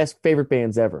best favorite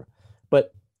bands ever.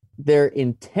 But their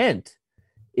intent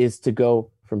is to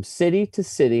go from city to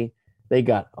city. They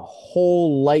got a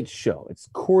whole light show. It's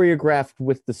choreographed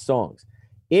with the songs.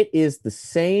 It is the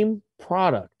same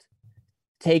product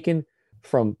taken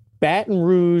from Baton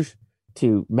Rouge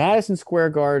to Madison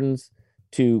Square Gardens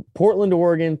to Portland,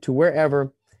 Oregon, to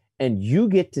wherever, and you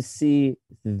get to see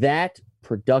that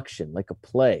production like a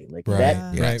play. Like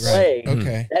that play.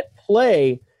 Okay. That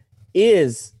play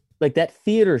is like that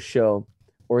theater show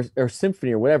or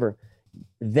symphony or whatever.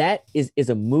 That is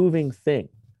a moving thing.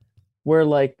 Where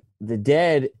like the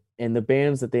Dead and the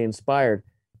bands that they inspired,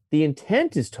 the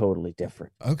intent is totally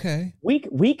different. Okay.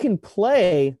 We can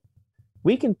play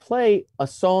a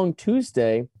song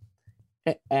Tuesday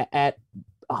at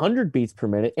 100 beats per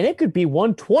minute, and it could be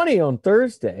 120 on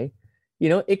Thursday.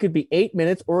 It could be 8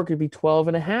 minutes, or it could be 12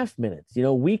 and a half minutes.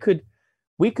 We could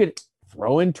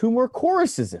throw in 2 more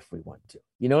choruses if we want to.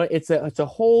 It's a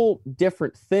whole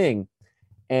different thing.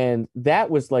 And that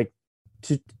was like,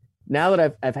 now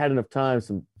that I've had enough time,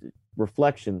 some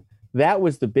reflection, that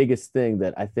was the biggest thing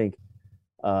that I think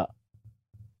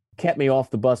kept me off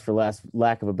the bus, for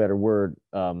lack of a better word.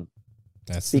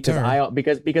 That's the because term.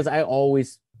 because I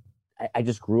always I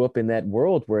just grew up in that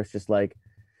world where it's just like,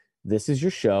 this is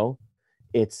your show.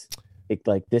 It's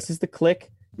like, this is the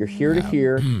click. You're here to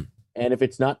hear. And if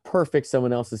it's not perfect,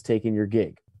 someone else is taking your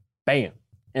gig. Bam.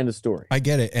 End of story. I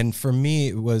get it. And for me,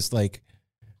 it was like,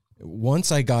 once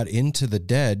I got into the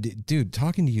Dead, dude,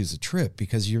 talking to you is a trip,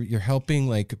 because you're helping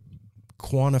like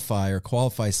quantify or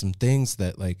qualify some things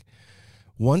that, like,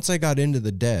 once I got into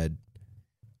the Dead,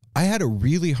 I had a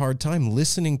really hard time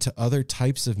listening to other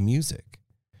types of music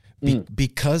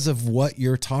because of what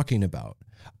you're talking about.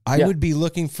 I would be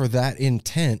looking for that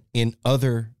intent in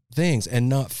other things and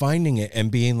not finding it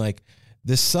and being like,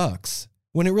 this sucks,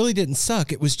 when it really didn't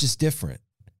suck. It was just different.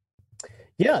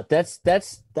 Yeah, that's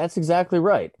exactly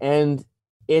right. And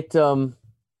it, obviously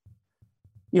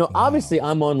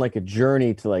I'm on like a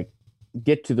journey to like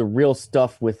get to the real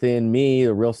stuff within me,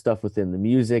 the real stuff within the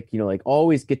music, like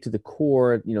always get to the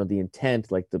core, the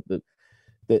intent, like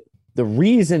the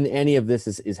reason any of this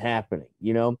is happening,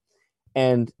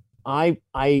 and I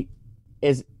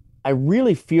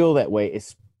really feel that way,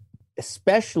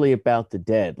 especially about the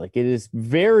Dead. Like, it is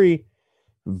very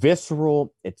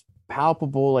visceral. It's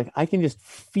palpable. Like, I can just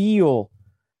feel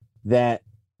that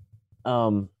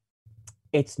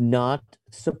it's not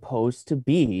supposed to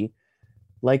be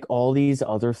like all these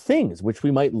other things, which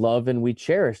we might love and we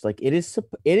cherish. Like, it is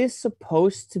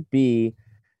supposed to be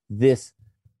this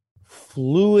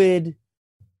fluid,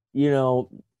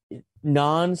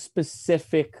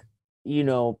 non-specific,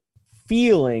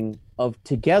 feeling of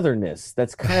togetherness.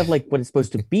 That's kind of like what it's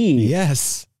supposed to be.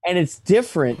 Yes. And it's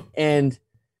different. And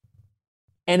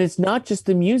it's not just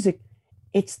the music,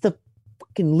 it's the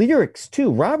fucking lyrics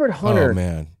too. Robert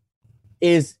Hunter,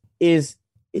 is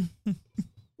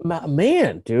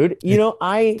man, dude.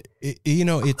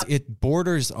 It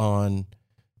borders on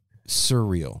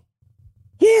surreal.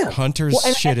 Yeah. Hunter's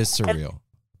shit is surreal.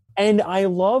 And I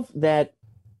love that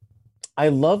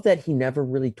he never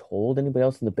really told anybody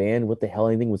else in the band what the hell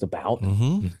anything was about.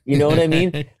 Mm-hmm. You know what I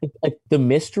mean? Like the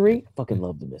mystery. I fucking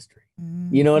love the mystery.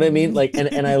 You know what I mean? Like,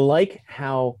 and I like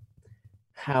how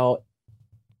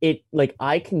it, like,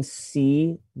 I can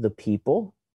see the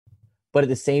people, but at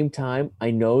the same time,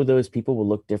 I know those people will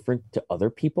look different to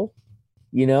other people.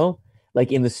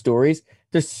 Like in the stories,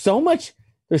 there's so much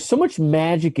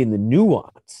magic in the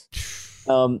nuance.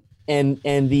 And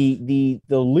the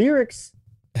lyrics,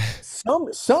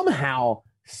 somehow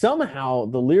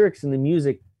the lyrics and the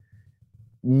music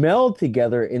meld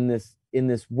together in this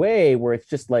way where it's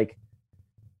just like,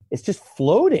 it's just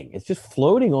floating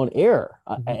on air.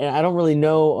 And I don't really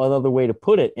know another way to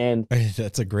put it. And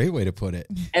that's a great way to put it.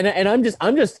 And I'm just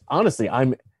honestly,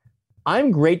 I'm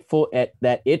grateful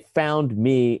that it found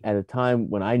me at a time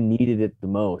when I needed it the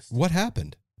most. What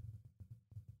happened?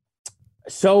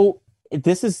 So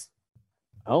this is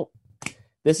how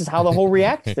the whole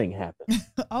React thing happened.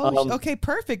 Okay,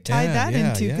 perfect. Tie that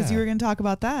into, because you were going to talk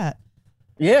about that.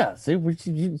 Yeah. See,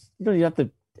 you don't even have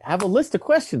to have a list of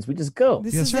questions. We just go.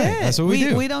 That's right. That's what we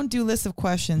do. We don't do lists of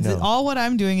questions. No. All what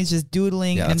I'm doing is just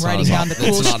doodling and writing down the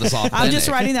cool shit. I'm just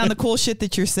writing down the cool shit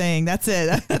that you're saying. That's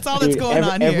it. That's all that's going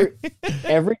on here.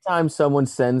 Every time someone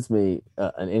sends me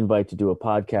an invite to do a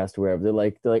podcast or wherever, they're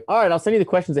like, all right, I'll send you the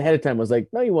questions ahead of time. I was like,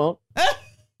 no, you won't.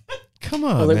 Come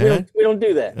on, like, man. We don't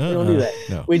do that. We don't do that.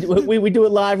 No. We do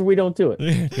it live or we don't do it.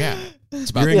 Yeah.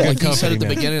 It's about, like you said at the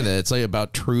beginning of it, it's like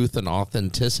about truth and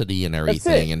authenticity and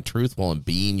everything, and truthful and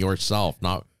being yourself,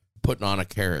 not putting on a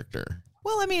character.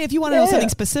 Well, I mean, if you want to know something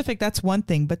specific, that's one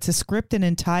thing, but to script an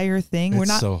entire thing,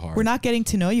 It's so hard. We're not getting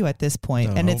to know you at this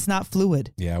point, and it's not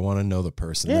fluid. Yeah, I want to know the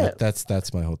person. Yeah.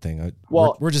 That's my whole thing.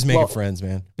 We're just making friends,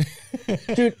 man.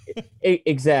 Dude,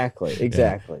 exactly.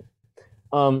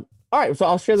 All right, so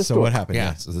I'll share the story. So what happened?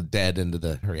 Yeah, so the Dead into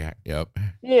the React. Yep.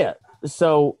 Yeah.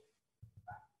 So,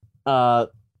 as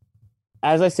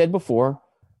I said before,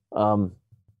 I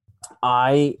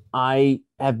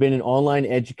have been an online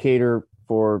educator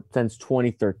since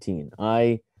 2013.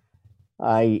 I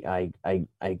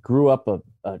grew up a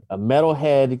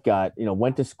metalhead.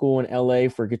 Went to school in LA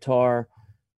for guitar.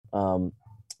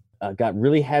 Got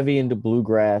really heavy into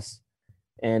bluegrass,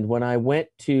 and when I went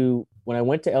to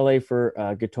LA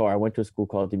for guitar, I went to a school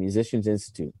called the Musicians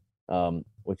Institute,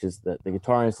 which is the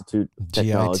Guitar Institute of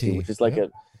Technology, GIT. which is like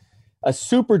a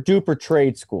super duper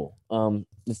trade school.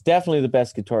 It's definitely the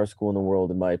best guitar school in the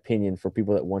world, in my opinion, for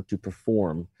people that want to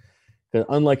perform. Because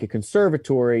unlike a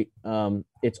conservatory,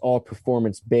 it's all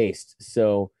performance based.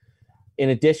 So in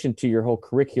addition to your whole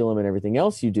curriculum and everything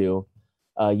else you do,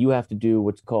 you have to do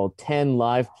what's called 10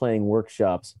 live playing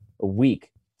workshops a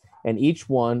week. And each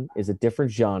one is a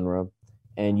different genre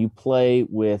and you play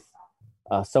with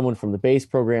someone from the bass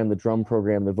program, the drum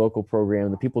program, the vocal program,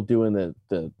 the people doing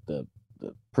the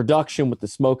production with the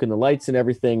smoke and the lights and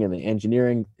everything, and the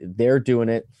engineering, they're doing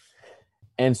it.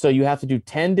 And so you have to do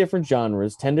 10 different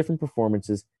genres, 10 different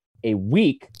performances a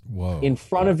week in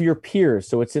front of your peers.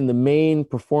 So it's in the main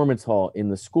performance hall in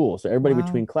the school. So everybody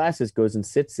between classes goes and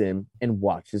sits in and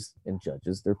watches and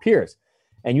judges their peers.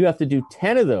 And you have to do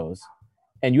 10 of those,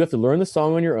 and you have to learn the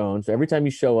song on your own. So every time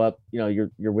you show up, you know,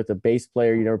 you're with a bass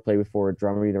player you never played before, a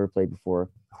drummer you never played before,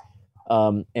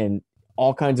 and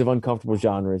all kinds of uncomfortable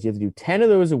genres. You have to do 10 of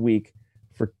those a week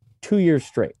for 2 years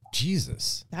straight.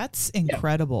 Jesus. That's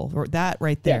incredible. Or that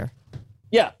right there.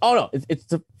 Yeah. Oh no,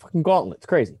 it's a fucking gauntlet. It's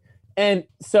crazy. And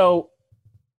so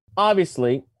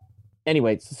obviously,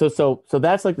 anyway, so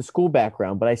that's like the school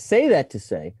background. But I say that to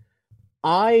say,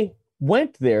 I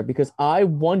went there because I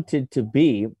wanted to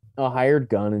be a hired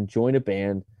gun and join a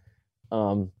band,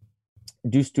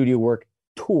 do studio work,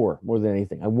 tour more than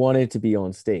anything. I wanted to be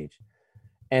on stage.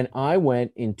 And I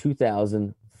went in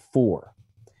 2004.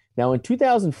 Now in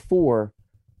 2004,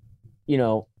 you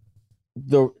know,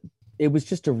 it was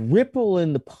just a ripple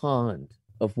in the pond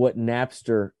of what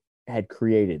Napster had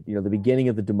created, you know, the beginning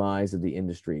of the demise of the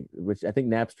industry, which I think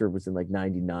Napster was in like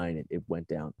 99, it went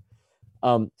down.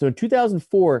 So in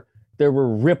 2004, there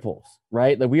were ripples,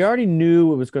 right? Like we already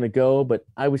knew it was going to go, but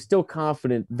I was still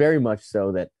confident, very much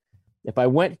so, that if I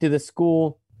went to the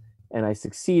school and I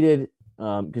succeeded,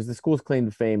 because the school's claim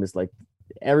to fame is like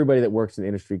everybody that works in the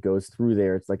industry goes through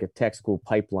there. It's like a tech school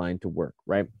pipeline to work,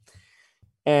 right?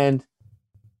 And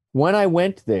when I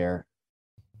went there,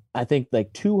 I think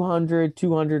like 200,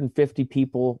 250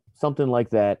 people, something like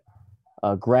that,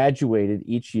 graduated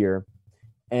each year,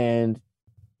 and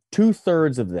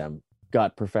 2/3 of them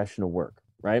got professional work,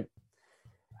 right?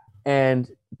 And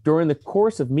during the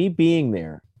course of me being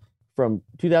there from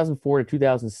 2004 to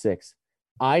 2006,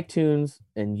 iTunes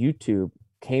and YouTube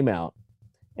came out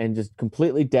and just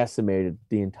completely decimated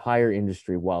the entire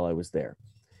industry while I was there.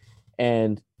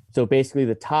 And so basically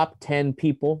the top 10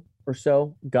 people or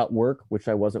so got work, which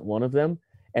I wasn't one of them,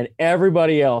 and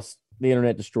everybody else, the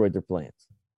internet destroyed their plans.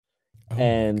 Oh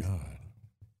and my God.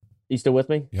 You still with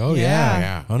me? Oh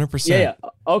yeah. 100%. Yeah.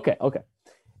 Okay.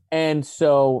 And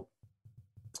so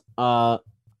I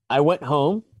went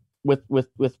home with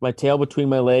my tail between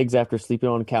my legs after sleeping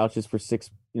on couches for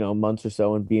 6 months or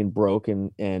so and being broke,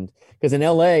 and because in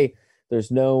LA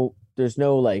there's no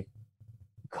like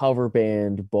cover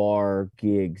band bar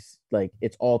gigs, like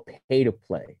it's all pay to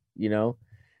play,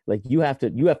 like you have to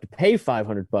pay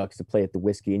 $500 to play at the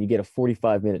Whiskey, and you get a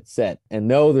 45-minute set, and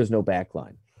no, there's no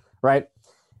backline, right?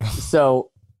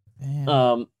 So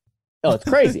it's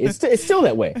crazy. It's still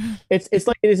that way. It's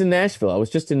like it is in Nashville. I was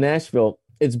just in Nashville.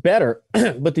 It's better,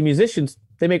 but the musicians,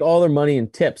 they make all their money in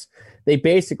tips. They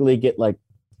basically get like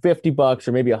 $50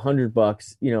 or maybe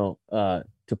 $100,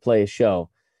 to play a show.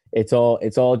 It's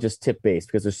all just tip based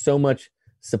because there's so much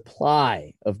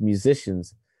supply of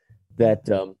musicians that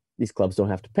these clubs don't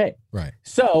have to pay. Right.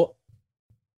 So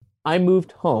I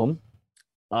moved home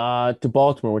to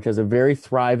Baltimore, which has a very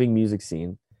thriving music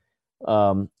scene,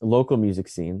 local music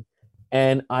scene.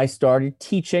 And I started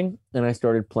teaching, and I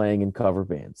started playing in cover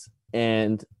bands.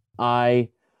 And I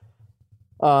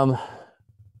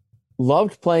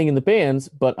loved playing in the bands,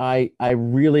 but I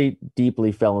really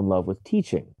deeply fell in love with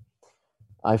teaching.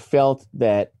 I felt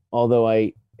that although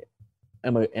I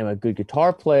am a good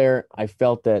guitar player, I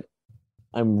felt that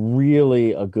I'm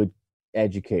really a good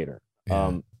educator.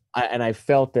 Yeah. I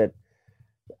felt that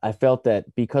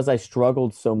because I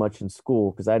struggled so much in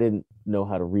school, because I didn't know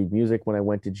how to read music when I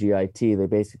went to GIT, they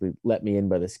basically let me in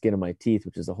by the skin of my teeth,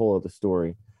 which is a whole other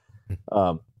story.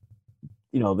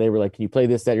 They were like, "Can you play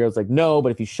this, that?" I was like, "No,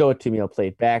 but if you show it to me, I'll play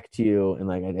it back to you." And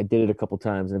like I did it a couple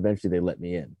times, and eventually they let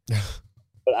me in.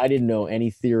 But I didn't know any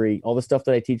theory. All the stuff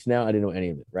that I teach now, I didn't know any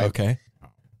of it. Right. Okay.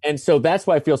 And so that's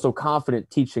why I feel so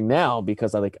confident teaching now,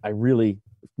 because I really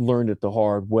learned it the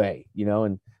hard way,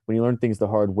 and when you learn things the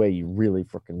hard way, you really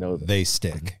freaking know them. They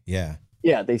stick. Yeah.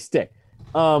 Yeah, they stick.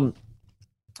 So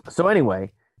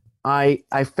anyway,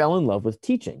 I fell in love with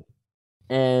teaching,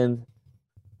 and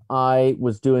I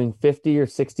was doing 50 or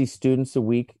 60 students a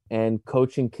week and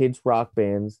coaching kids rock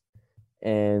bands,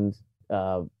 and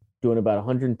doing about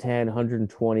 110,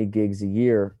 120 gigs a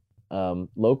year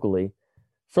locally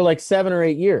for like 7 or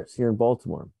 8 years here in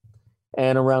Baltimore.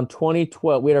 And around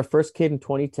 2012, we had our first kid in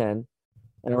 2010.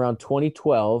 And around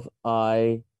 2012,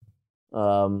 I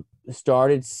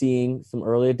started seeing some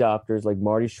early adopters like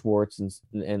Marty Schwartz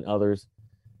and others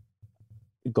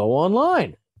go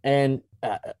online and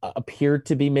appeared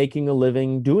to be making a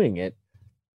living doing it.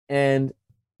 And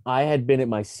I had been at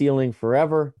my ceiling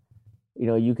forever.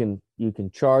 You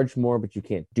can charge more, but you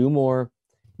can't do more.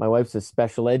 My wife's a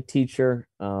special ed teacher,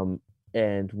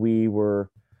 and we were,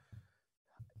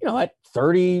 at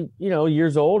 30,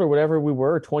 years old or whatever we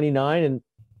were, 29, and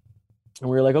we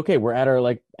were like, okay, we're at our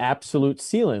like absolute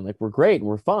ceiling. Like we're great,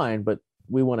 we're fine, but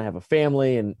we want to have a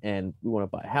family and we want to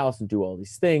buy a house and do all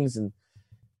these things and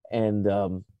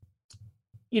how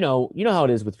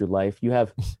it is with your life. You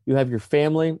have your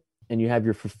family and you have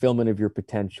your fulfillment of your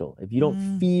potential. If you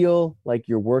don't feel like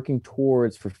you're working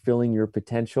towards fulfilling your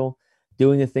potential,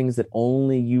 doing the things that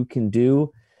only you can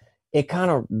do, it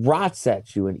kind of rots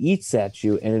at you and eats at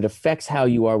you, and it affects how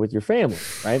you are with your family,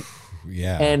 right?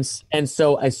 Yeah. And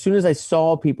so as soon as I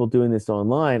saw people doing this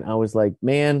online, I was like,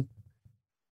 man,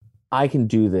 I can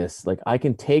do this. Like I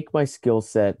can take my skill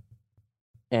set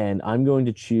and I'm going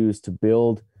to choose to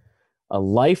build a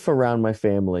life around my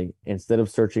family instead of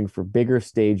searching for bigger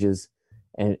stages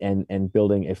and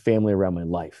building a family around my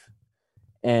life.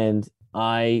 And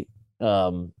I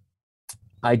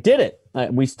did it.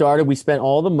 We spent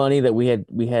all the money that we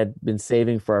had been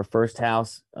saving for our first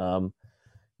house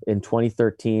in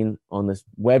 2013 on this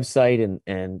website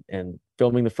and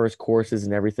filming the first courses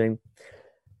and everything.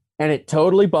 And it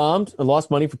totally bombed. I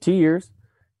lost money for 2 years,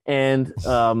 and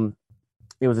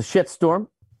it was a shitstorm.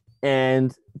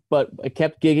 But I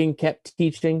kept gigging, kept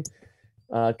teaching,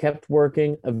 kept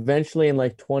working. Eventually, in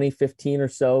like 2015 or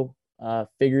so,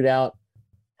 figured out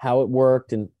how it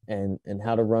worked and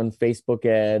how to run Facebook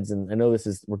ads. And I know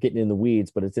we're getting in the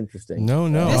weeds, but it's interesting. No,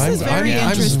 This is very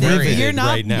interesting. You're not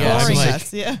right now. boring Like,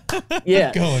 us. Yeah.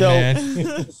 Yeah. going, so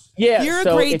man. yeah, You're a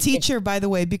so great teacher, by the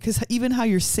way, because even how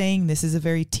you're saying this is a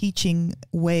very teaching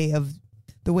way of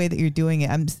the way that you're doing it.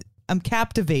 I'm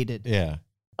captivated. Yeah.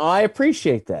 I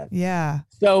appreciate that. Yeah.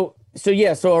 So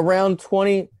around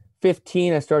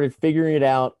 2015, I started figuring it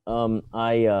out.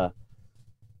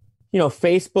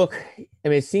 Facebook, I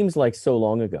mean, it seems like so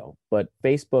long ago, but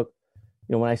Facebook,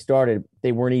 when I started,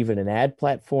 they weren't even an ad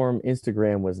platform.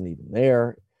 Instagram wasn't even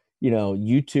there.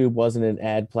 YouTube wasn't an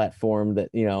ad platform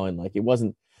and like it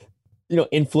wasn't,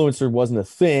 influencer wasn't a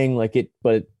thing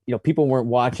but people weren't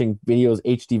watching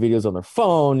HD videos on their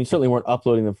phone. You certainly weren't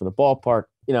uploading them from the ballpark,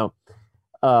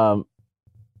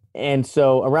 and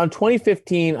so around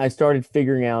 2015, I started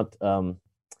figuring out,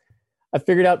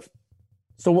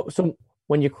 so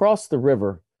when you cross the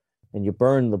river and you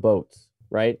burn the boats,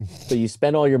 right? So you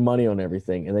spend all your money on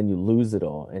everything and then you lose it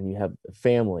all and you have a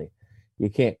family, you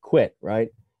can't quit, right?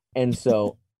 And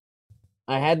so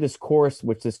I had this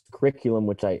curriculum,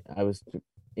 which I was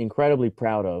incredibly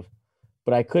proud of,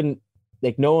 but I couldn't,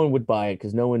 like no one would buy it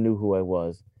because no one knew who I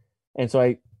was. And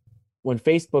so when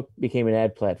Facebook became an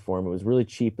ad platform, it was really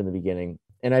cheap in the beginning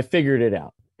and I figured it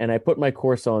out. And I put my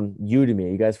course on Udemy.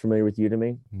 Are you guys familiar with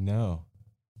Udemy? No.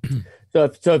 So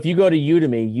if you go to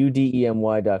Udemy,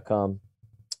 udemy.com,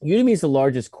 Udemy is the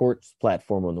largest course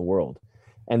platform in the world.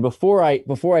 And before I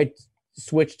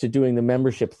switched to doing the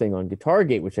membership thing on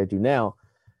GuitarGate, which I do now,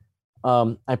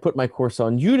 I put my course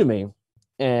on Udemy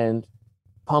and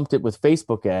pumped it with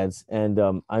Facebook ads. And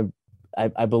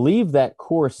I believe that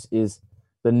course is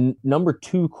the number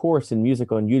 2 course in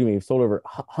music on Udemy. We've sold over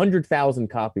 100,000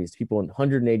 copies to people in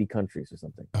 180 countries or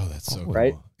something. Oh, that's so cool.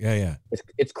 Right? Yeah.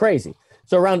 It's crazy.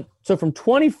 So from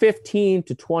 2015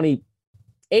 to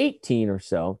 2018 or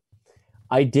so,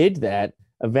 I did that.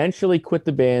 Eventually quit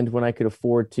the band when I could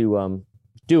afford to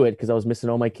do it because I was missing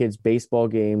all my kids' baseball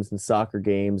games and soccer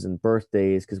games and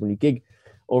birthdays. Because when you gig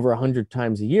over 100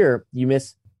 times a year, you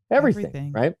miss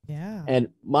everything, right? Yeah. And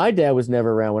my dad was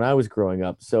never around when I was growing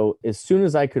up. So as soon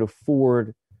as I could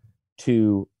afford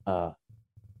to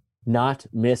not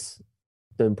miss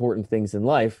the important things in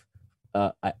life,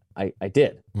 I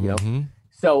did, Mm-hmm.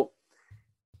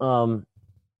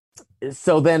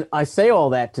 So then I say all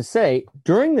that to say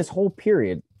during this whole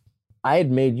period, I had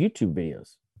made YouTube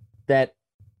videos that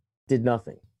did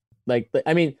nothing.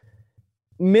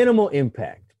 Minimal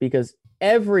impact, because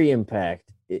every impact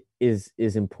is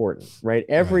important, right?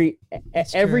 Every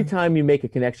time you make a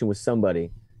connection with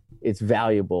somebody, it's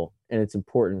valuable and it's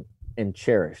important and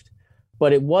cherished.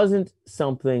 But it wasn't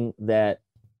something that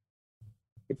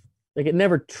it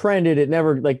never trended. It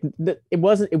never it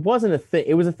wasn't a thing.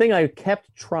 It was a thing I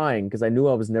kept trying because I knew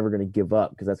I was never going to give up,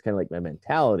 because that's kind of like my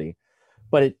mentality,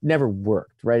 but it never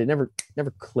worked, right? It never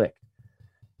clicked.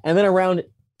 And then around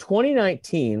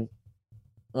 2019,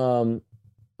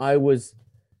 I was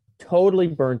totally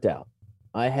burnt out.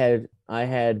 I had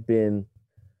been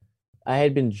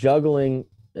juggling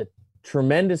a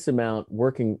tremendous amount,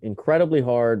 working incredibly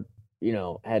hard,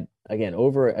 had again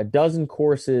over a dozen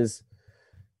courses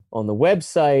on the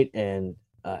website, and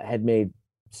had made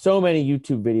so many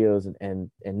YouTube videos and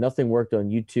nothing worked on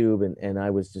YouTube. And I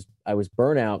was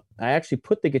burnt out. I actually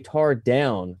put the guitar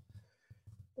down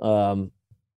for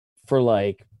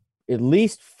like at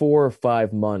least 4 or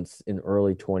 5 months in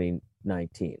early 2019.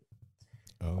 Shit.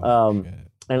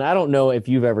 And I don't know if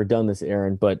you've ever done this,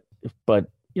 Aaron, but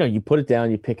you put it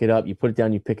down, you pick it up, you put it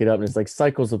down, you pick it up, and it's like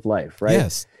cycles of life, right?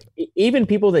 Yes. Even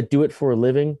people that do it for a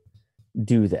living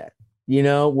do that,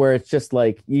 where it's just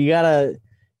like you gotta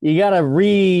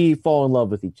fall in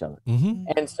love with each other.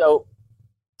 Mm-hmm. And so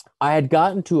I had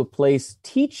gotten to a place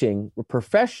teaching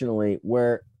professionally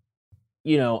where,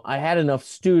 I had enough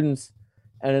students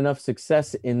and enough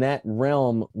success in that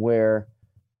realm where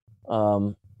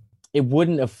it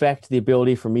wouldn't affect the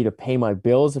ability for me to pay my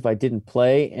bills if I didn't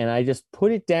play. And I just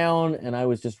put it down, and I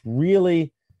was just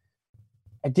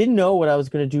I didn't know what I was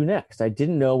going to do next. I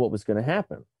didn't know what was going to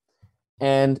happen.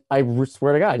 And I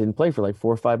swear to God, I didn't play for like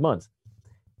 4 or 5 months.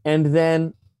 And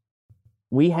then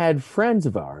we had friends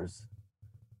of ours,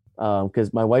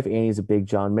 because my wife Annie is a big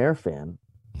John Mayer fan,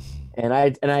 and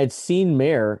I had seen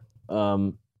Mayer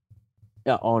on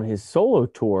his solo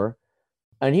tour,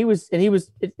 and he was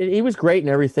great and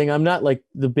everything. I'm not like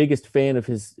the biggest fan of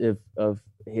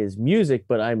his music,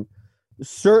 but I'm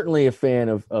certainly a fan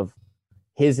of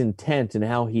his intent and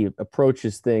how he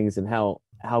approaches things and how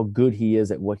good he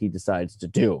is at what he decides to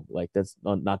do. Like, that's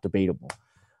not debatable.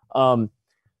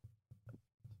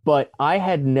 But I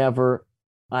had never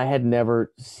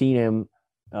seen him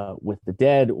with the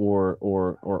Dead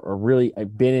or really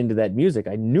been into that music.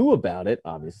 I knew about it,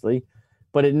 obviously,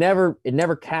 but it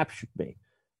never captured me.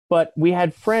 But we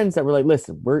had friends that were like,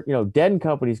 listen, we're, Dead and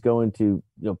Company's going to,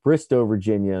 Bristow,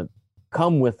 Virginia,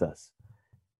 come with us.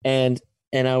 And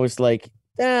I was like,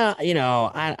 I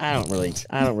don't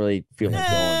really feel like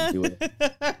going and doing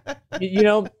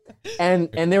it.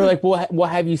 And they were like, well,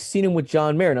 have you seen him with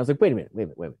John Mayer? And I was like, wait a minute.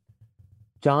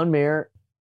 John Mayer,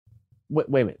 wait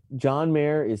a minute. John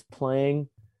Mayer is playing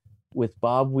with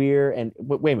Bob Weir, and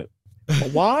wait a minute.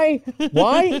 Why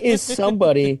is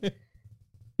somebody,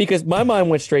 because my mind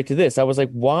went straight to this. I was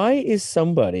like, why is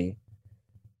somebody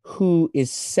who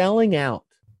is selling out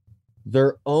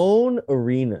their own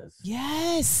arenas,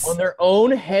 yes, on their own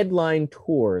headline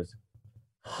tours,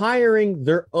 hiring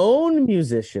their own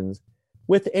musicians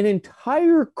with an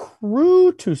entire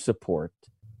crew to support,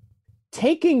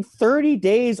 taking 30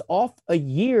 days off a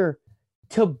year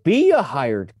to be a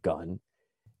hired gun,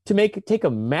 to take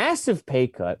a massive pay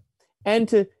cut, and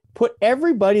to put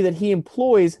everybody that he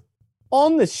employs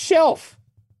on the shelf?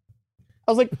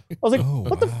 I was like, oh,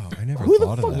 what wow. I never who the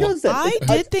thought fuck of that. does that?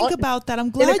 I did think about that. I'm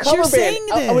glad in a cover you're band. saying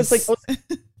this. I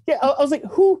was like,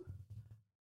 who?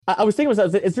 I was thinking to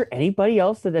myself, is there anybody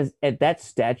else that is at that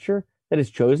stature that has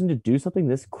chosen to do something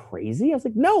this crazy? I was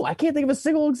like, no, I can't think of a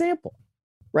single example,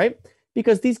 right?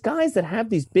 Because these guys that have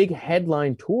these big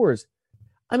headline tours,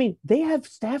 I mean, they have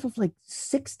staff of like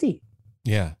 60.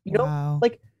 Yeah. Wow.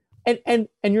 Like, and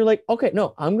you're like, okay,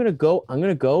 no, I'm gonna go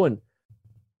and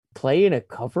play in a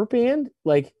cover band,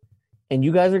 like, and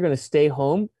you guys are gonna stay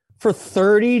home for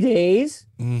 30 days,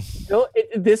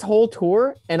 this whole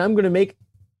tour, and I'm gonna make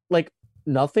like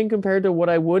nothing compared to what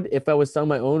I would if I was selling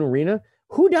my own arena.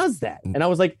 Who does that? And I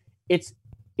was like, it's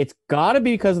got to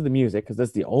be because of the music, because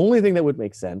that's the only thing that would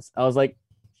make sense. I was like,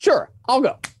 sure, I'll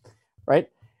go, right?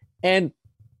 And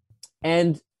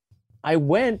I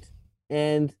went,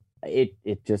 and it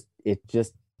just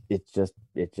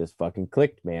fucking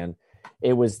clicked, man.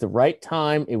 It was the right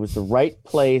time. It was the right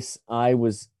place. I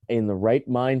was in the right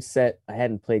mindset. I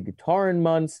hadn't played guitar in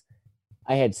months.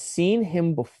 I had seen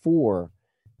him before,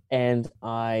 and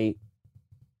I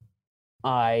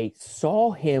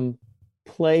saw him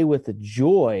play with a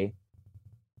joy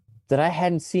that I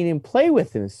hadn't seen him play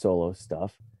with in his solo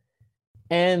stuff.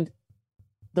 And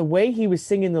the way he was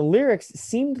singing the lyrics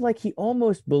seemed like he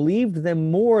almost believed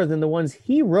them more than the ones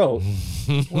he wrote.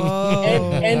 Whoa.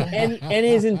 And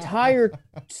his entire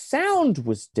sound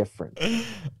was different.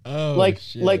 Oh, like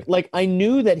shit. I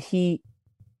knew that he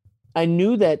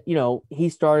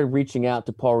started reaching out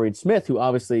to Paul Reed Smith, who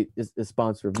obviously is the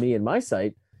sponsor of me and my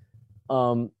site.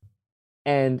 And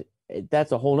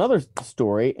that's a whole nother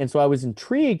story. And so I was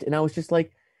intrigued, and I was just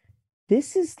like,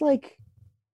 this is like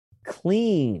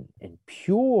clean and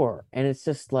pure, and it's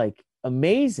just like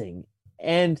amazing.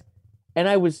 And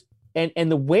I was,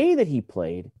 and the way that he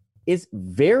played is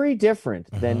very different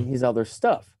than his other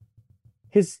stuff.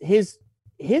 His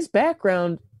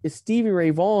background is Stevie Ray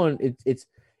Vaughan.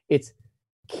 It's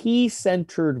key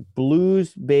centered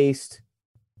blues based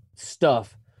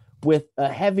stuff with a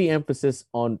heavy emphasis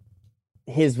on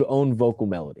his own vocal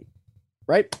melody,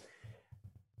 right?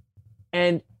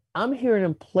 And I'm hearing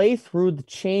him play through the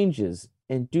changes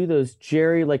and do those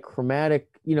Jerry like chromatic,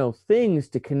 things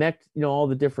to connect, all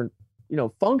the different,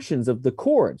 functions of the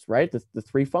chords, right? The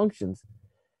three functions.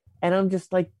 And I'm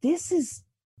just like,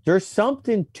 there's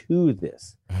something to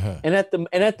this. And at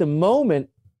the moment,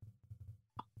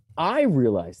 I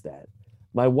realized that.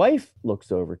 My wife looks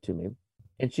over to me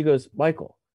and she goes,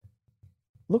 Michael,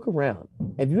 look around.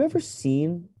 Have you ever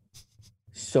seen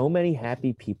so many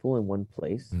happy people in one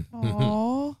place?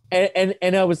 Aww.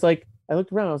 And I was like, I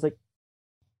looked around, I was like,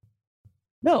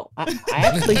 no, I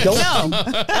actually don't. No,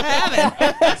 I haven't.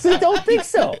 I actually don't think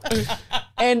so.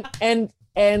 And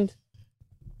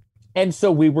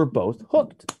so we were both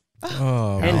hooked.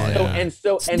 Oh, And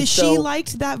so She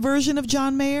liked that version of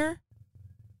John Mayer?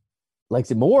 likes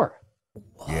it more.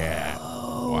 Yeah.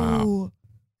 Wow.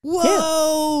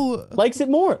 Whoa. Likes it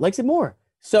more.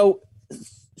 So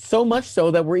much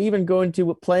so that we're even going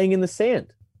to Playing in the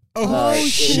Sand. Oh, in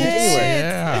shit. January.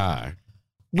 Yeah.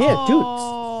 Yeah,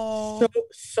 Oh. dude.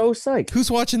 So psyched. Who's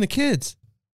watching the kids?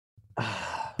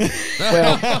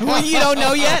 Well, You don't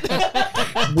know yet?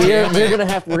 we're gonna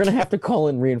have to call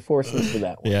in reinforcements for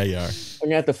that one. Yeah, you are. We're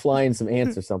gonna have to fly in some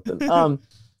ants or something. From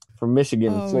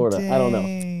Michigan and Florida. I don't know.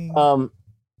 Dang.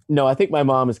 No, I think my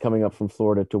mom is coming up from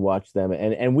Florida to watch them,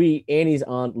 and Annie's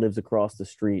aunt lives across the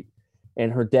street,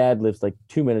 and her dad lives like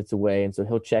 2 minutes away, and so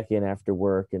he'll check in after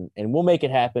work, and we'll make it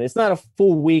happen. It's not a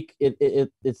full week.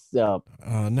 It's No,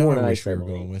 I nights, wish we I were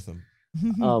believe. going with them.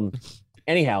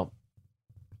 Anyhow,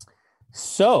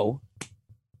 so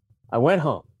I went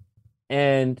home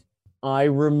and I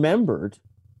remembered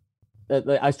that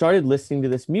I started listening to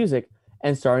this music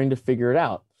and starting to figure it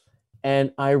out.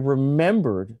 And I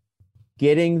remembered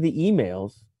getting the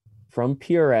emails from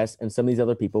PRS and some of these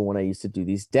other people when I used to do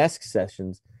these desk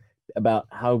sessions about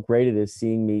how great it is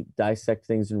seeing me dissect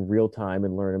things in real time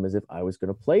and learn them as if I was going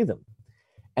to play them.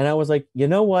 And I was like, you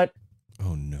know what?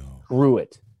 Oh no. Screw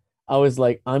it. I was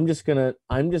like, I'm just gonna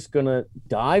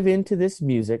dive into this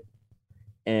music,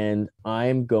 and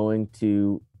I'm going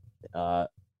to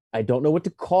I don't know what to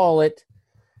call it.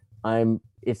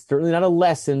 It's certainly not a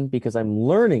lesson because I'm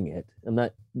learning it. I'm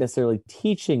not necessarily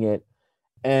teaching it.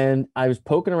 And I was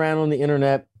poking around on the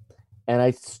internet and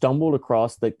I stumbled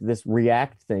across this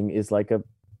React thing is like a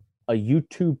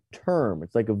YouTube term.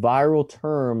 It's like a viral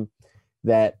term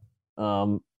that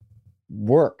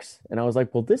works. And I was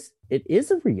like, well, it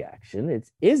is a reaction. It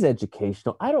is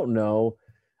educational. I don't know.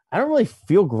 I don't really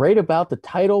feel great about the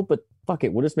title, but fuck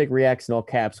it. We'll just make reacts in all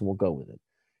caps and we'll go with it.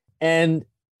 And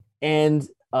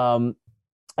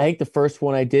I think the first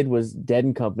one I did was Dead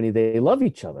and Company. They love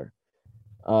each other.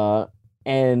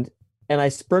 And I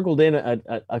sprinkled in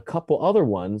a couple other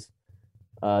ones,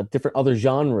 different other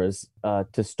genres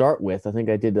to start with. I think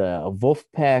I did a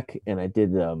Wolfpack, and I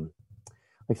did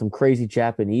like some crazy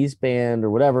Japanese band or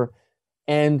whatever,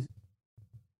 and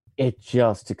it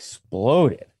just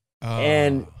exploded.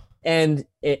 And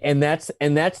that's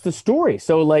the story.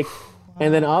 So like,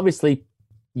 and then obviously,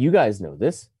 you guys know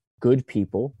this. Good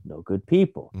people know good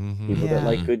people. Mm-hmm. People that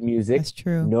like good music That's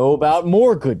true. know about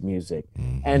more good music.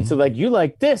 Mm-hmm. And so like, you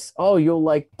like this, oh, you'll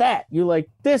like that. You like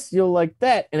this, you'll like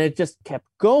that. And it just kept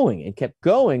going and kept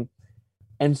going.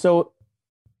 And so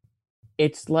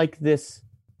it's like this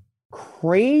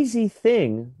crazy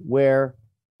thing where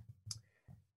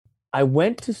I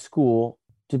went to school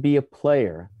to be a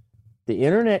player. The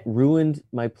internet ruined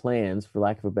my plans, for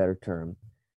lack of a better term.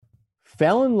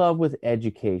 Fell in love with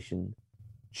education,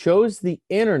 chose the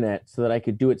internet so that I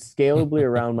could do it scalably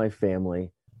around my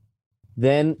family,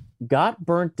 then got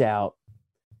burnt out,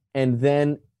 and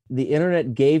then the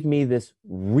internet gave me this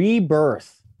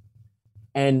rebirth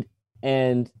and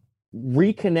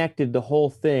reconnected the whole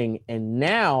thing. And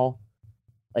now,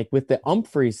 like with the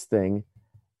Humphreys thing,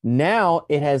 now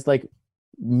it has like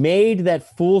made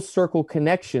that full circle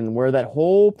connection where that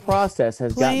whole process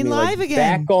has Playing gotten me live like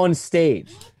again. back on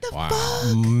stage.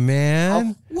 Wow.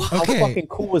 Man. How Okay. fucking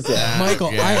cool is that?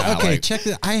 Michael, Yeah, check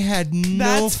this. I had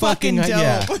no That's fucking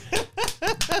idea. dope.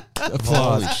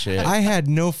 Applause. Holy shit. I had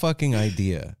no fucking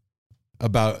idea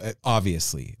about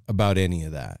any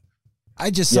of that. I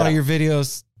just saw Yeah. your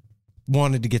videos,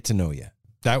 wanted to get to know you.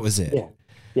 That was it.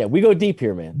 Yeah, we go deep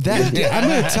here, man. That I'm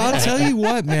gonna tell you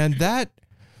what, man. That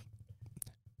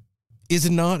is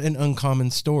not an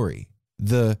uncommon story.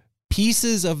 The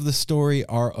pieces of the story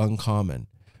are uncommon,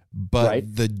 but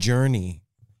Right. the journey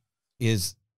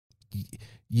is.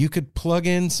 You could plug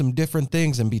in some different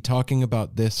things and be talking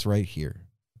about this right here.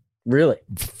 Really?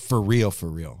 For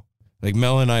real. Like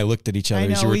Mel and I looked at each other I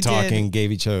as know, you were we did. talking,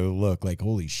 gave each other a look like,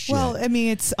 holy shit. Well, I mean,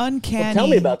 it's uncanny. Well, tell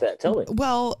me about that. Tell me.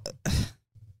 Well,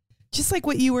 just like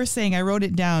what you were saying, I wrote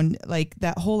it down, like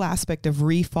that whole aspect of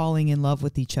re-falling in love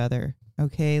with each other.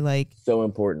 Okay. Like So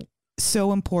important.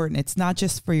 so important. It's not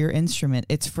just for your instrument.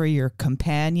 It's for your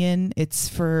companion. It's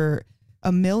for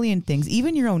a million things,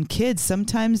 even your own kids.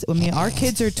 Sometimes, I mean, our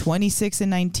kids are 26 and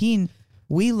 19.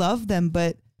 We love them,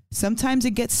 but sometimes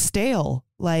it gets stale.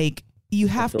 Like you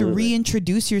have to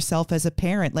reintroduce yourself as a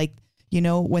parent. Like, you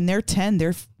know, when they're 10,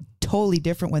 they're totally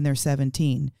different when they're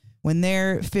 17. When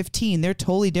they're 15, they're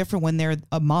totally different when they're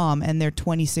a mom and they're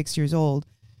 26 years old.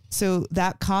 So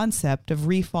that concept of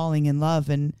re-falling in love,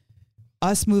 and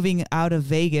us moving out of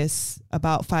Vegas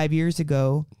about 5 years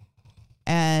ago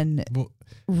and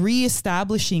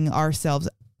reestablishing ourselves.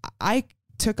 I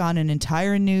took on an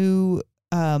entire new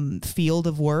field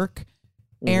of work.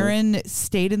 Aaron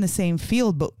stayed in the same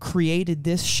field, but created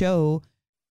this show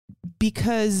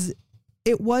because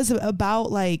it was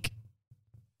about like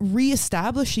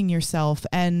reestablishing yourself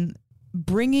and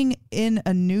bringing in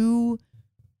a new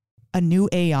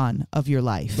aeon of your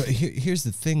life. But here's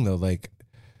the thing though, like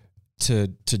to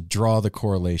draw the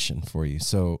correlation for you.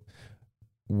 So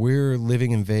we're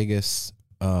living in Vegas,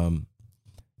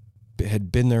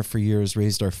 had been there for years,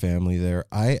 raised our family there.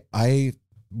 I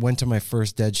went to my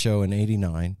first Dead show in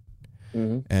 '89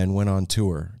 and went on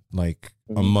tour like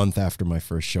a month after my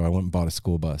first show. I went and bought a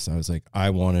school bus. I was like,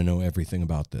 I want to know everything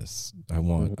about this. I don't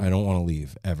want to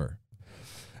leave ever.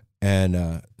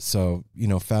 And so, you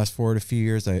know, fast forward a few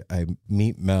years, I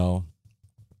meet Mel.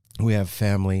 We have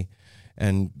family.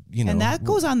 And, you know, and that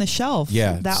goes on the shelf.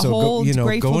 Yeah. That so whole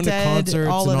Grateful going Dead, to concerts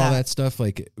all and of all that stuff,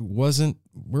 like it wasn't,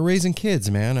 we're raising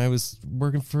kids, man. I was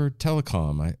working for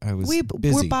telecom. I was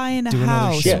busy. We're buying a doing other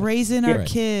house, shit. raising our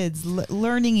kids,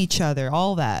 learning each other,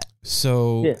 all that.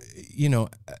 So, you know,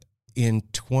 in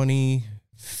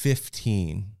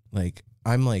 2015, like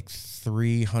I'm like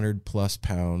 300 plus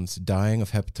pounds, dying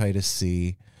of hepatitis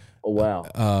C. Oh,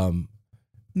 wow.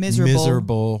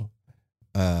 Miserable.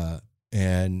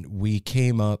 And we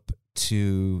came up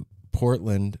to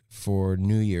Portland for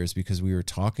New Year's because we were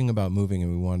talking about moving and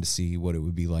we wanted to see what it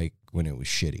would be like when it was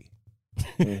shitty.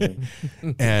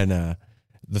 And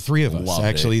the three of us, Loved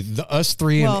actually, us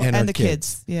three and our the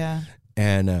kids. Yeah.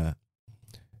 And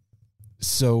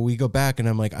so we go back and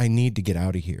I'm like, I need to get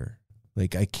out of here.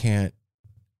 Like I can't,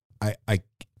 I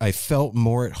felt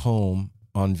more at home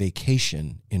on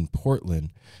vacation in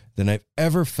Portland than I've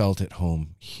ever felt at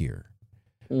home here.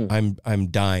 I'm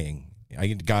dying. I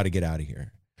got to get out of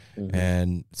here.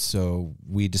 And so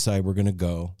we decide we're going to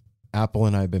go. Apple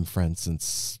and I have been friends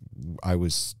since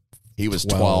he was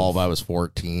 12, I was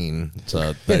 14.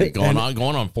 So going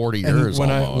on 40 years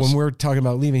when we're talking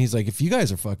about leaving, he's like, if you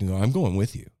guys are fucking going, I'm going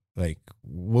with you. Like,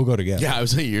 we'll go together. Yeah, I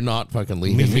was saying, you're not fucking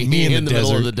leaving me in the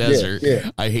middle of the desert.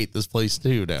 Yeah. I hate this place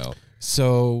too now.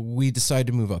 So we decide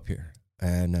to move up here.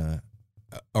 And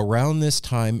around this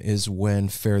time is when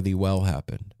Fare Thee Well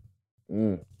happened.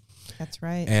 That's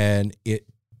right. And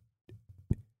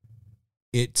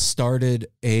it started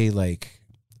a like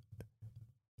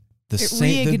the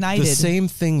same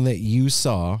thing that you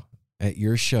saw at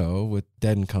your show with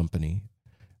Dead and Company.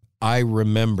 I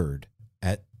remembered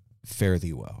at Fare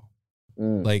Thee Well.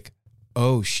 Like,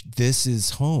 oh, this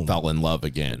is home. Fell in love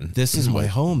again. This is my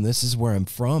home. This is where I'm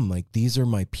from. Like, these are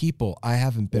my people. I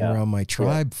haven't been around my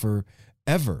tribe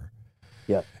forever.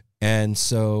 Yeah. And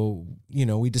so, you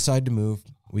know, we decide to move.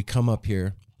 We come up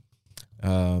here.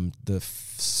 The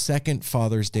second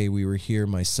Father's Day we were here,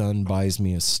 my son buys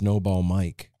me a snowball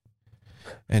mic.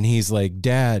 And he's like,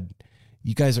 Dad,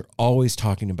 you guys are always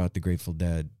talking about the Grateful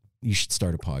Dead. You should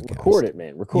start a podcast. Record it,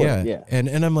 man. Record it. Yeah.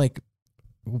 And I'm like,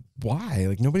 why?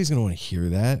 Like, nobody's going to want to hear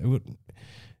that.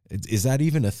 Is that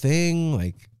even a thing?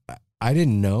 Like, I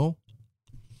didn't know.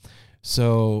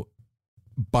 So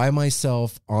by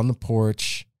myself on the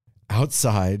porch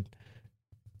outside,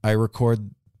 I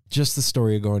record just the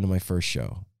story of going to my first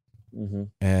show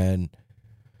and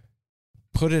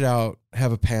put it out,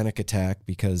 have a panic attack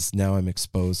because now I'm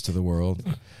exposed to the world.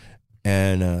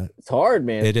 And it's hard,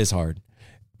 man. It is hard.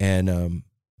 And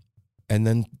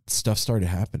then stuff started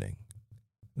happening.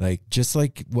 Like, just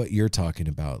like what you're talking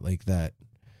about, like that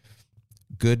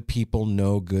good people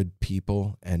know good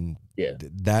people. And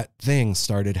that thing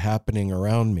started happening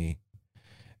around me.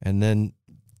 And then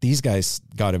these guys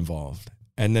got involved.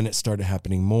 And then it started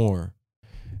happening more.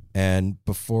 And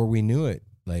before we knew it,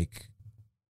 like,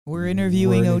 we're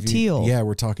interviewing O'Teal. Yeah,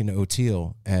 we're talking to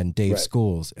O'Teal and Dave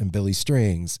Schools and Billy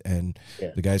Strings and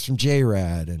the guys from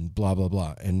J-Rad and blah, blah,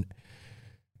 blah. And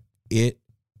it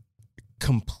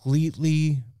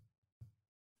completely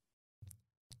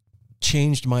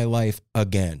changed my life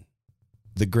again.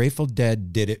 The Grateful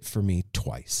Dead did it for me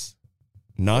twice.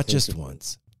 Not just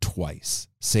once, twice.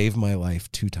 Saved my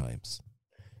life 2 times.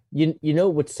 You know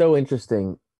what's so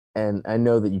interesting, and I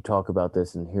know that you talk about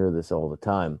this and hear this all the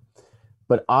time,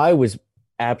 but I was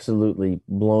absolutely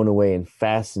blown away and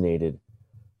fascinated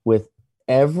with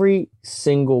every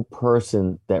single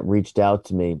person that reached out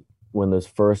to me when those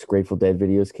first Grateful Dead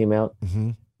videos came out.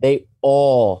 Mm-hmm. They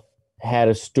all had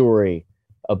a story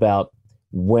about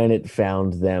when it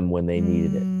found them when they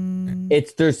needed it.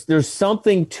 There's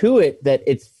something to it that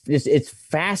it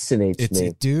fascinates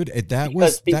me, dude. That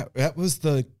was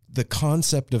the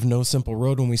concept of No Simple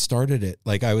Road when we started it.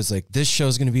 Like, I was like, this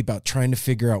show's going to be about trying to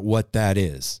figure out what that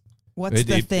is. What's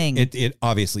the thing? It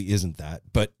obviously isn't that,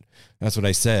 but that's what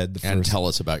I said. And tell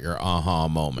us about your aha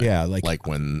moment. Yeah, like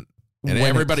when. And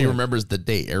everybody remembers the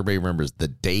date. Everybody remembers the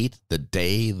date, the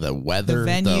day, the weather, the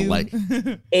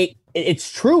venue.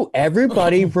 It's true.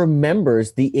 Everybody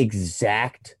remembers the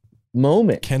exact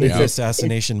moment. Kennedy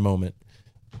assassination moment.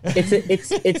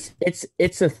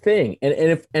 It's a thing.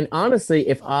 And honestly,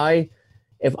 if I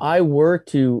were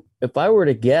to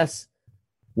guess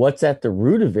what's at the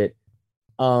root of it,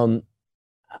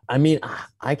 I mean,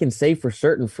 I can say for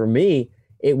certain, for me,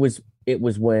 it was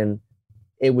when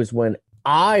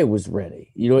I was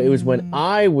ready. It was when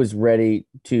I was ready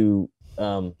to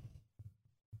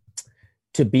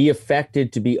be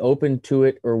affected, to be open to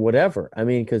it, or whatever. I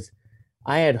mean, because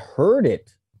I had heard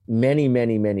it many,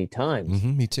 many, many times.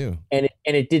 Mm-hmm, me too. And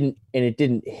it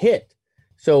didn't hit.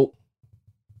 So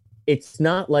it's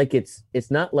not like if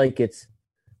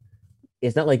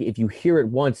you hear it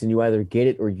once and you either get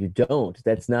it or you don't.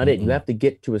 That's not it. You have to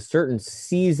get to a certain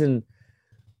season,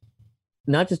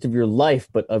 not just of your life,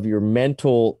 but of your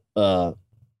mental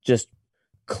just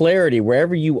clarity,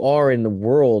 wherever you are in the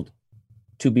world,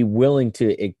 to be willing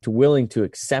to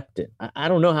accept it. I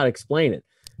don't know how to explain it,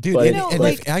 dude. But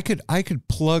if I could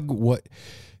plug what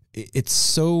it's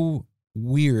so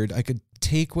weird. I could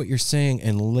take what you're saying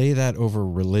and lay that over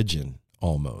religion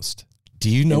almost. Do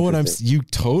you know what you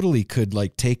totally could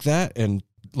like take that and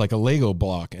like a Lego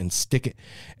block and stick it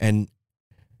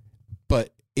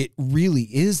but it really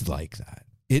is like that.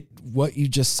 What you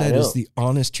just said is the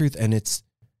honest truth, and it's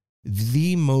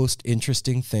the most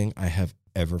interesting thing I have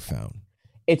ever found.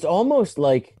 It's almost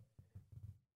like,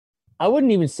 I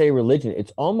wouldn't even say religion.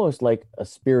 It's almost like a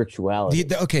spirituality.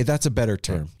 Okay, that's a better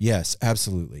term. Yes,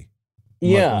 absolutely.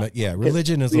 Yeah.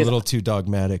 Religion is a little too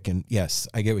dogmatic, and yes,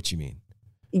 I get what you mean.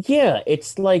 Yeah,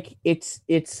 it's like it's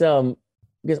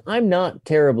because I'm not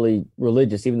terribly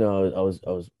religious, even though I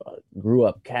was grew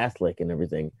up Catholic and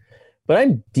everything, but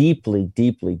I'm deeply,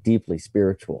 deeply, deeply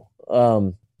spiritual.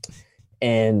 I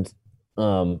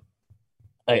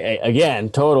again,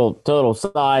 total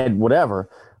side, whatever.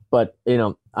 But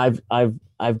I've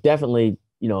definitely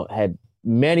had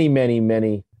many, many,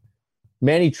 many,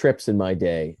 many trips in my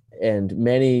day, and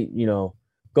many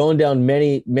going down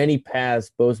many, many paths,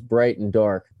 both bright and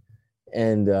dark,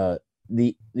 and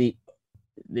the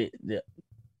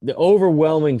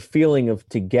overwhelming feeling of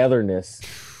togetherness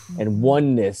and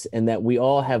oneness, and that we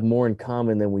all have more in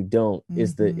common than we don't,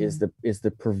 is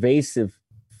the pervasive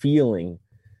feeling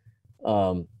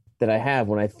that I have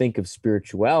when I think of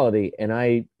spirituality,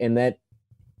 and that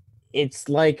it's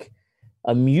like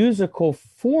a musical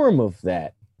form of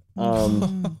that.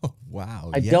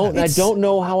 Wow. I don't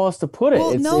know how else to put it.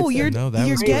 Well, you're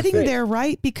getting perfect. there,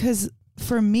 right? Because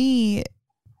for me,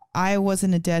 I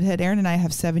wasn't a Deadhead. Aaron and I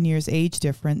have 7 years age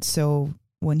difference. So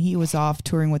when he was off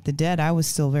touring with the Dead, I was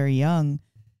still very young.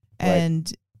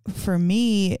 And for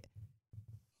me,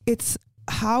 it's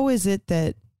how is it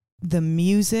that the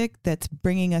music that's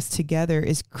bringing us together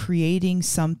is creating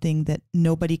something that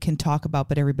nobody can talk about,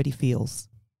 but everybody feels?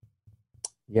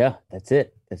 Yeah, that's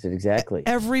it. That's it exactly.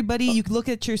 Everybody, you look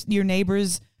at your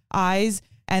neighbor's eyes,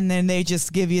 and then they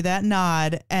just give you that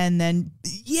nod, and then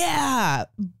yeah,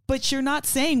 but you're not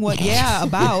saying what yeah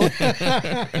about,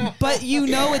 but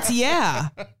it's yeah,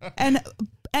 and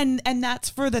that's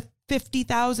for the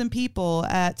 50,000 people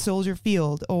at Soldier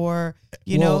Field, or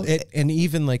and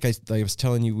even like I was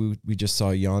telling you, we just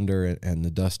saw Yonder and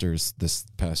the Dusters this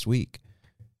past week.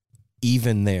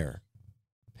 Even there,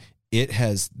 it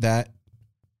has that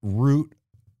root.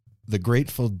 The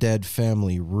Grateful Dead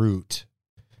family root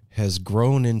has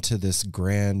grown into this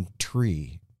grand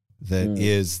tree that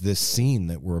is this scene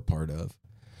that we're a part of.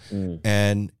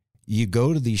 And you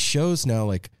go to these shows now,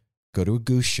 like go to a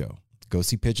Goose show, go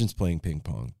see Pigeons playing ping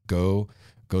pong, go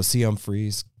see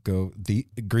Humphreys, go the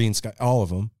Green Sky, all of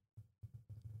them.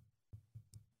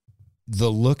 The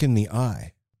look in the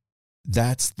eye,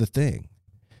 that's the thing.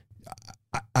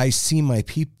 I see my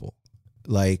people,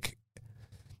 like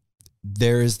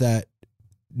there is that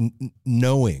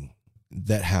knowing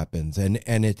that happens, and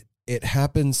it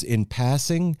happens in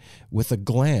passing with a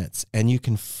glance, and you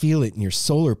can feel it in your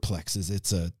solar plexus.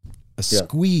 It's a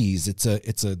squeeze. It's a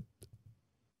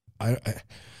I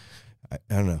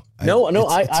don't know.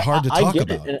 It's hard to talk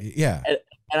about.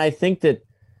 And I think that,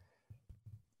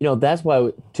 that's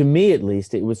why, to me at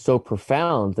least, it was so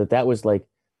profound that was like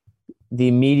the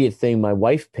immediate thing my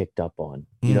wife picked up on,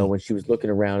 when she was looking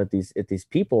around at these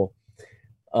people.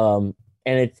 And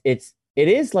it's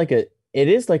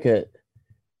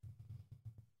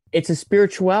a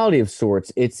spirituality of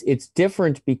sorts. It's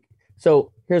different.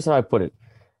 So here's how I put it,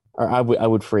 or I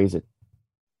would phrase it.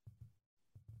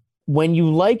 When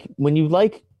you like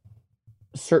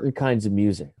certain kinds of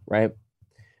music, right?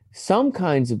 Some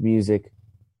kinds of music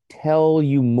tell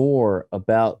you more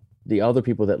about the other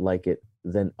people that like it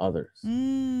than others.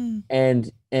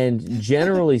 And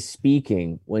generally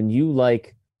speaking, when you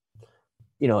like,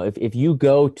 if you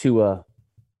go to a,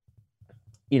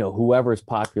 whoever is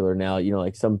popular now,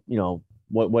 like some,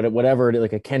 whatever it is,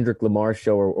 like a Kendrick Lamar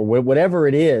show or whatever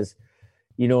it is,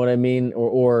 you know what I mean?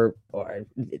 Or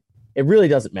it really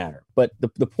doesn't matter. But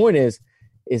the point is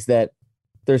that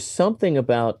there's something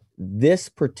about this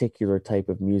particular type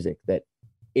of music that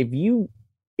if you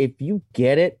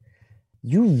get it,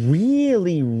 you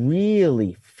really,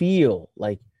 really feel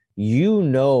like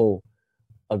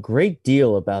a great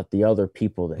deal about the other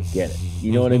people that get it.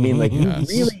 You know what I mean? Like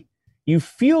you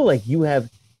feel like you have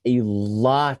a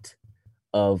lot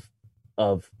of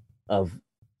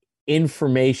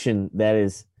information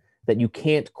that you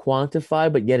can't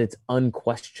quantify, but yet it's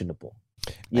unquestionable.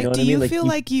 You know what I mean? Do you feel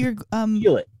like you're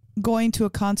feel it. Going to a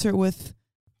concert with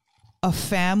a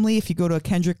family if you go to a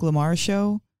Kendrick Lamar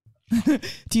show?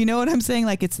 Do you know what I'm saying?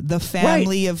 Like it's the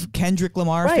family of Kendrick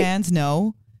Lamar fans?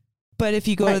 No. But if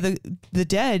you go to the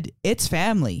Dead, it's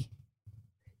family.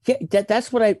 Yeah,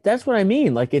 that's what I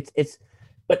mean. Like it's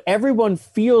but everyone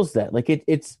feels that. Like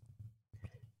it's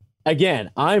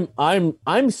again,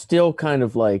 I'm still kind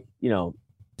of like,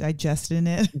 digesting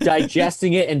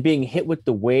it and being hit with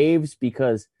the waves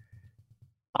because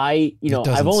I've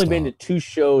only been to 2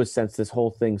 shows since this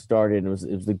whole thing started. It was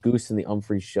the Goose and the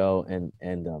Humphreys show, and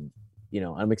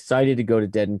I'm excited to go to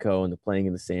Dead and Co. and the Playing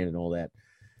in the Sand and all that.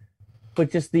 But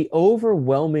just the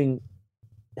overwhelming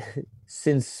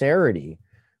sincerity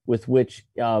with which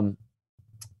that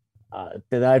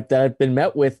I've been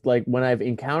met with, like when I've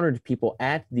encountered people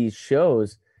at these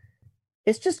shows,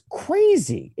 it's just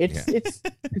crazy. It's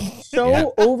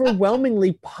so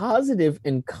overwhelmingly positive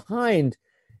and kind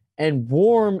and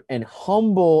warm and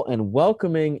humble and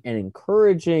welcoming and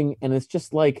encouraging. And it's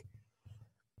just like,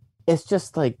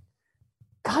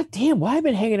 God damn, why have I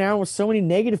been hanging out with so many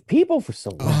negative people for so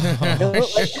long?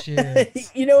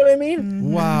 You know what I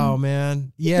mean? Wow,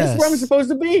 man. Yes. This is where I'm supposed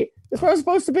to be. That's where I'm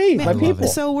supposed to be. My people.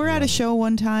 So we're at a show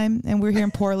one time and we're here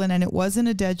in Portland, and it wasn't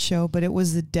a Dead show, but it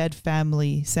was a Dead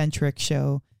family centric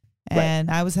show. And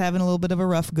I was having a little bit of a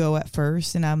rough go at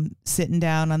first, and I'm sitting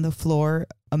down on the floor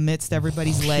amidst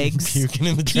everybody's legs. Puking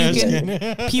in the trash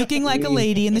can. Puking like a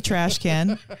lady in the trash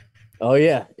can. Oh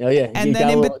yeah. And you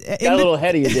then got a little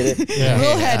heady, you did it. A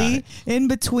little heady. In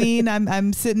between,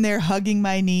 I'm sitting there hugging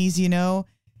my knees, and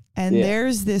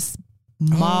there's this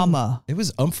mama. It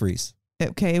was Humphreys.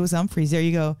 Okay, it was Humphreys. There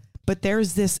you go. But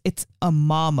there's this. It's a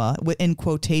mama in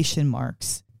quotation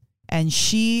marks, and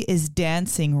she is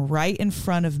dancing right in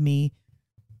front of me,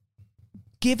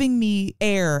 giving me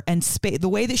air and space. The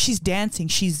way that she's dancing,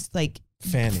 she's like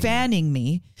fanning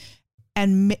me.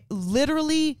 And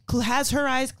literally has her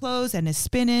eyes closed and is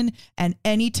spinning. And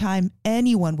anytime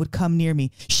anyone would come near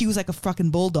me, she was like a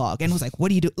fucking bulldog and was like, what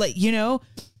do you do? Like,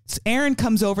 So Erin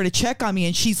comes over to check on me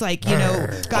and she's like,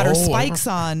 got her spikes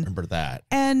on. Remember that.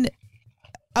 And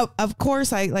of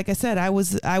course, like I said, I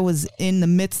was in the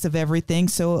midst of everything.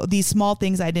 So these small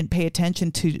things I didn't pay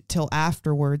attention to till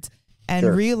afterwards,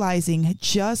 and realizing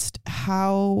just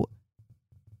how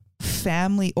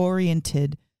family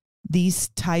oriented these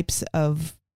types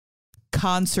of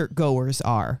concert goers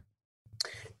are.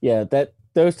 Yeah,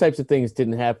 those types of things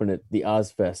didn't happen at the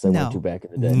Ozfest I went to back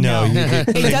in the day. No,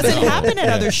 it doesn't happen at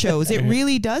other shows. It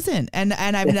really doesn't. And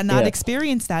I've not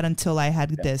experienced that until I had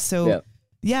this. So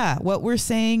what we're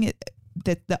saying,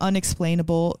 that the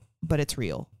unexplainable, but it's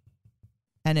real,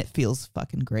 and it feels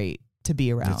fucking great to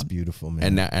be around. It's beautiful,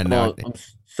 man. And now I'm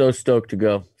so stoked to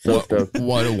go. Stoked.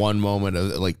 What one moment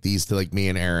of like these two, like me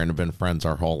and Aaron have been friends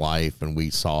our whole life, and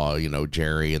we saw,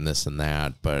 Jerry and this and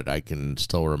that, but I can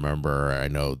still remember, I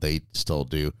know they still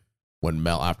do, when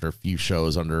Mel, after a few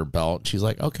shows under her belt, she's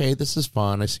like, okay, this is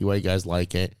fun. I see why you guys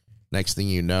like it. Next thing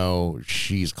you know,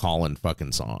 she's calling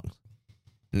fucking songs.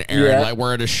 And Aaron, like,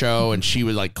 we're at a show, and she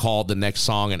would like call the next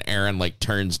song, and Aaron like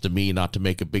turns to me, not to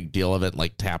make a big deal of it,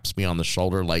 like taps me on the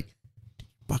shoulder, like,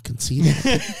 fucking see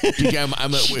that? Dude,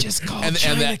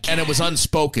 and it was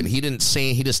unspoken. He didn't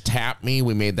say, he just tapped me.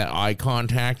 We made that eye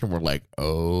contact, and we're like,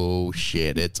 oh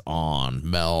shit, it's on.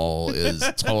 Mel is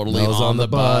totally on the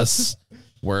bus.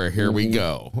 Here we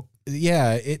go.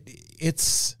 Yeah,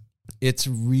 it's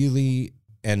really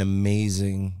an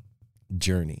amazing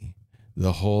journey,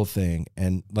 the whole thing.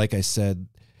 And like I said,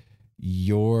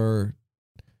 your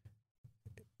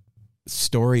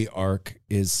story arc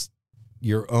is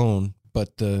your own,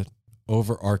 but the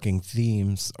overarching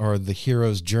themes are the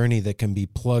hero's journey that can be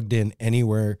plugged in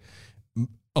anywhere,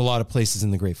 a lot of places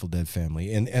in the Grateful Dead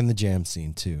family and the jam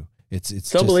scene too. It's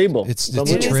just unbelievable. It's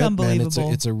a trip, man.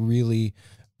 It's a really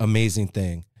amazing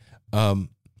thing.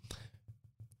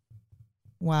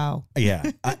 Wow.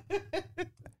 Yeah.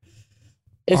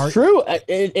 It's true.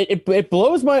 It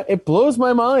blows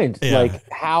my mind. Yeah.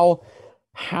 Like how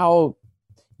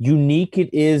unique it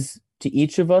is to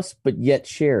each of us, but yet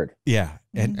shared. Yeah.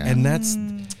 And that's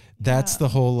the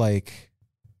whole, like,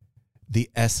 the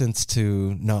essence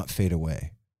to not fade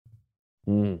away.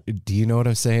 Do you know what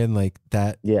I'm saying? Like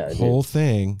that whole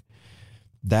thing,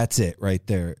 that's it right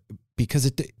there.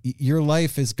 Because your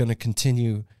life is going to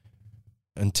continue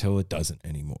until it doesn't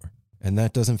anymore. And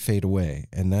that doesn't fade away.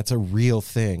 And that's a real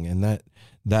thing. And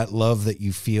that love that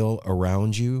you feel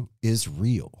around you is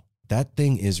real. That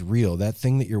thing is real. That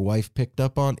thing that your wife picked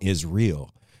up on is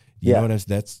real. You know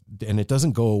what and it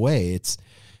doesn't go away. It's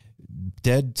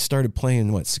Dead started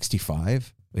playing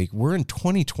 65? Like, we're in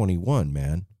 2021,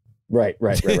 man. Right.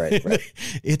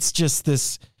 It's just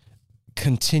this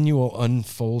continual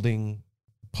unfolding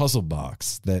puzzle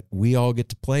box that we all get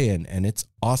to play in, and it's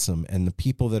awesome. And the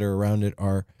people that are around it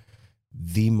are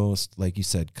the most, like you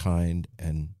said, kind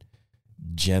and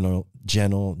gentle,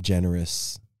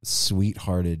 generous,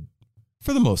 sweethearted.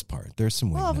 For the most part, there's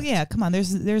some wing nuts. Yeah, come on.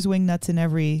 There's wing nuts in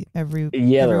everywhere we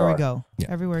go. Yeah.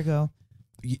 Everywhere we go.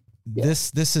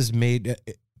 This has made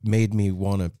me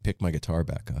want to pick my guitar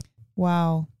back up.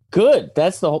 Wow. Good.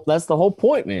 That's the whole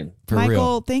point, man. For Michael,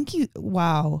 real. thank you.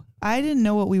 Wow. I didn't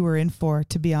know what we were in for,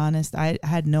 to be honest. I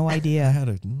had no idea. I had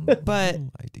a but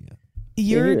idea.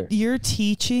 Your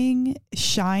teaching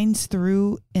shines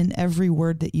through in every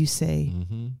word that you say.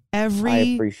 Mm-hmm.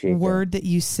 Every word that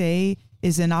you say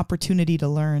is an opportunity to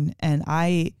learn, and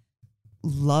I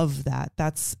love that.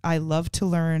 I love to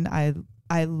learn. I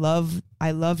love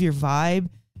your vibe,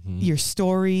 your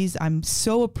stories. I'm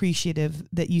so appreciative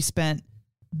that you spent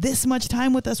this much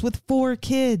time with us with 4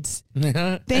 kids.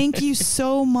 Thank you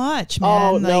so much,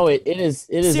 man. Oh, no, it is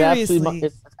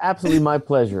absolutely my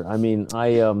pleasure. I mean,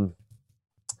 this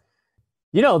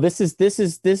is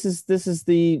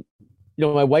the,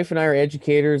 my wife and I are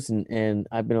educators, and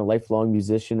I've been a lifelong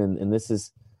musician, and this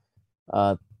is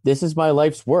my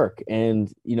life's work.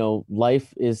 And,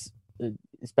 life is,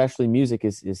 especially music,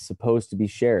 is supposed to be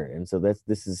shared. And so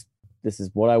this is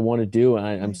what I want to do.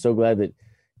 And I'm so glad that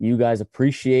you guys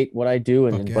appreciate what I do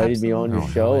and invited me on your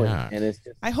show. And it's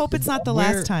just, I hope it's not the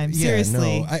last time.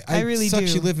 Seriously. I really do.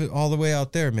 do. You live all the way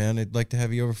out there, man. I'd like to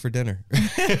have you over for dinner.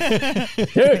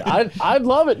 Dude, I'd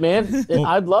love it, man.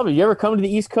 I'd love it. You ever come to the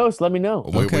East Coast, let me know.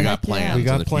 We got plans. We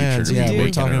got plans. Yeah,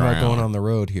 we're talking about around. going on the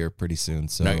road here pretty soon.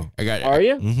 So Are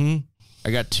you? Mm-hmm.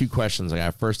 I got 2 questions.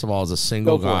 First of all, as a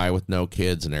single guy with no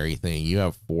kids and everything, you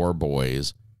have 4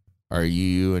 boys. Are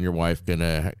you and your wife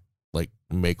gonna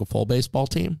make a full baseball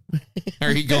team?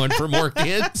 Are you going for more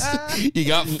kids? You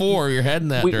got 4. You're heading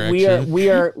that direction.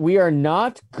 We are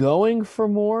not going for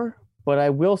more, but I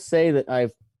will say that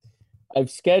I've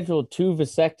scheduled 2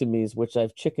 vasectomies, which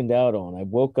I've chickened out on. I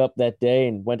woke up that day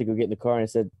and went to go get in the car, and I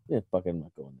said, fuck it, I'm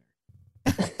not going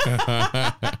there.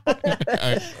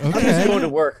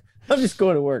 I'm just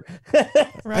going to work.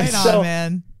 Right on,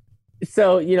 man.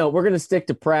 So, we're going to stick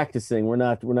to practicing. We're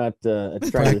not trying to.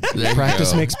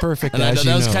 Practice makes perfect. And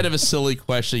that was kind of a silly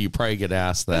question. You probably get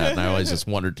asked that. And I always just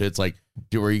wondered, too. It's like,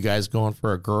 were you guys going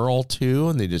for a girl, too?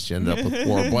 And they just ended up with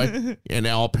 4 boys. And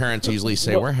all parents usually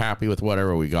say, we're happy with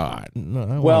whatever we got. No,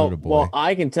 I wanted a boy. Well,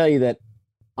 I can tell you that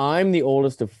I'm the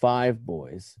oldest of 5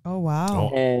 boys. Oh, wow.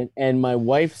 And my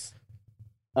wife's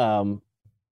father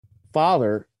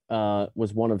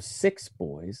was one of 6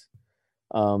 boys.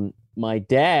 My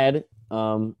dad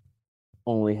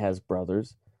only has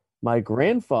brothers. My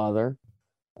grandfather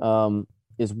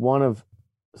is one of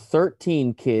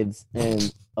 13 kids,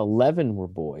 and 11 were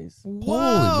boys.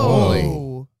 Whoa. Holy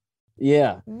moly.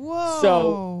 Yeah.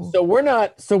 Whoa. So we're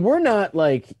not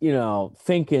like,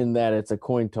 thinking that it's a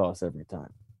coin toss every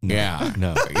time. Yeah.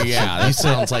 No. Yeah, that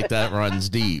sounds like that runs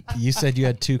deep. You said you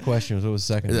had 2 questions. What was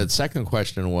the second? The second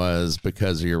question was,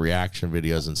 because of your reaction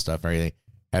videos and stuff and everything,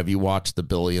 have you watched the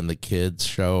Billy and the Kids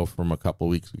show from a couple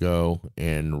weeks ago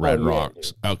in Red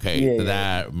Rocks? Okay,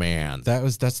 man.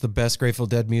 That's the best Grateful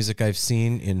Dead music I've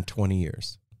seen in 20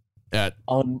 years.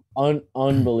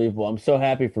 Unbelievable. I'm so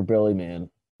happy for Billy, man.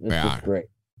 It's just great.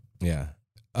 Yeah.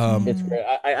 It's great.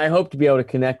 I hope to be able to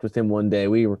connect with him one day.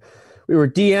 We were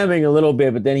DMing a little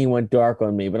bit, but then he went dark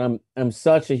on me. But I'm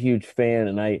such a huge fan,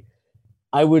 and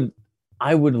I would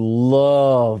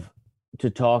love to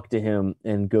talk to him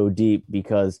and go deep,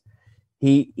 because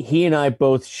he and I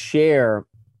both share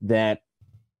that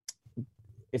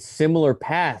a similar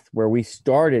path where we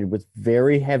started with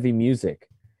very heavy music,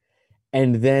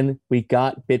 and then we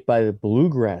got bit by the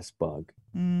bluegrass bug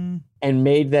and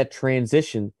made that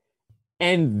transition,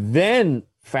 and then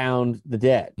found the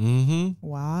Dead. Mm-hmm.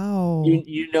 Wow.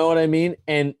 You know what I mean?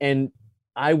 And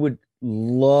I would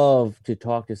love to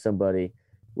talk to somebody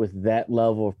with that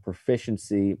level of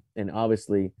proficiency and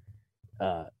obviously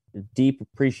deep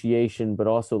appreciation, but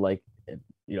also like,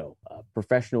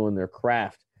 professional in their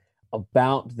craft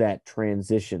about that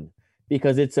transition,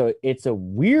 because it's a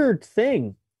weird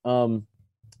thing.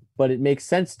 But it makes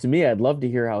sense to me. I'd love to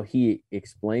hear how he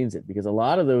explains it, because a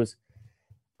lot of those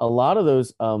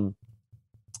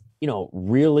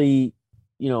really,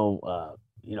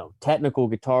 technical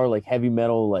guitar, like heavy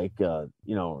metal, like, or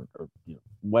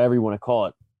whatever you want to call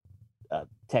it,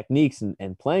 techniques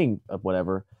and playing of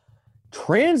whatever,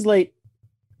 translate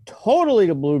totally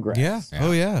to bluegrass. Yeah.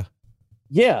 Oh yeah.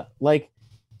 Yeah. Like,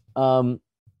 and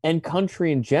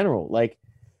country in general. Like,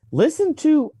 listen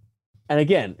to, and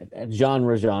again,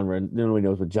 genre, nobody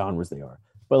knows what genres they are,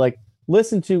 but like,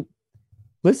 listen to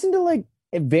like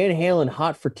Van Halen,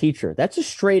 Hot for Teacher. That's a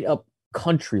straight up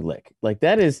country lick. Like,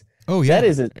 that is, oh yeah,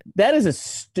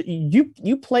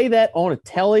 you play that on a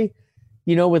telly,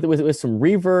 with some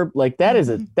reverb, like that is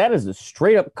a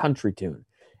straight up country tune.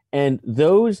 And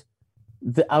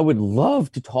I would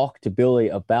love to talk to Billy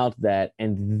about that.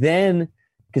 And then,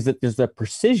 because there's that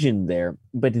precision there,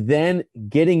 but then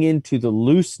getting into the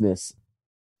looseness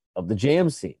of the jam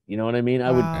scene. You know what I mean?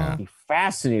 I would be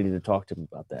fascinated to talk to him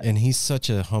about that. And he's such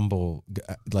a humble,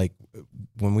 like,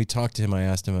 when we talked to him, I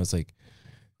asked him, I was like,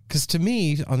 because to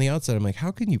me, on the outside, I'm like,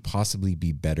 how can you possibly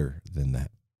be better than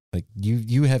that? Like,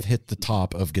 you have hit the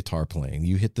top of guitar playing.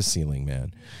 You hit the ceiling,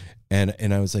 man.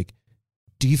 And I was like,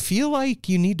 do you feel like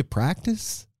you need to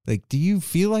practice? Like, do you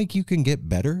feel like you can get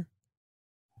better?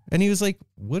 And he was like,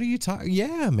 what are you talking?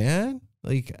 Yeah, man.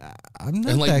 Like, I'm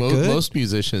not and like that good. Most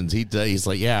musicians, he's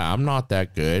like, yeah, I'm not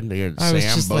that good. I was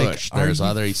Sam just Bush. like, There's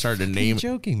other. He started to name.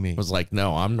 Joking me. Was like,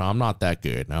 no, I'm not that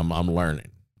good. I'm learning.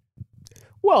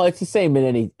 Well, it's the same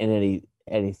in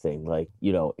anything. Like,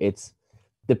 it's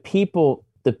the people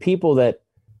that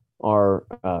are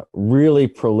really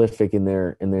prolific in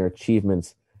their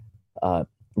achievements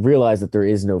realize that there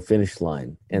is no finish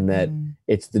line, and that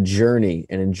it's the journey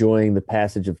and enjoying the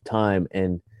passage of time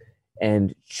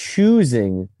and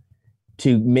choosing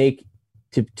to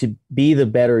be the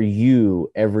better you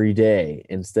every day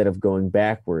instead of going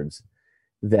backwards.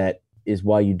 That is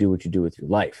why you do what you do with your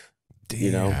life.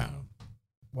 Damn.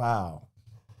 Wow.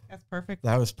 That's perfect.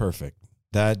 That was perfect.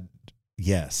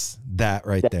 Yes, that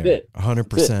right That's there. it.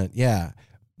 100%. Yeah.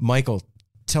 Michael,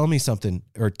 tell me something,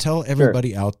 or tell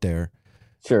everybody out there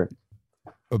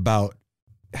about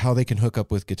how they can hook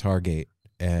up with GuitarGate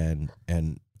and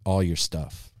all your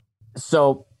stuff.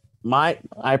 So I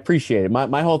appreciate it.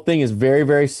 My whole thing is very,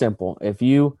 very simple. If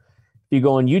you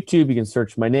go on YouTube, you can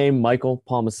search my name, Michael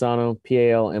Palmisano,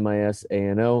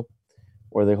 Palmisano,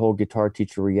 or the whole Guitar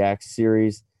Teacher Reacts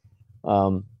series.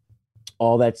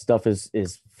 All that stuff is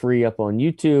free up on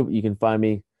YouTube. You can find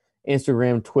me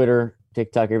Instagram, Twitter,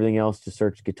 TikTok, everything else. Just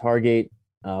search GuitarGate,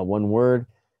 one word.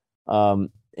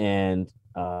 And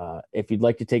if you'd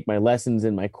like to take my lessons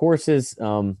and my courses,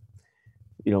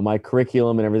 my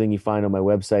curriculum and everything you find on my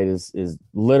website is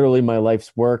literally my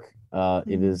life's work.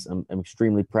 It is. I'm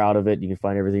extremely proud of it. You can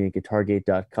find everything at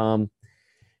guitargate.com.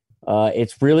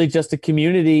 It's really just a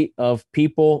community of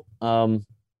people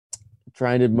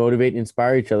trying to motivate and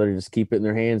inspire each other to just keep it in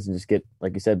their hands and just get,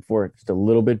 like you said before, just a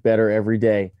little bit better every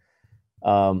day.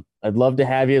 I'd love to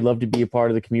have you. I'd love to be a part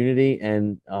of the community,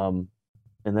 and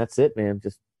that's it, man.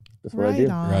 That's what I do.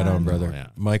 Right on, brother. Yeah.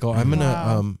 Michael, I'm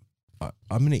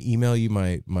gonna email you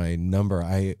my number.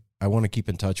 I want to keep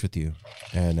in touch with you,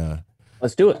 and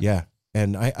let's do it. Yeah,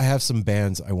 and I have some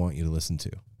bands I want you to listen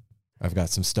to. I've got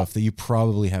some stuff that you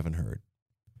probably haven't heard.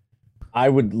 I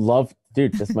would love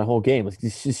Dude, that's my whole game.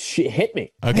 Just hit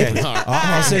me. Okay.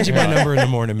 I'll send you my number in the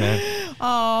morning, man.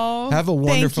 Oh, have a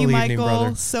wonderful thank you, evening, Michael,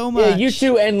 brother. so much. Yeah, you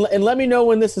too. And let me know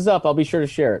when this is up. I'll be sure to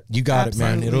share it. You got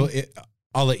Absolutely. it, man.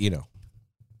 I'll let you know.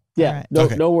 Yeah, All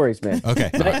no worries, man.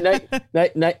 Okay.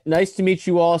 Nice to meet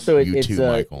you all. So You it's too,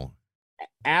 Michael.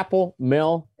 Apple,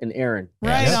 Mel, and Aaron.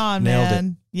 Right Yep, on, nailed it.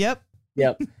 man. Yep.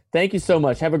 Yep. Thank you so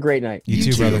much. Have a great night. You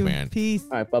too, brother. man. Peace.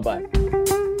 All right. Bye-bye.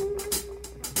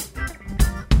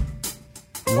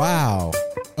 Wow.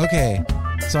 Okay.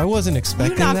 So I wasn't You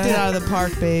expecting knocked that. it out of the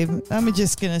park, babe. I'm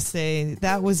just gonna say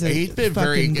that was a He's been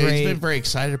very great.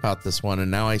 excited about this one,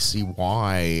 and now I see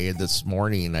why. This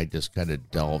morning, I just kind of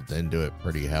delved into it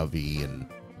pretty heavy, and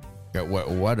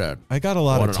what a I got a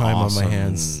lot what of an time on my awesome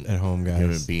hands at home,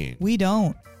 human guys. being. We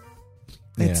don't.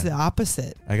 It's Yeah. the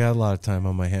opposite. I got a lot of time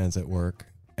on my hands at work,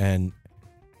 and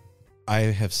I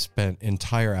have spent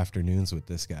entire afternoons with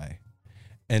this guy.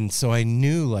 And so I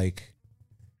knew, like,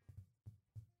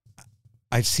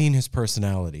 I've seen his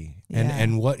personality, Yeah.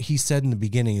 and what he said in the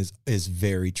beginning is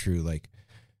very true. Like,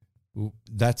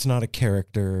 that's not a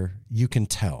character. You can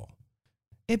tell.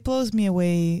 It blows me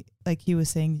away, like he was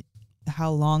saying,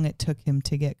 how long it took him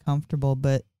to get comfortable,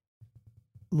 but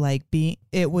like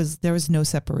there was no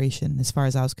separation as far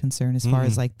as I was concerned, as far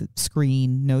as like the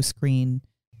screen, no screen.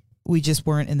 We just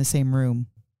weren't in the same room.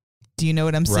 Do you know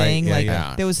what I'm saying? Yeah, like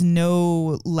yeah. there was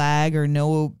no lag or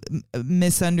no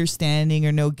misunderstanding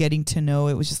or no getting to know.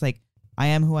 It was just like, I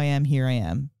am who I am. Here I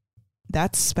am.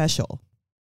 That's special.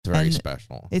 It's very And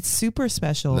special. It's super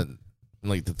special.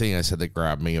 Like the thing I said that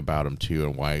grabbed me about him too,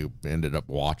 and why I ended up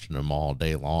watching him all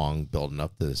day long, building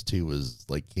up to this too, was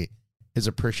like his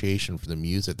appreciation for the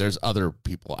music. There's other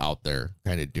people out there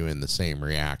kind of doing the same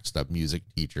React stuff, music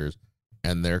teachers,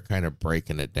 and they're kind of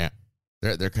breaking it down.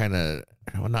 They're kind of,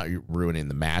 well, not ruining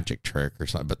the magic trick or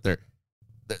something, but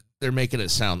they're making it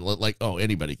sound like, oh,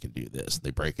 anybody can do this.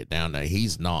 They break it down. Now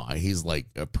he's not. He's like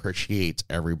appreciates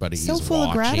everybody So he's full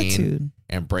of watching gratitude.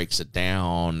 and breaks it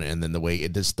down. And then the way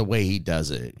he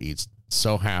does it, he's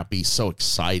so happy, so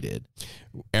excited.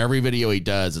 Every video he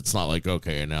does, it's not like,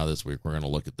 okay, now this week we're going to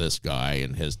look at this guy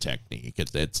and his technique.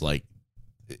 It's like,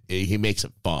 he makes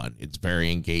it fun. It's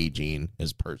very engaging,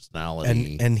 his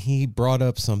personality. And he brought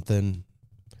up something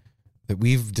that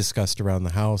we've discussed around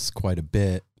the house quite a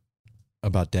bit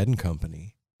about Dead and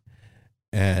Company.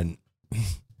 And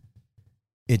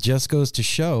it just goes to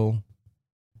show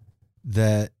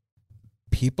that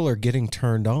people are getting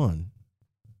turned on.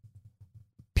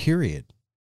 Period.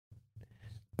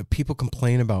 People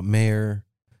complain about Mayor.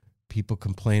 People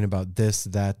complain about this,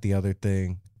 that, the other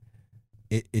thing.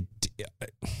 It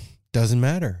doesn't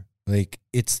matter. Like,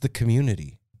 it's the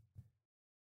community.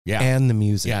 Yeah. And the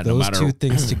music. Yeah, Those two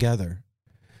things together.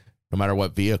 No matter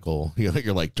what vehicle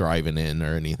you're like driving in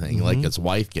or anything. Mm-hmm. Like his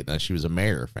wife getting us, she was a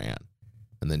Mayor fan.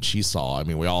 And then she saw, I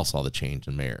mean, we all saw the change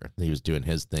in Mayor. He was doing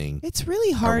his thing. It's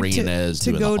really hard Arenas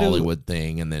to doing go the to Hollywood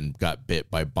thing, and then got bit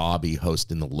by Bobby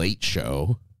hosting the Late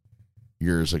Show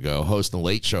years ago. Hosting the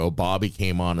Late Show, Bobby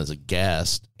came on as a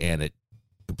guest, and it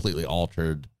completely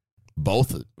altered both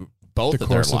The of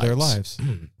course of their lives.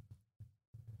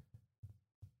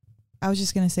 I was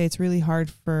just going to say, it's really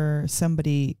hard for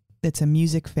somebody that's a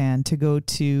music fan to go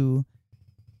to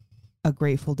a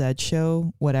Grateful Dead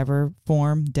show, whatever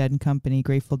form, Dead and Company,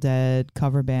 Grateful Dead,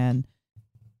 cover band,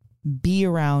 be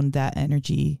around that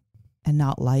energy and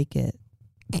not like it.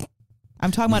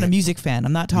 I'm talking about a music fan.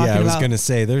 I'm not talking about... Yeah, I was going to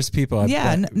say, there's people...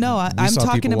 I'm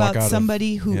talking about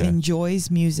somebody who Yeah.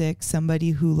 enjoys music, somebody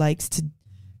who likes to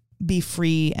be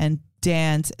free and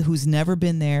dance, who's never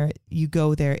been there. You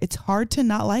go there. It's hard to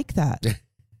not like that.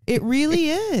 It really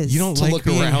is. You don't To like look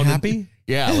being around happy? and-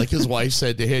 yeah, like his wife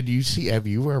said to him, have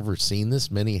you ever seen this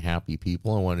many happy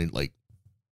people? I wanted, like,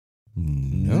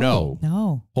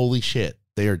 no. Holy shit.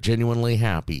 They are genuinely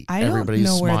happy. I don't Everybody's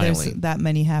know where smiling. there's that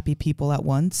many happy people at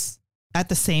once at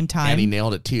the same time. And he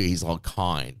nailed it too. He's all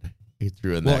kind. He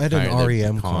threw in Well, that at an kind,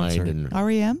 REM kind concert. and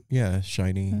REM? Yeah,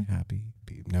 shiny, happy.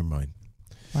 Never mind.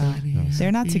 Wow.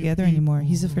 They're not together anymore.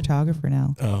 He's a photographer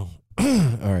now. Oh, all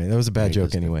right. That was a bad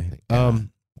joke anyway.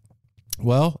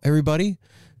 Well, everybody,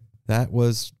 that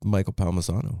was Michael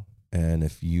Palmisano. And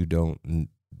if you don't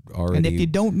already... And if you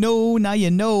don't know, now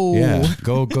you know. Yeah,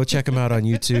 go check him out on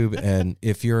YouTube. And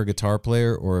if you're a guitar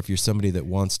player or if you're somebody that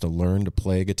wants to learn to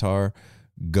play guitar,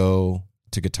 go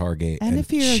to GuitarGate And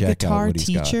if you're a check out guitar what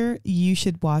he's got. teacher, you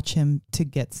should watch him to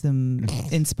get some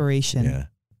inspiration. Yeah.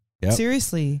 Yep.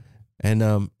 Seriously.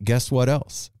 And guess what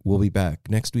else? We'll be back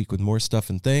next week with more stuff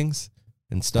and things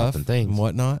and stuff and things. and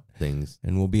whatnot. things.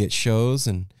 And we'll be at shows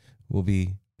and we'll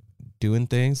be doing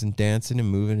things and dancing and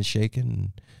moving and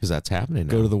shaking. Because that's happening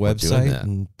now. Go to the We're doing website that.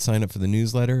 and sign up for the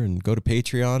newsletter, and go to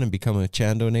Patreon and become a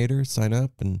Chan donator. Sign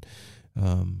up and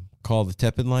call the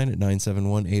Tepid line at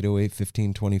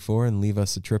 971-808-1524 and leave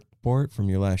us a trip report from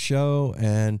your last show.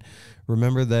 And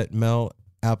remember that Mel,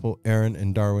 Apple, Aaron,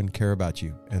 and Darwin care about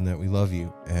you and that we love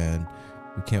you. And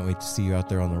we can't wait to see you out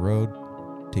there on the road.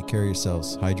 Take care of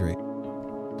yourselves. Hydrate.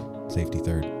 Safety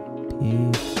third.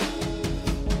 Peace.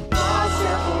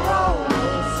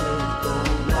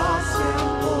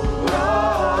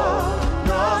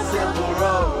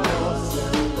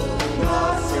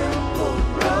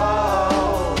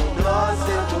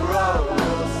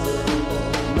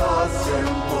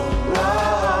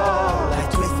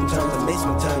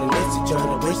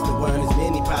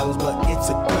 But it's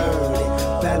a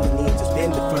burden. Valley needs has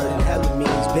been deferred, and hella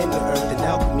means been the earth, and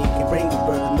alchemy can bring the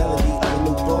birth, the melody of a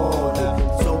newborn.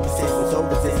 So persistent, so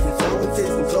resistant, so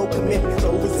insistent, so commitment,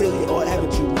 so resilient, or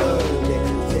haven't you learned it?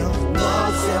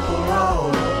 One simple road.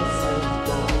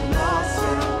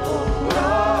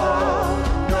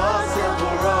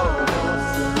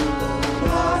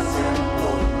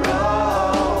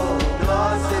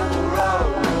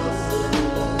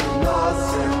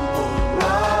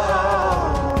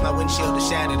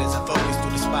 Shattered as I focus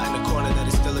through the spot in the corner that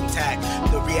is still intact.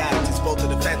 The react is both a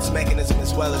defense mechanism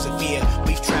as well as a fear.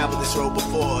 We've traveled this road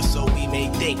before, so we may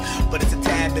think, but it's a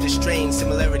tad bit of strange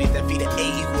similarities that feed an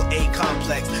A=A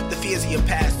complex. The fears of your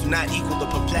past do not equal the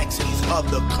perplexities of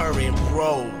the current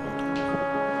road.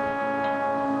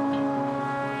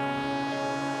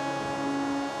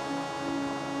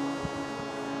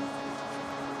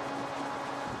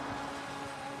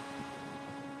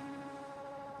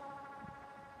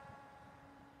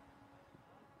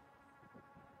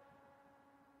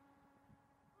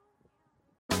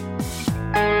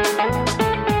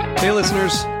 Hey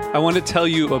listeners, I want to tell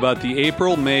you about the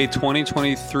April-May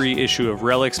 2023 issue of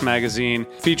Relics magazine.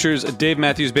 Features a Dave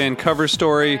Matthews Band cover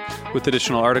story with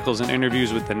additional articles and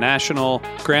interviews with The National,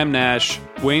 Graham Nash,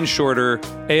 Wayne Shorter,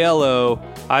 ALO,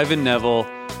 Ivan Neville,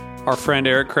 our friend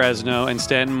Eric Krasno and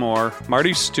Stanton Moore,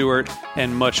 Marty Stewart,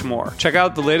 and much more. Check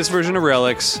out the latest version of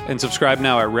Relics and subscribe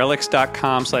now at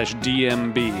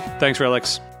relics.com/DMB. Thanks,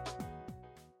 Relics.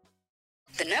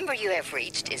 The number you have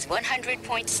reached is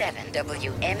 100.7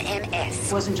 WMMS.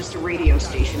 It wasn't just a radio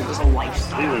station, it was a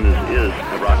lifestyle. Cleveland is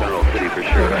a rock and roll city for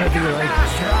sure.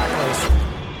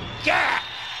 Get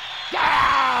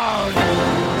down! The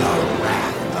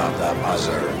Wrath of the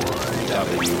Buzzard.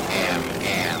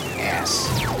 WMMS.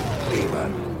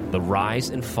 Cleveland. The rise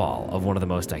and fall of one of the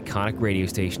most iconic radio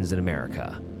stations in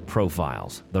America.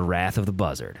 Profiles. The Wrath of the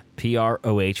Buzzard.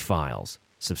 PROH Files.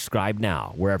 Subscribe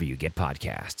now wherever you get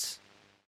podcasts.